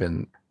also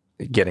been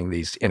getting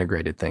these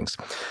integrated things.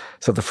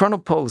 So the frontal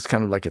pole is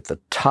kind of like at the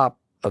top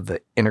of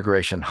the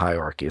integration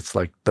hierarchy. It's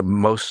like the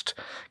most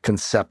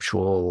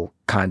conceptual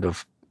kind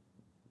of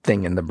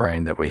thing in the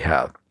brain that we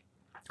have.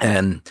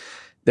 And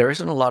there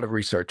isn't a lot of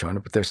research on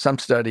it, but there's some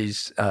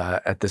studies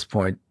at this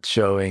point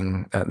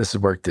showing, this is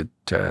work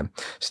that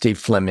Steve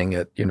Fleming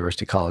at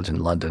University College in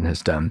London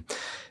has done,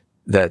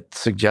 that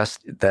suggests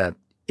that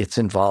it's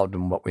involved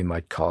in what we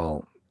might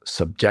call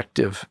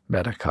subjective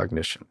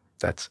metacognition.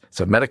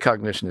 So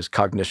metacognition is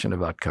cognition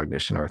about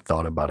cognition, or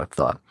thought about a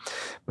thought.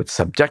 But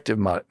subjective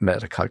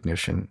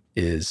metacognition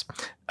is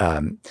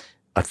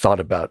a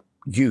thought about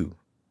you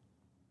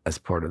as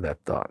part of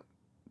that thought.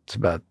 It's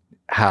about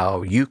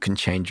how you can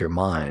change your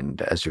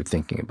mind as you're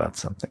thinking about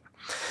something.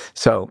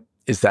 So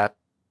is that,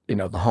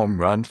 the home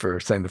run for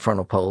saying the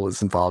frontal pole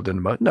is involved in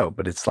emotion? No,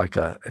 but it's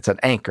it's an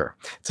anchor.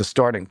 It's a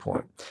starting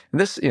point. And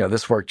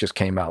this work just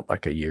came out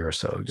like a year or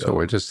so ago. So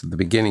we're just at the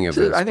beginning of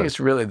this. I think it's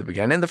really the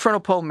beginning. And the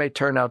frontal pole may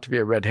turn out to be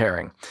a red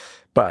herring,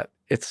 but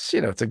it's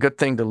a good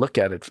thing to look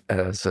at it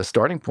as a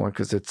starting point,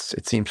 because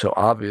it seems so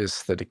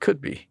obvious that it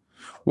could be.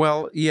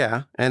 Well,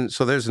 yeah. And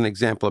so there's an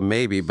example of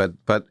maybe, but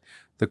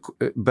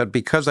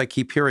because I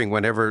keep hearing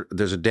whenever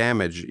there's a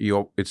damage,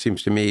 it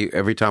seems to me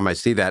every time I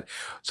see that,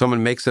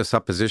 someone makes a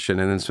supposition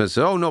and then says,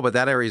 "Oh no, but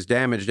that area is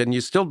damaged," and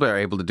you still are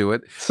able to do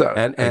it. So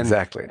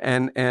exactly.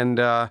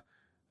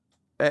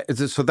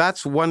 So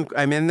that's one.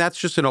 I mean, that's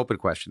just an open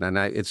question, and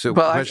it's a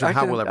question of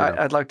how we'll ever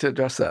know. I'd like to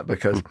address that,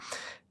 because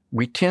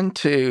we tend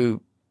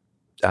to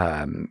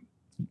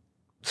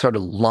sort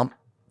of lump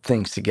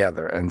things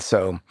together, and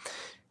so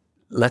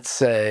let's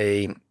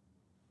say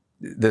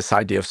this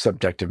idea of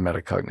subjective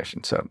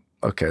metacognition. So,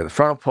 okay, the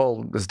frontal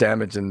pole is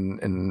damaged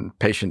in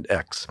patient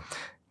X,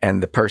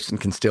 and the person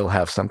can still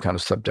have some kind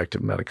of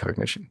subjective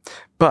metacognition.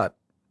 But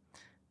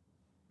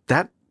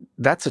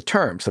that's a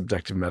term,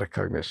 subjective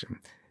metacognition.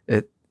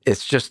 It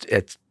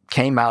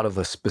came out of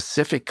a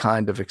specific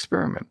kind of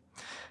experiment.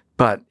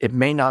 But it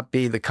may not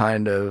be the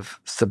kind of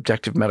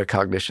subjective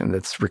metacognition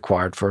that's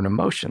required for an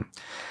emotion.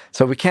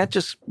 So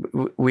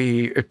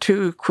we are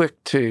too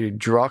quick to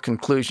draw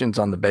conclusions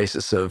on the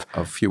basis of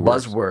few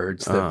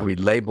buzzwords that we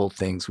label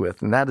things with.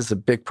 And that is a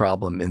big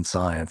problem in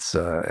science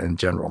in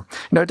general.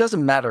 It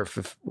doesn't matter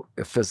if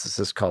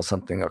physicists call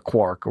something a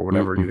quark or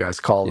whatever you guys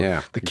call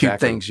them, the cute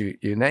things you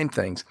name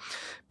things.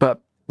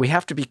 But we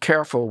have to be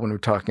careful when we're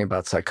talking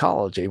about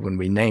psychology, when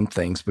we name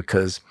things,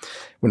 because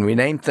when we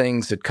name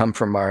things that come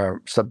from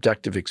our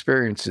subjective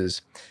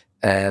experiences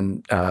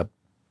and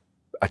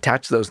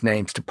attach those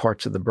names to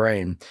parts of the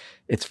brain,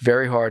 it's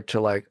very hard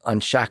to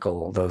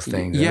unshackle those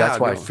things. And that's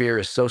why fear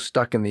is so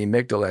stuck in the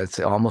amygdala. It's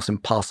almost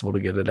impossible to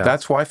get it out.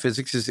 That's why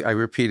physics is, I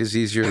repeat, is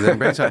easier than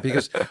brain science,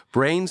 because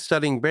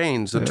studying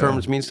brains, the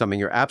terms mean something.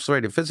 You're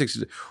absolutely right. In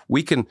physics,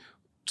 we can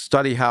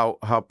study how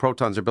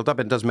protons are built up.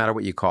 It doesn't matter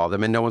what you call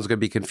them, and no one's going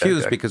to be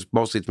confused because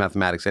mostly it's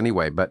mathematics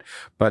anyway. But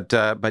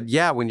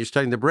yeah, when you're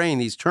studying the brain,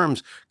 these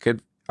terms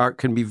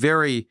can be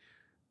very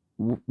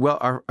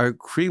are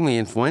extremely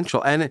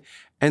influential. And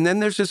then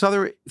there's this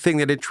other thing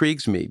that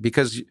intrigues me,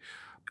 because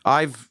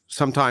I've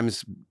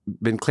sometimes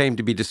been claimed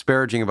to be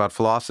disparaging about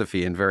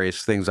philosophy in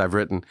various things I've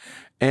written.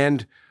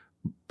 And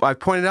I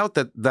pointed out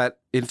that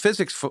in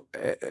physics,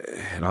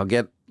 and I'll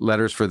get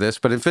letters for this,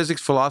 but in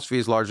physics, philosophy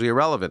is largely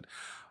irrelevant.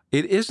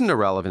 It isn't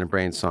irrelevant in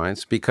brain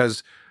science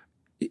because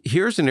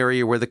here's an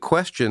area where the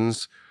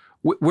questions,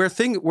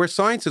 where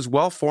science is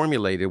well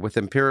formulated with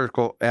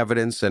empirical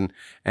evidence and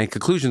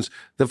conclusions,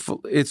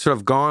 it's sort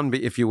of gone,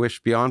 if you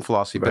wish, beyond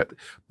philosophy. Right.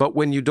 But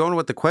when you don't know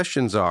what the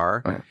questions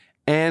are, right.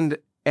 and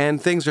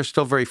things are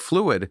still very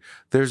fluid,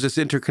 there's this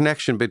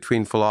interconnection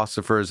between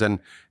philosophers and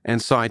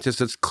scientists.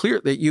 It's clear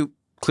that you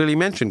clearly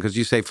mentioned, because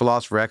you say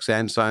philosopher X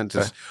and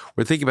scientists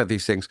were thinking about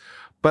these things.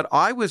 But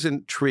I was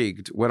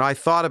intrigued when I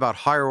thought about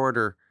higher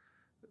order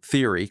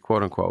theory,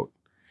 quote unquote.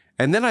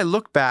 And then I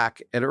look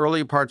back at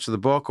earlier parts of the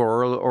book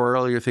or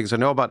earlier things I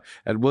know about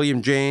at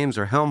William James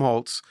or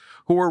Helmholtz,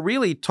 who were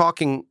really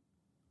talking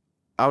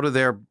out of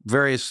their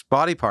various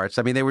body parts.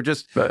 I mean, they were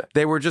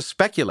just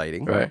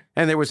speculating. Right.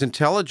 And there was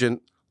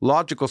intelligent,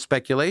 logical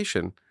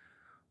speculation.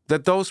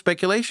 That those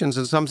speculations,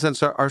 in some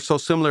sense, are so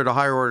similar to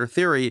higher order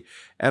theory.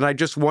 And I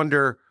just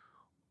wonder,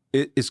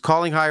 is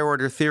calling higher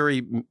order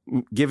theory,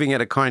 giving it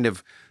a kind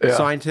of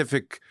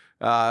scientific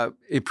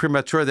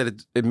premature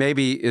that it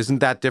maybe isn't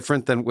that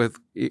different than with?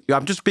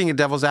 I'm just being a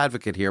devil's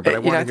advocate here, but I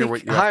want to hear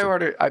what you higher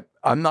order.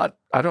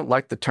 I don't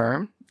like the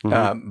term,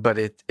 but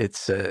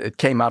it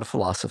came out of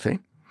philosophy,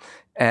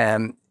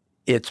 and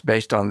it's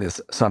based on this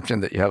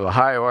assumption that you have a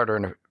higher order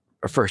and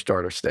a first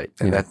order state,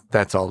 and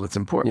that's all that's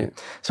important.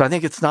 Yeah. So I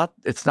think it's not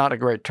a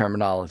great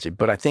terminology,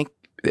 but I think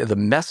the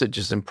message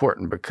is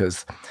important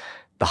because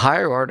the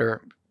higher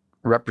order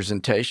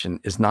representation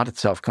is not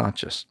itself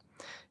conscious.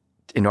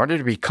 In order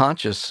to be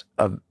conscious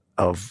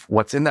of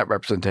what's in that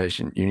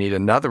representation, you need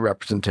another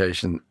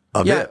representation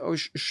of it. Yeah,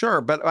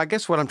 sure. But I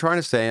guess what I'm trying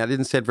to say, I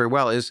didn't say it very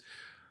well, is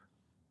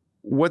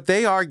what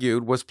they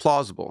argued was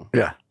plausible.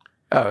 Yeah.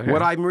 Oh, okay.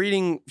 What I'm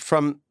reading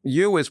from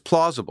you is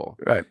plausible.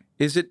 Right.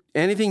 Is it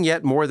anything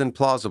yet more than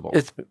plausible?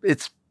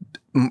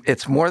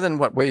 It's more than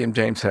what William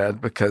James had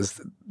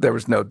because there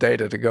was no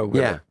data to go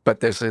with it.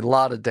 But there's a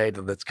lot of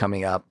data that's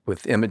coming out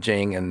with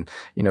imaging and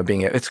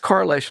it's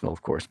correlational,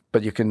 of course.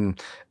 But you can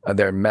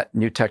there are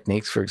new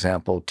techniques, for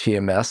example,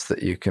 TMS,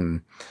 that you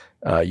can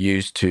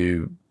use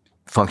to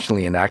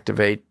functionally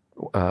inactivate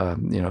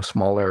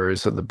small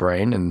areas of the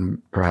brain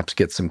and perhaps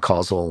get some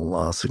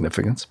causal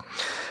significance.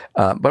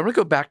 But I'm going to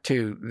go back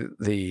to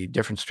the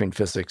difference between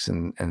physics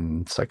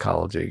and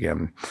psychology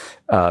again.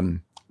 I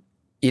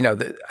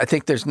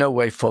think there's no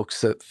way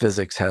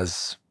physics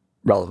has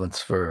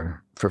relevance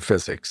for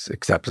physics,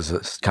 except as a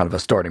kind of a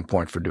starting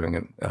point for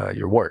doing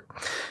your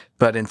work.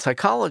 But in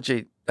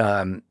psychology,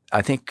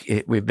 I think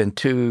we've been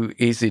too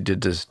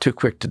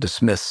quick to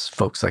dismiss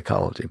folk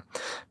psychology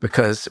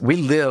because we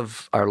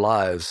live our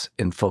lives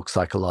in folk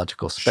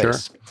psychological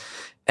space. Sure.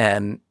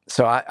 And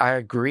so I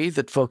agree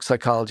that folk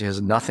psychology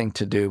has nothing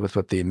to do with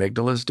what the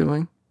amygdala is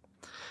doing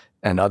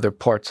and other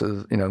parts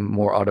of,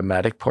 more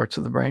automatic parts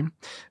of the brain.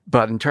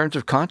 But in terms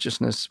of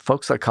consciousness,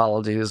 folk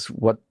psychology is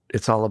what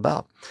it's all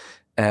about.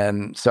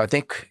 And so I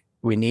think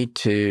we need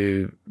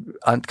to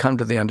come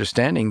to the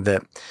understanding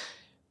that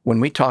when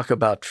we talk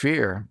about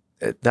fear,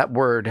 that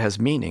word has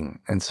meaning.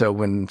 And so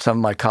when some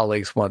of my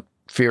colleagues want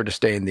fear to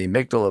stay in the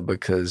amygdala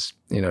because,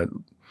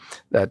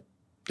 that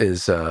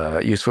is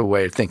a useful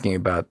way of thinking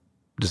about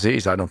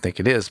disease. I don't think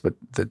it is, but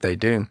that they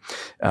do,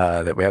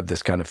 that we have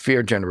this kind of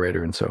fear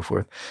generator and so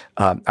forth.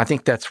 I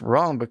think that's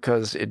wrong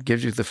because it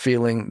gives you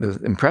the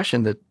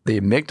impression that the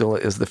amygdala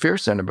is the fear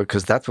center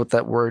because that's what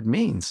that word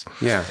means.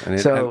 Yeah.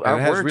 And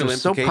our words are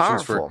so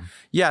powerful.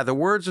 The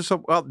words are so,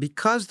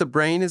 because the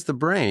brain is the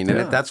brain.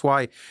 And that's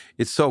why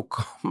it's so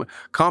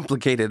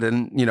complicated.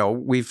 And,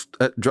 we've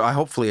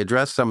hopefully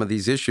addressed some of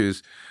these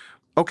issues.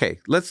 Okay,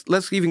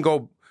 let's even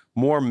go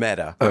more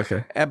meta.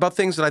 Okay. About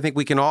things that I think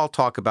we can all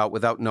talk about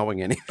without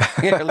knowing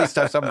anything. At least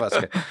some of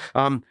us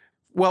can.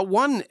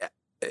 One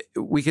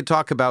we could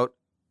talk about,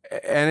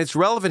 and it's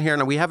relevant here,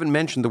 and we haven't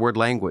mentioned the word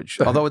language,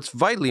 although it's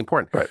vitally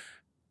important. Right.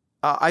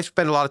 I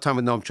spent a lot of time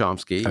with Noam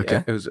Chomsky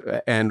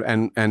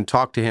and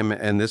talked to him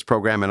in this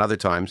program and other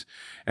times.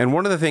 And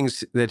one of the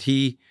things that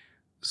he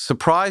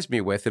surprised me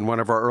with in one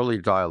of our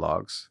early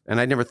dialogues, and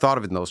I never thought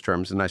of it in those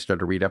terms, and I started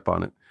to read up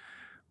on it,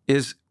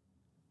 is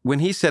when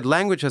he said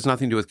language has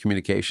nothing to do with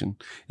communication.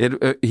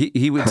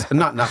 He was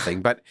not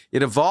nothing, but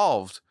it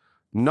evolved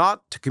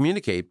not to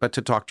communicate, but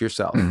to talk to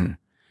yourself. Mm-hmm.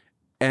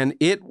 And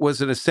it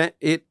was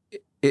it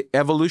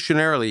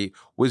evolutionarily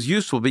was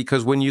useful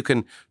because when you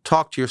can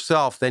talk to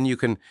yourself, then you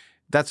can.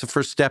 That's the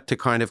first step to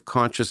kind of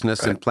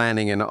consciousness and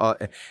planning,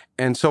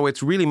 and so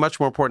it's really much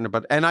more important.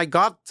 And I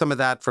got some of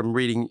that from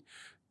reading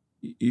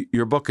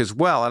your book as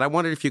well, and I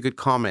wondered if you could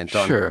comment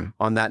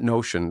on that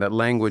notion that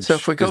language. So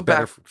if we go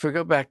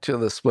back to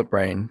the split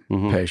brain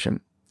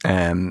patient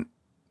and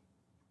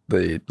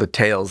the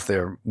tales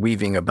they're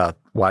weaving about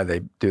why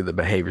they do the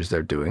behaviors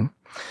they're doing,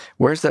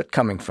 where's that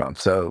coming from?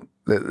 So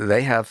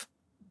they have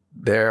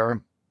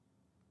their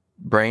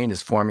brain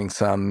is forming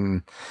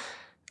some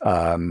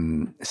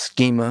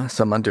schema,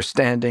 some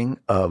understanding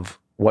of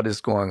what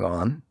is going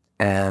on,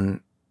 and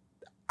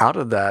out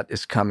of that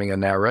is coming a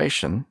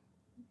narration,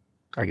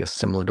 I guess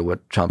similar to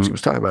what Chomsky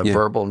was talking about,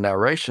 verbal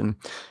narration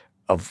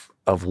of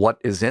what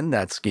is in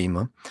that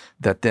schema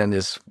that then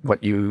is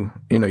what you're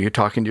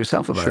talking to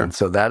yourself about. Sure. And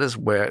so that is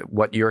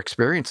what you're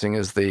experiencing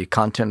is the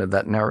content of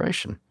that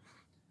narration.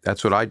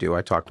 That's what I do.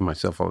 I talk to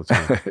myself all the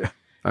time.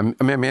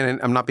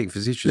 I'm not being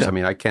facetious. Yeah. I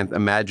mean, I can't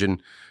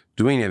imagine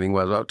doing anything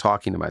without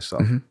talking to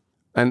myself. Mm-hmm.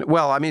 And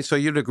well, I mean, so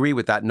you'd agree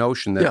with that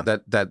notion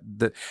that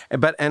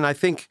I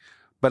think,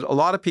 but a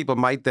lot of people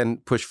might then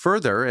push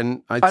further,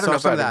 and I don't saw know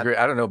some if of I that. agree.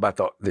 I don't know about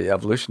the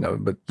evolution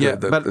of it,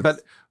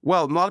 but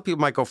Well, a lot of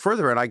people might go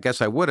further, and I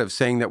guess I would have,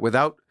 saying that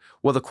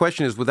the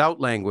question is, without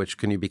language,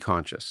 can you be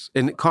conscious?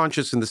 And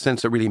conscious in the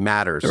sense that really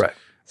matters. Right.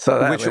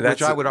 So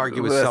which I would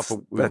argue is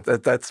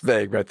that's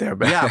vague right there.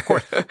 But. Yeah, of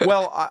course.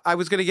 Well, I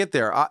was going to get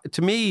there.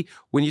 To me,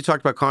 when you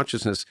talked about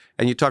consciousness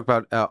and you talked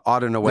about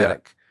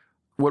autonoetic,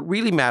 what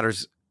really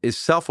matters is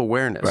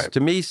self-awareness. Right. To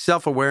me,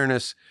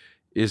 self-awareness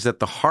is at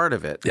the heart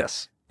of it.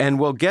 Yes. And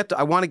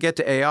I want to get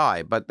to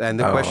AI, and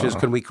the question is,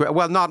 can we create?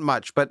 Well, not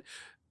much, but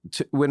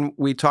when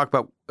we talk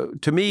about,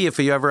 to me, if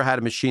you ever had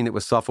a machine that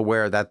was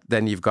self-aware,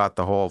 then you've got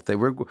the whole thing.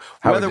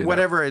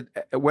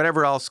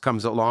 Whatever else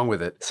comes along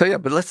with it. So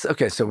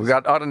so we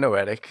got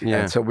autonoetic,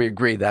 and so we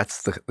agree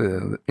that's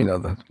the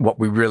what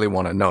we really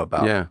want to know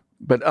about. Yeah.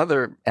 But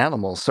other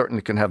animals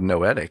certainly can have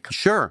noetic.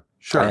 Sure.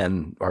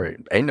 Or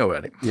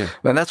anoetic. Yeah.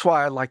 And that's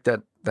why I like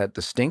that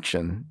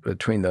distinction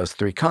between those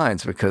three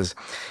kinds, because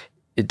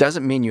it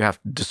doesn't mean you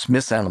have to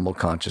dismiss animal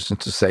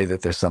consciousness to say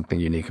that there's something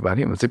unique about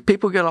humans. If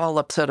people get all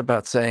upset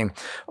about saying,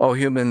 "Oh,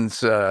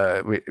 humans,"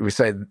 we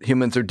say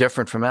humans are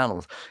different from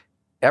animals.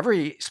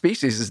 Every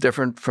species is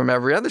different from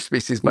every other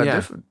species by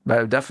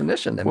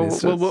definition. I mean,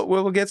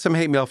 we'll get some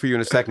hate mail for you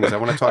in a second, because I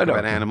want to talk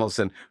about animals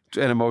and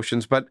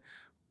emotions. But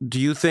do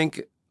you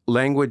think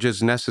language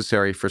is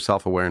necessary for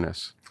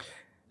self-awareness?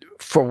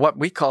 For what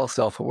we call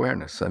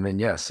self-awareness, I mean,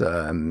 yes.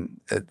 I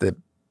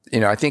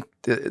think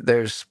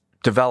there's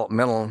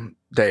developmental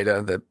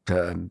data that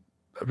a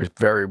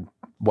very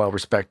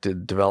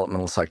well-respected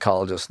developmental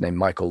psychologist named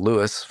Michael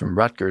Lewis from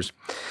Rutgers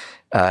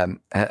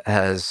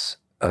has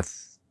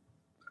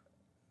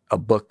a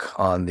book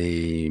on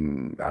the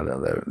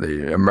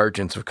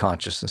emergence of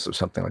consciousness or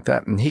something like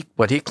that. And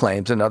what he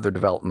claims, and other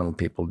developmental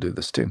people do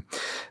this too,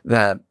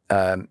 that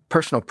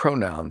personal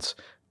pronouns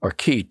are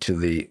key to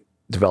the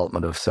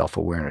development of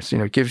self-awareness.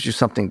 It gives you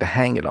something to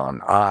hang it on.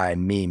 I,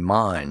 me,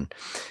 mine.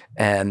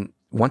 And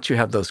once you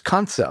have those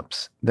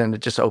concepts, then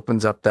it just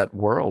opens up that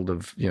world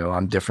of,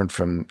 I'm different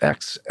from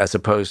X,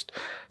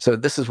 so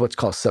this is what's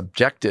called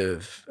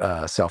subjective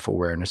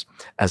self-awareness,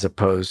 as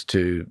opposed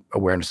to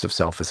awareness of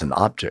self as an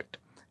object.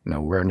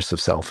 Awareness of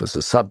self as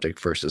a subject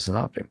versus an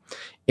object.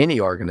 Any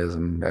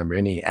organism,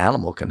 any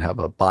animal can have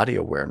a body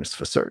awareness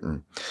for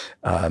certain,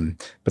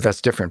 but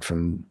that's different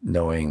from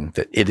knowing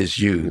that it is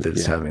you that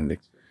is having the...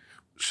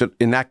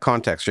 In that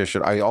context,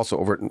 should I also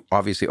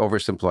obviously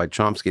oversimplify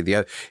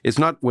Chomsky? It's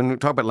not, when we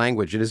talk about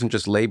language, it isn't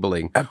just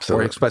labeling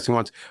or expressing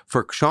wants.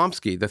 For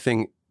Chomsky, the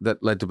thing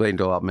that led to brain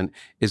development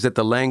is that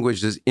the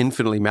language is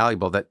infinitely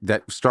malleable,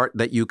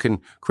 that you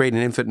can create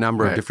an infinite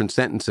number of different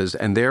sentences,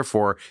 and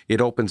therefore it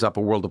opens up a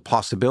world of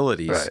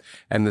possibilities. Right.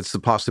 And it's the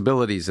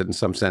possibilities that in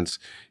some sense,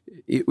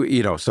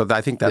 so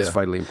I think that's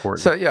vitally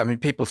important. So,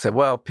 people say,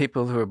 well,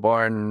 people who are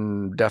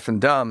born deaf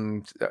and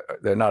dumb,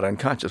 they're not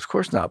unconscious. Of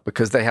course not,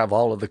 because they have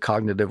all of the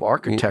cognitive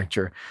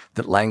architecture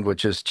that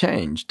language has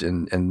changed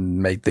and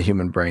made the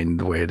human brain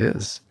the way it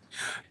is.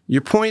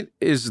 Your point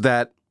is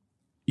that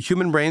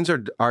human brains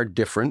are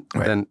different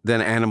than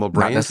animal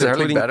brains. Not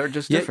necessarily better,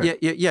 just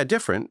different. Yeah,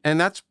 different. And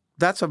that's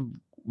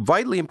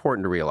vitally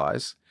important to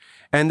realize.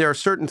 And there are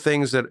certain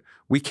things that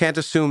we can't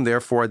assume,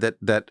 therefore,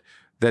 that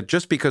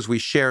just because we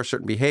share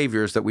certain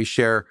behaviors, that we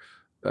share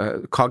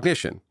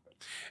cognition.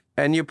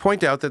 And you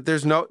point out that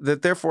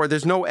therefore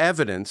there's no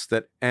evidence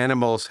that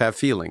animals have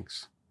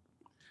feelings,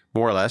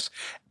 more or less.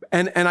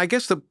 And I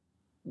guess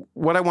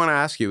what I want to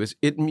ask you is,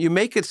 you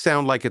make it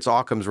sound like it's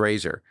Occam's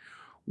razor.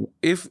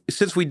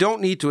 Since we don't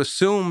need to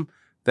assume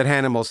that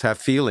animals have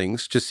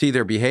feelings to see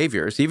their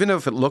behaviors, even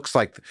if it looks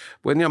like,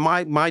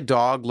 my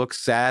dog looks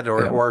sad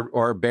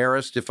or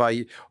embarrassed,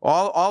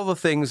 all the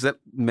things that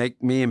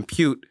make me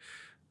impute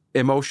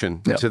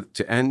emotion to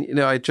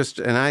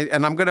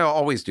and I'm going to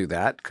always do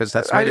that, because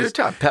that's I do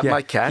too. Pet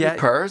my cat, he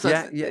purrs.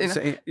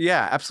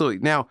 Absolutely.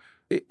 Now,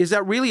 is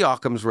that really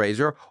Occam's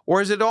razor,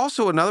 or is it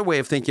also another way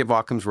of thinking of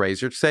Occam's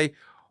razor to say,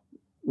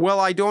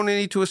 well, I don't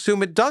need to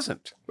assume it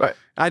doesn't. Right.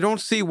 I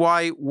don't see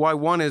why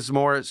one is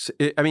more.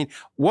 I mean,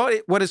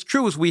 what is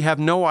true is we have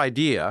no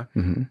idea.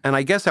 Mm-hmm. And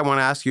I guess I want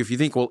to ask you if you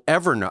think we'll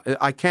ever know.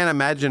 I can't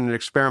imagine an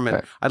experiment.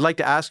 Right. I'd like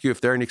to ask you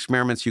if there are any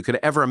experiments you could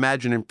ever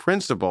imagine in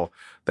principle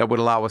that would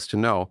allow us to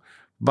know.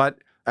 But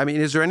I mean,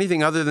 is there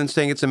anything other than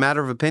saying it's a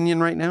matter of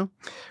opinion right now?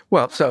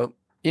 Well, so,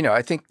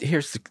 I think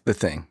here's the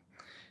thing.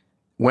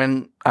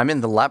 When I'm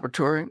in the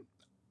laboratory,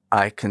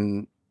 I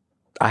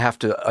have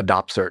to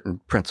adopt certain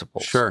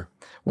principles. Sure.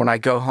 When I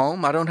go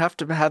home, I don't have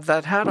to have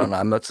that hat on.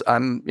 I'm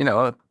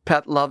a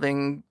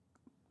pet-loving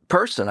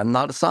person. I'm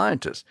not a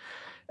scientist.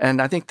 And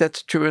I think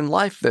that's true in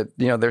life, that,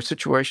 there are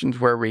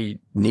situations where we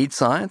need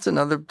science and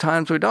other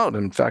times we don't.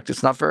 In fact,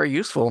 it's not very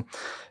useful.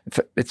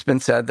 It's been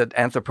said that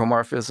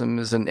anthropomorphism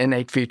is an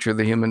innate feature of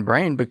the human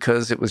brain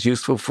because it was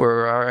useful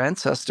for our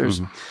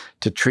ancestors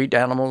to treat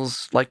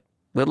animals like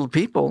little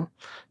people,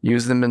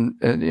 use them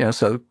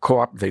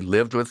they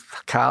lived with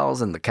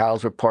cows, and the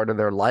cows were part of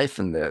their life,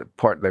 and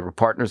they were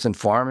partners in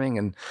farming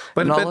and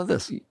all of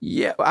this.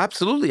 Yeah,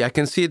 absolutely. I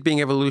can see it being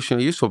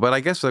evolutionarily useful, but I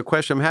guess the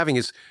question I'm having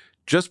is,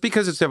 just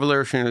because it's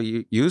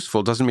evolutionarily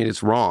useful doesn't mean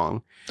it's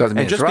wrong. Doesn't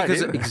mean it's right.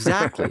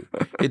 Exactly.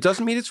 It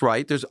doesn't mean it's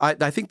right.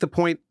 I think the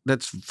point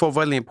that's so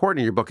vitally important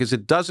in your book is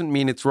it doesn't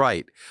mean it's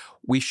right.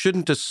 We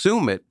shouldn't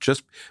assume it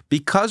just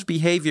because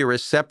behavior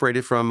is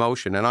separated from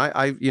emotion.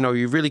 And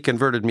you've really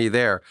converted me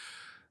there,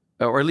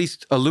 or at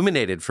least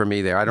illuminated for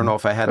me there. I don't know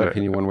if I had an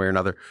opinion one way or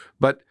another,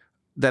 but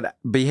that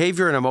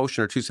behavior and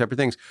emotion are two separate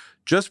things.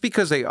 Just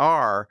because they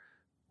are,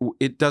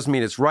 it doesn't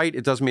mean it's right.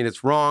 It doesn't mean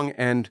it's wrong.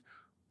 And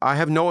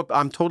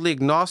I'm totally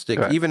agnostic,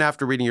 even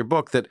after reading your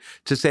book, that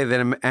to say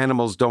that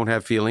animals don't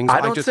have feelings.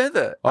 I don't say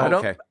that.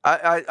 Okay.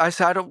 I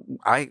say I don't.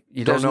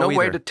 There's no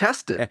way to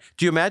test it.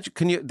 Do you imagine?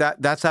 Can you?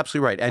 That's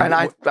absolutely right. And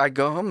I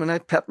go home and I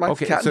pet my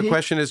cat. Okay. So the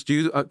question is,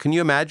 can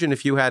you imagine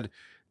if you had,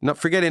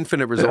 forget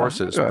infinite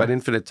resources, but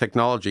infinite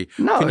technology?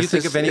 No. Can you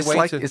think of any way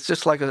It's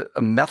just like a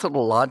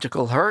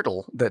methodological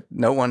hurdle that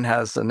no one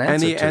has an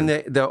answer to. And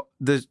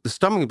the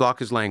stumbling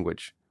block is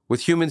language.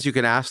 With humans, you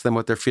can ask them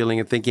what they're feeling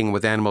and thinking.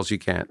 With animals, you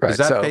can't. Right. Is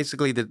that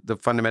basically the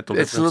fundamental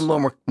difference? It's a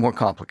little more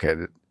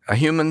complicated. A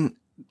human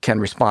can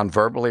respond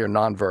verbally or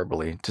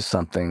non-verbally to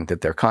something that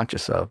they're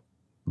conscious of,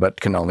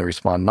 but can only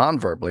respond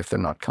non-verbally if they're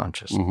not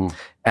conscious.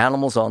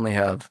 Animals only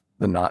have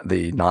the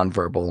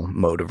non-verbal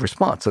mode of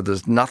response. So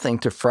there's nothing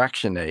to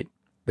fractionate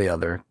the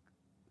other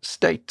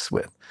states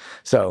with.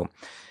 So,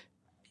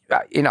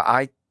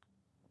 I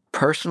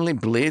personally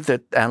believe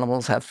that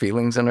animals have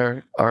feelings and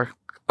are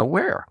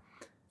aware.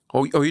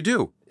 Oh, you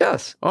do?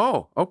 Yes.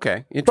 Oh,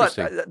 okay.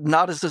 Interesting. But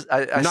not as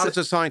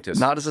a scientist.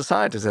 Not as a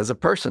scientist. As a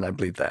person, I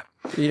believe that.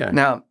 Yeah.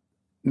 Now,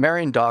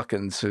 Marion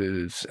Dawkins,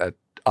 who's at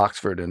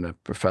Oxford and a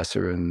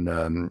professor in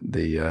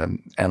the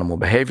animal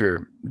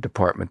behavior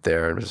department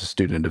there, was a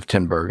student of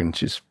Tinbergen, and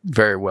she's a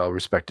very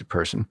well-respected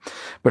person.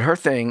 But her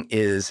thing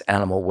is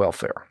animal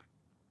welfare.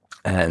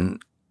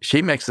 And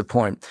she makes the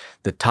point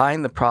that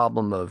tying the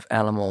problem of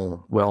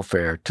animal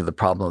welfare to the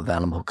problem of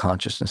animal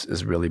consciousness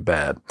is really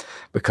bad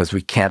because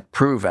we can't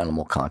prove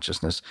animal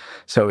consciousness.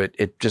 So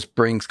it just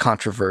brings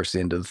controversy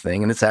into the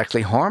thing, and it's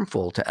actually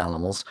harmful to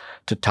animals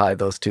to tie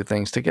those two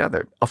things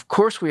together. Of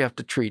course, we have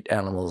to treat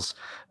animals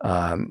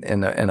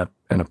in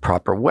a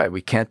proper way.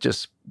 We can't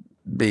just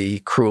be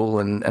cruel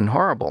and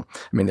horrible.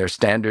 I mean, there are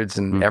standards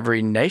in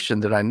every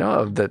nation that I know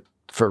of that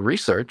for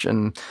research,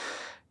 and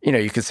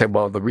you could say,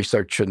 well, the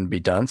research shouldn't be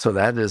done. So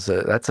that's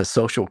a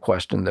social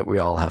question that we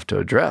all have to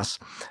address.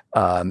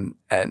 And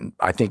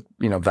I think,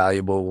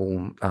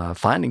 valuable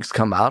findings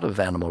come out of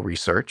animal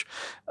research.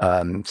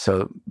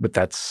 But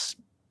that's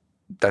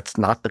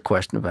not the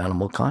question of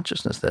animal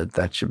consciousness.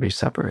 That should be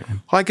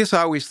separated. Well, I guess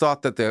I always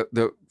thought that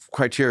the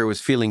criteria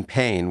was feeling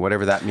pain,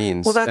 whatever that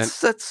means. Well,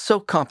 that's so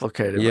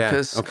complicated. Yeah.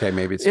 Because, okay.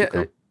 Maybe it's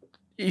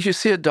you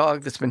see a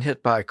dog that's been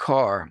hit by a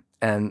car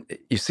and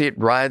you see it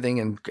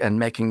writhing and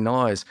making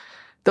noise.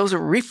 Those are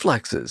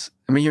reflexes.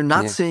 I mean, you're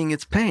not seeing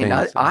its pain.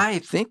 I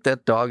think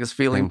that dog is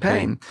feeling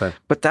pain,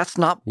 but that's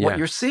not what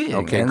you're seeing.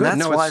 Okay, and good.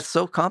 that's why it's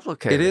so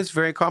complicated. It is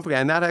very complicated.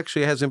 And that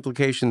actually has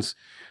implications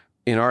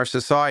in our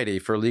society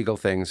for legal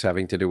things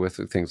having to do with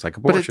things like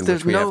abortion.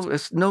 But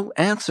there's no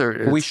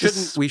answer. We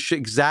should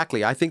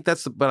exactly. I think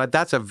that's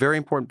a very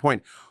important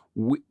point.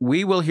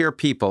 We will hear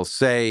people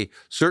say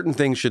certain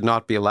things should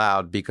not be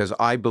allowed because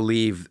I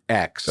believe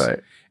X. Right.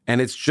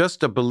 And it's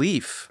just a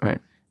belief. Right.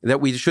 That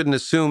we shouldn't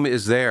assume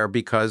is there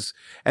because,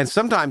 and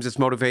sometimes it's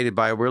motivated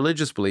by a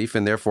religious belief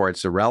and therefore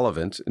it's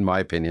irrelevant, in my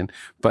opinion,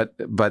 but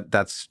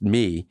that's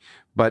me.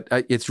 But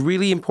it's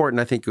really important,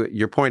 I think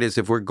your point is,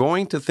 if we're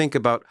going to think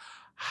about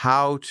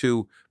how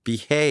to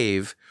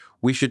behave,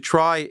 we should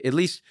try, at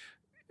least,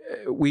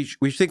 we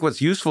should think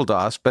what's useful to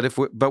us,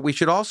 but we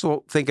should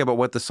also think about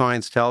what the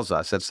science tells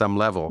us at some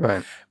level,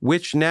 right.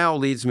 Which now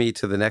leads me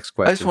to the next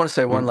question. I just want to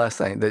say one last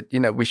thing,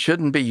 that, we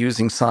shouldn't be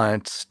using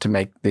science to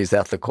make these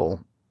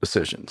ethical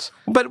decisions.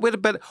 But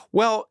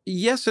well,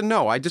 yes and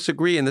no. I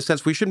disagree in the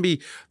sense we shouldn't be.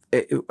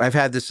 I've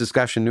had this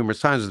discussion numerous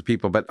times with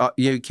people, but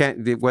you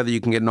can't. Whether you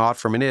can get an ought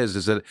from an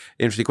is an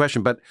interesting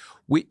question. But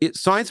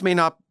science may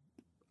not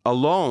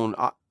alone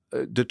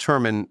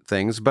determine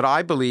things, but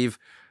I believe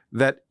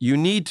that you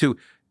need to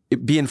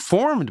be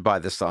informed by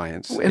the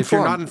science. If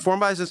you're not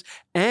informed by this,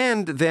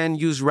 and then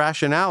use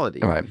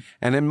rationality. Right.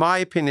 And in my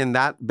opinion,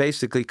 that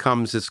basically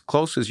comes as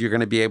close as you're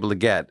going to be able to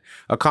get.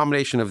 A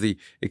combination of the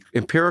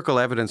empirical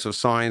evidence of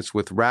science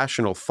with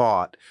rational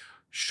thought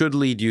should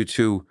lead you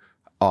to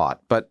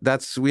ought. But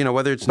that's,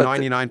 whether it's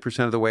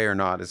 99% of the way or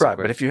not. Right,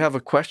 but if you have a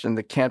question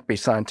that can't be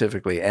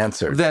scientifically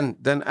answered,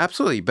 then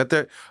absolutely.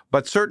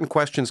 But certain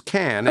questions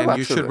can,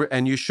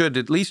 and you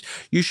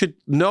should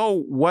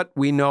know what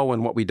we know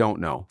and what we don't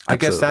know. I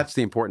guess that's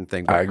the important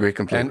thing. I agree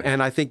completely.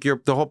 And I think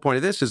the whole point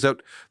of this is that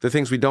the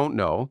things we don't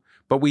know,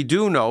 but we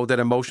do know that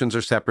emotions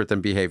are separate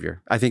than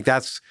behavior. I think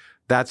that's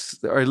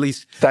or at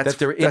least that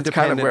they're independent. That's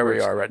kind of where we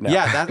are right now.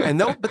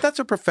 Yeah, but that's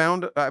a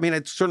profound,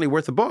 it's certainly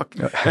worth a book,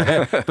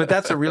 but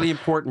that's a really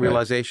important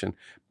realization.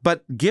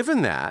 But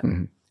given that,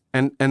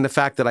 and the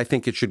fact that I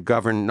think it should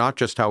govern not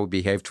just how we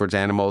behave towards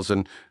animals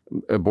and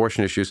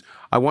abortion issues,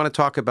 I want to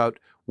talk about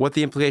what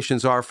the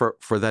implications are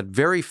for that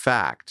very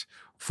fact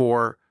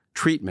for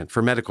treatment,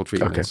 for medical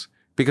treatments. Okay.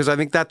 Because I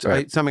think that's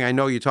something I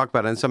know you talk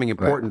about, and something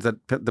important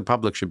that the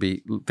public should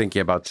be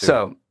thinking about too.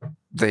 So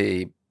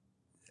the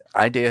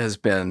idea has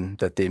been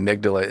that the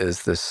amygdala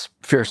is this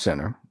fear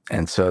center,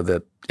 and so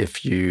that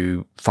if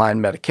you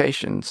find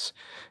medications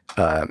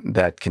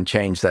that can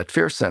change that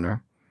fear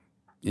center,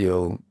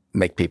 you'll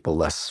make people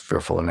less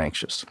fearful and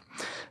anxious.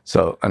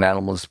 So an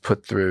animal is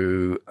put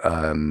through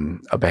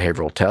a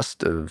behavioral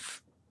test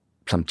of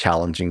some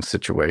challenging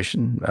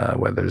situation,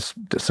 where there's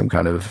some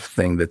kind of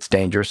thing that's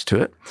dangerous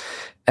to it.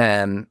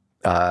 And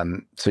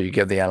so you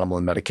give the animal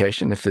a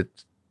medication. If it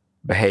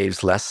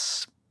behaves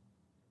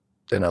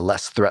in a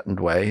less threatened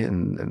way,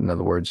 in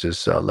other words,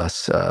 is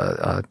less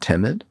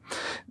timid,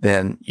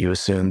 then you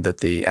assume that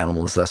the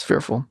animal is less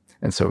fearful.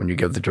 And so when you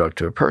give the drug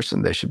to a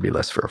person, they should be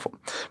less fearful.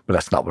 But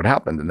that's not what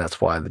happened. And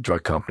that's why the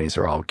drug companies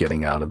are all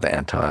getting out of the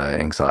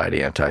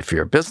anti-anxiety,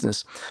 anti-fear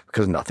business,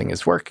 because nothing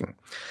is working.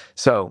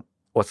 So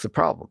what's the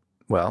problem?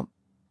 Well,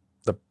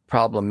 the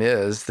problem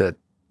is that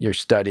you're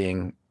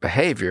studying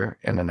behavior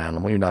in an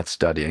animal. You're not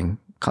studying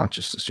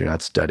consciousness. You're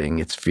not studying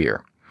its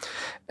fear.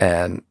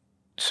 And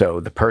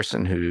so the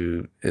person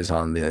who is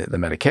on the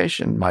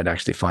medication might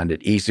actually find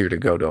it easier to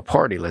go to a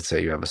party. Let's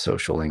say you have a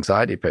social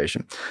anxiety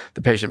patient.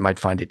 The patient might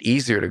find it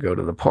easier to go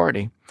to the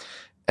party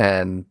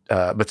and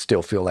but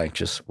still feel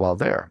anxious while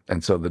there.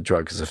 And so the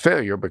drug is a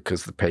failure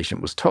because the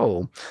patient was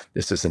told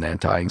this is an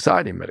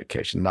anti-anxiety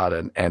medication, not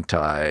an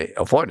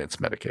anti-avoidance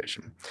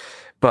medication.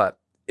 But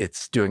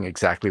it's doing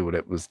exactly what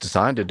it was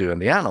designed to do in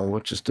the animal,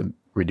 which is to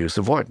reduce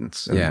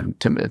avoidance and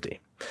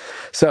timidity.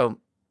 So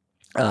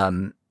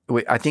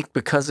I think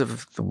because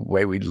of the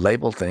way we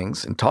label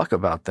things and talk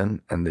about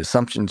them and the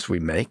assumptions we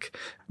make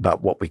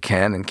about what we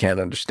can and can't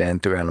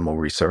understand through animal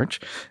research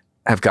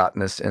have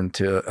gotten us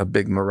into a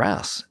big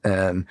morass.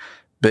 And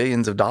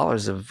billions of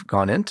dollars have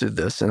gone into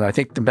this. And I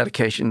think the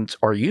medications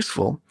are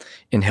useful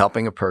in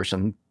helping a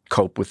person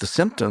cope with the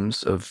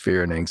symptoms of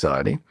fear and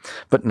anxiety,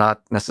 but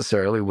not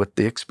necessarily with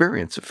the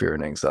experience of fear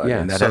and anxiety.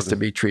 And that has to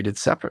be treated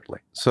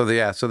separately. So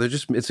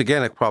it's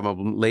again a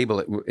problem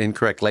of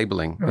incorrect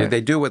labeling. Right.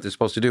 They do what they're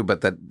supposed to do, but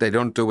that they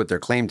don't do what they're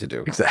claimed to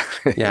do.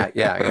 Exactly.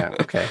 Yeah.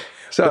 Okay.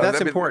 So but that's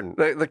important.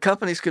 The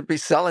companies could be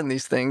selling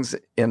these things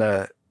in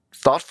a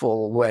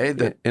thoughtful way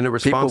that in a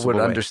people would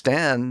way.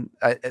 Understand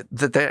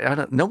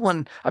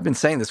that I've been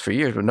saying this for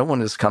years, but no one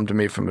has come to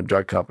me from a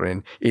drug company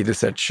and either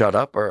said shut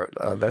up or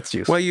that's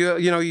useful. Well,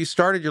 you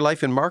started your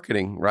life in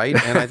marketing, right?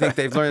 And I think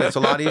they've learned it's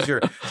a lot easier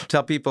to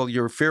tell people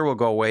your fear will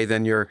go away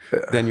than you're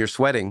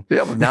sweating.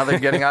 Yeah, but now they're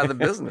getting out of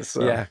the business.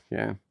 So.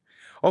 Yeah.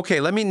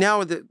 Okay, let me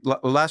now the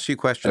last few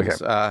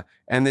questions, okay.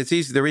 And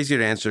they're easier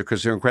to answer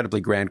because they're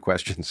incredibly grand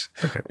questions.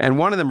 Okay. And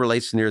one of them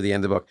relates near the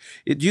end of the book.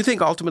 Do you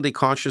think ultimately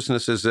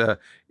consciousness is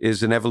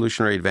an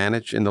evolutionary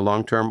advantage in the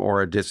long term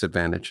or a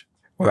disadvantage?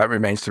 Well, that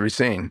remains to be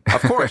seen.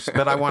 Of course,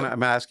 but I'm going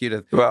to ask you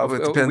to. Well,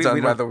 it depends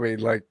on whether we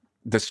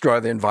destroy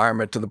the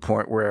environment to the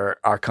point where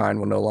our kind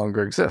will no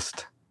longer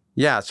exist.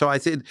 Yeah, so I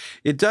think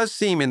it does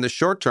seem in the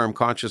short term,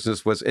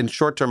 consciousness was, in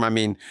short term, I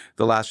mean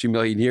the last few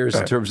million years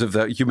in terms of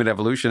the human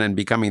evolution and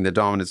becoming the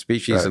dominant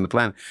species on the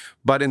planet.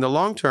 But in the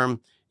long term,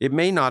 it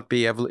may not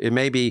be, it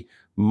may be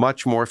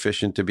much more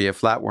efficient to be a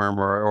flatworm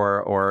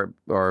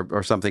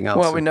or something else.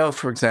 Well, we know,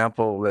 for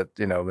example, that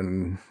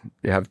when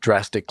you have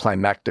drastic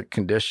climatic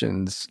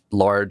conditions,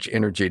 large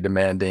energy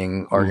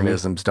demanding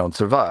organisms don't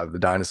survive. The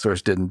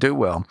dinosaurs didn't do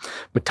well,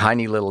 but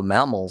tiny little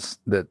mammals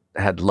that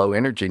had low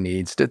energy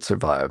needs did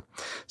survive.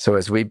 So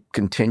as we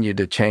continue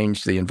to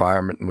change the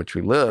environment in which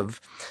we live,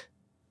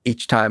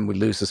 each time we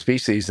lose a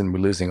species, and we're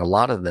losing a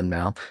lot of them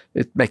now,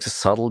 it makes a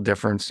subtle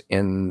difference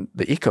in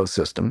the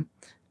ecosystem.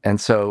 And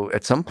so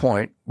at some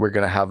point, we're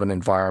going to have an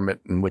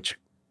environment in which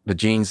the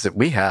genes that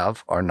we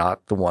have are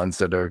not the ones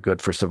that are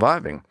good for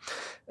surviving.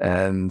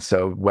 And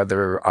so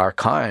whether our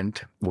kind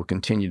will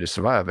continue to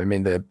survive. I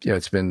mean,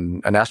 it's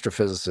been an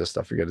astrophysicist,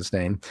 I forget his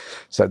name,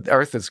 said the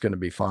Earth is going to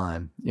be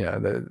fine.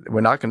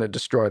 We're not going to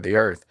destroy the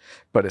Earth,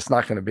 but it's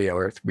not going to be an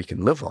Earth we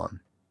can live on.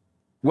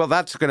 Well,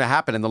 that's going to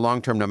happen in the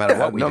long term, no matter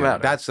what we do.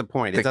 Matter. That's the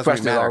point. The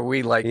question is, are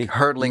we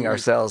hurtling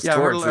ourselves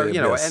towards the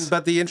abyss?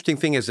 But the interesting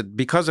thing is that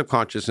because of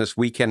consciousness,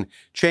 we can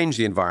change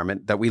the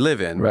environment that we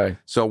live in. Right.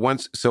 So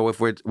if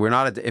we're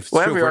not, if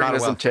every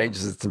organism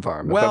changes its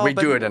environment, but we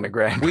do it in a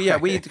grand way.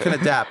 We can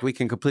adapt. We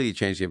can completely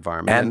change the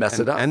environment and mess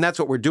it up. And that's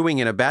what we're doing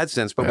in a bad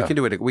sense. But we can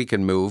do it. We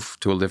can move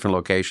to a different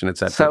location,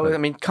 etc.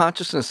 So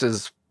consciousness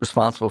is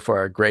responsible for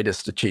our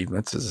greatest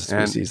achievements as a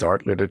species: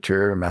 art,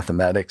 literature,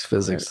 mathematics,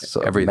 physics,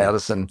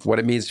 medicine. What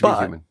it means to be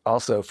human.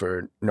 Also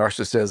for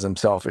narcissism,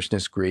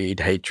 selfishness, greed,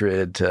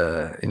 hatred,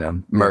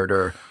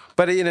 murder.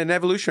 But in an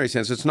evolutionary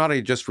sense, it's not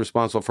just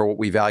responsible for what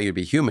we value to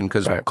be human,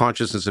 because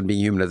consciousness and being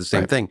human are the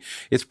same thing.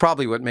 It's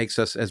probably what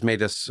has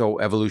made us so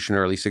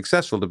evolutionarily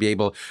successful to be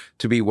able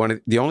to be one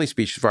of the only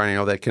species, as far as I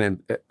know, that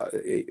can,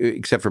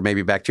 except for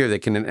maybe bacteria,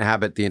 that can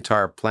inhabit the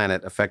entire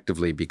planet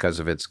effectively because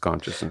of its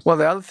consciousness. Well,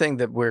 the other thing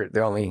that we're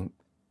the only,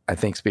 I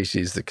think,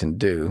 species that can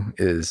do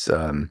is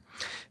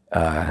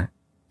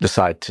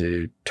decide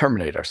to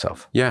terminate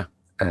ourselves. Yeah.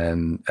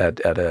 And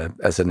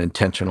as an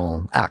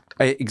intentional act.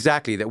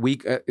 Exactly, that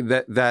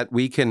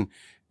we can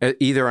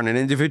either on an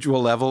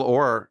individual level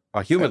or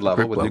a human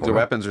level with nuclear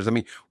weapons or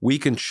something, we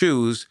can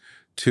choose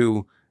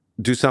to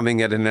do something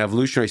that in an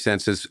evolutionary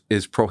sense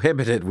is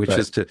prohibited, which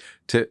is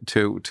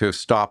to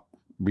stop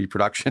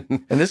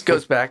reproduction. And this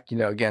goes back,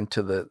 again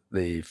to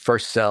the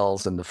first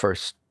cells and the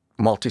first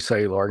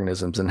multicellular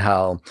organisms and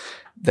how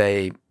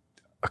they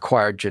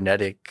acquired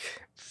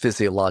genetic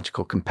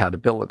physiological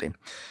compatibility.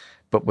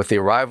 But with the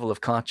arrival of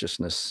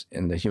consciousness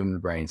in the human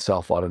brain,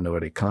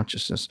 self-autonotic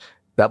consciousness,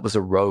 that was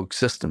a rogue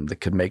system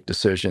that could make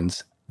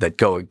decisions that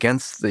go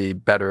against the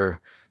better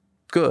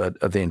good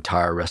of the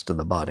entire rest of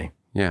the body.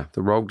 Yeah,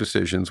 the rogue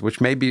decisions, which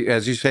may be,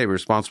 as you say,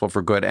 responsible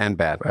for good and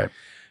bad. Right.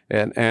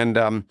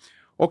 And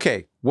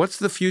okay, what's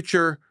the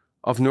future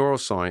of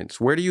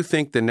neuroscience? Where do you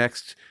think the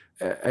next,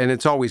 and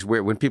it's always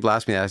weird, when people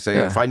ask me that, I say,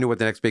 if I knew what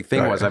the next big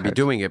thing was, I'd be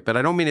doing it. But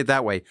I don't mean it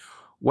that way.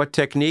 What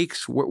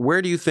techniques,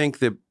 where do you think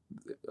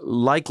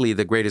likely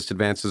the greatest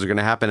advances are going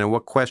to happen, and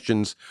what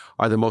questions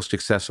are the most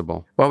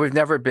accessible? Well, we've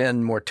never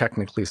been more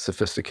technically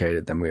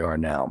sophisticated than we are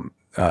now.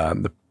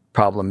 The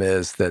problem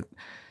is that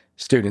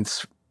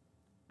students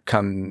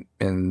come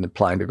in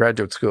applying to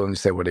graduate school and you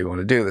say, what do you want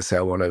to do? They say,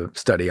 I want to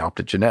study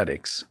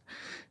optogenetics.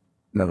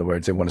 In other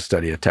words, they want to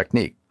study a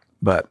technique.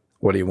 But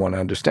what do you want to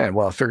understand?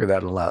 Well, I'll figure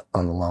that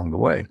along the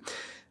way.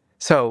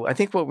 So I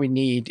think what we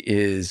need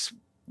is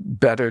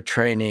better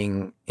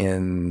training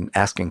in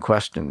asking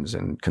questions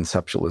and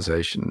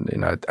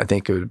conceptualization. I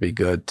think it would be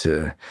good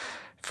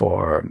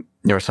for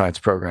neuroscience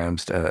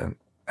programs to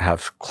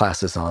have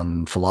classes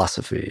on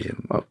philosophy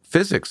and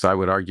physics. I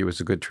would argue is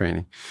a good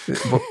training.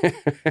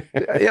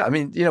 Yeah,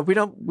 we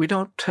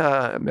don't.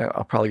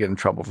 I'll probably get in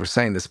trouble for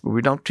saying this, but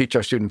we don't teach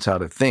our students how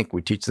to think.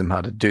 We teach them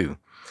how to do.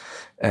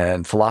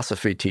 And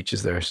philosophy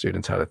teaches their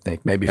students how to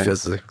think. Maybe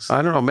physics.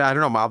 I don't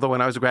know. Although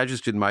when I was a graduate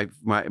student,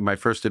 my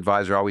first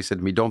advisor always said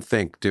to me, "Don't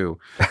think, do."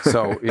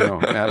 So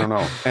I don't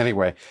know.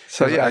 Anyway,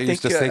 so I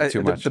used think to think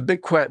too much. The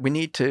big question, we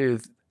need to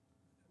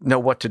know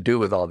what to do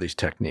with all these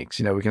techniques.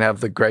 We can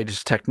have the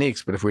greatest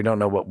techniques, but if we don't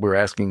know what we're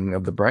asking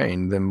of the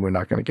brain, then we're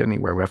not going to get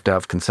anywhere. We have to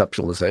have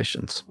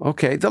conceptualizations.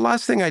 Okay. The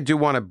last thing I do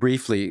want to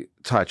briefly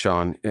touch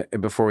on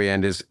before we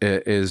end is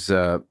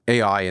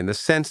AI, in the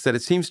sense that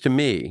it seems to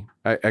me,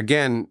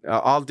 again,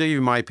 I'll give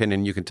you my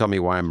opinion. You can tell me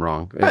why I'm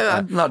wrong.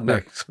 I'm not an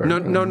expert. No.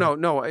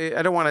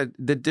 I don't want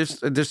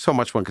to. There's so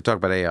much one could talk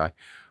about AI,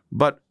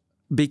 but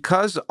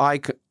because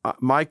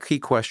my key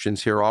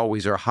questions here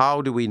always are,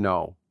 how do we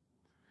know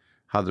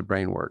how the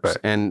brain works? Right.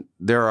 And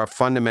there are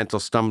fundamental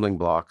stumbling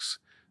blocks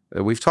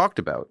that we've talked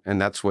about. And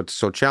that's what's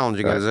so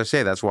challenging. Right. And as I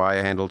say, that's why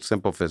I handled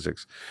simple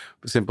physics,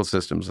 simple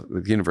systems of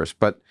the universe.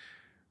 But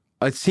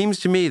it seems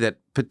to me that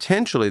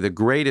potentially the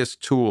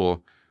greatest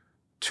tool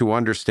to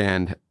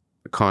understand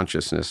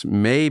consciousness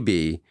may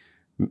be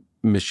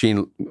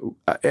machine.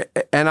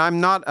 And I'm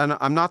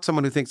not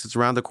someone who thinks it's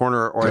around the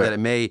corner or that it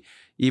may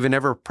even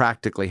ever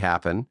practically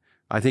happen.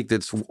 I think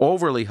that's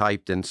overly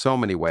hyped in so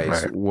many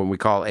ways when we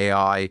call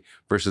AI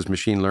versus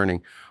machine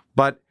learning.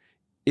 But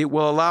it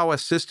will allow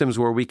us systems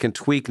where we can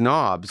tweak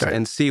knobs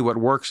and see what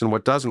works and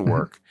what doesn't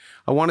work.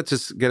 I wanted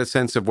to get a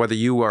sense of whether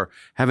you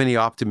have any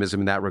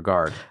optimism in that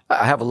regard.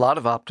 I have a lot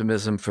of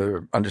optimism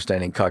for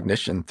understanding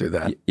cognition through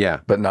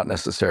that, but not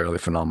necessarily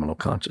phenomenal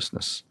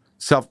consciousness.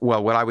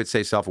 What I would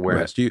say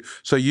self-awareness. Right.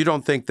 So you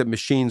don't think that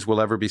machines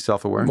will ever be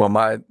self-aware? Well,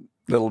 my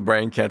little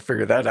brain can't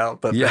figure that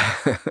out. But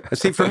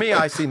See, for me,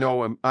 I see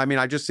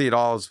I just see it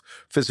all as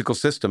physical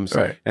systems.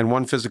 Right. And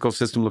one physical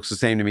system looks the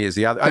same to me as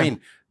the other. I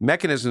mean,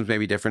 mechanisms may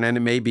be different, and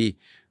it may be,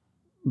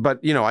 but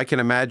I can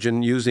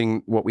imagine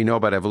using what we know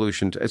about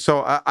evolution.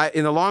 So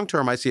in the long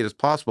term, I see it as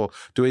possible.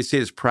 Do I see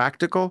it as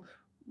practical?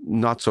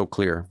 Not so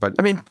clear, but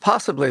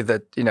possibly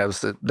that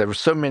there were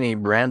so many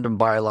random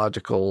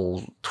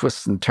biological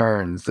twists and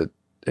turns that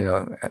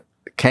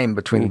came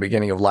between the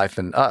beginning of life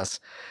and us,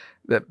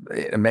 that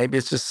maybe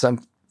it's just some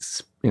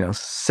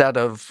set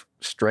of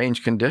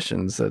strange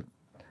conditions that.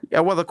 Yeah,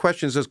 well, the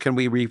question is, can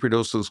we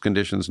reproduce those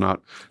conditions?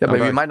 But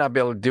you might not be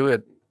able to do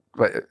it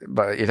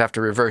but you'd have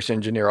to reverse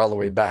engineer all the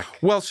way back.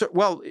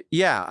 Well,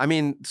 yeah. I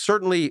mean,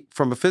 certainly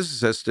from a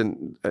physicist,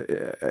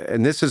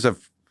 and this is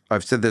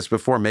I've said this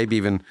before, maybe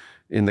even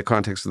in the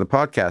context of the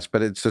podcast,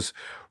 but it's just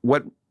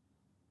what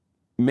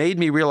made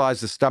me realize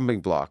the stumbling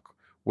block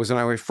was when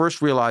I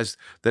first realized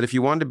that if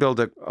you wanted to build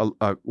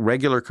a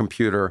regular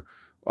computer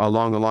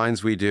along the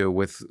lines we do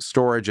with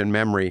storage and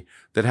memory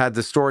that had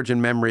the storage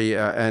and memory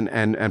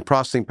and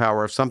processing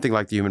power of something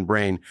like the human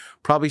brain,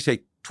 probably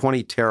take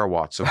 20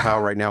 terawatts of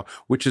power right now,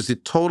 which is the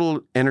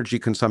total energy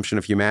consumption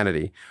of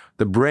humanity.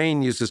 The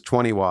brain uses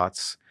 20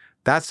 watts.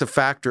 That's a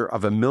factor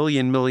of a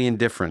million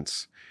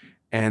difference.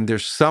 And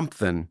there's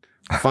something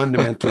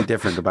fundamentally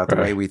different about the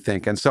way we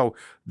think. And so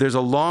there's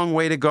a long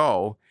way to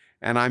go.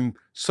 And I'm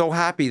so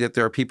happy that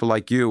there are people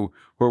like you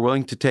who are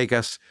willing to take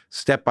us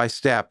step by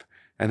step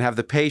and have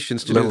the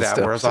patience to do that.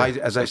 Whereas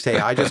as I say,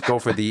 I just go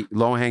for the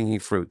low-hanging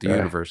fruit, the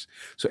universe.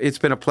 So it's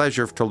been a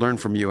pleasure to learn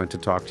from you and to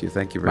talk to you.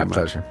 Thank you very much.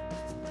 My pleasure.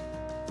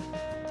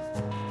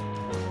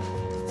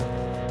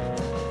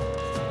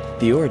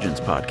 The Origins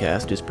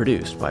podcast is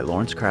produced by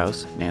Lawrence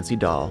Krauss, Nancy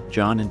Dahl,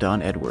 John and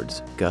Don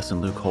Edwards, Gus and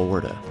Luke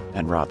Holwerda,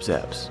 and Rob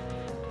Zepps.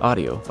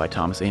 Audio by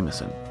Thomas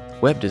Amison.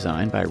 Web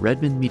design by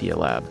Redmond Media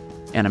Lab.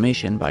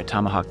 Animation by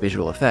Tomahawk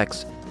Visual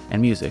Effects.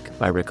 And music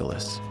by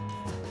Rickolas.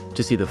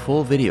 To see the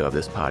full video of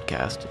this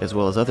podcast, as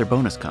well as other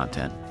bonus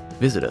content,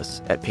 visit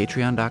us at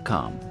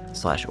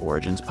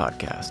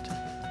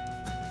patreon.com/originspodcast.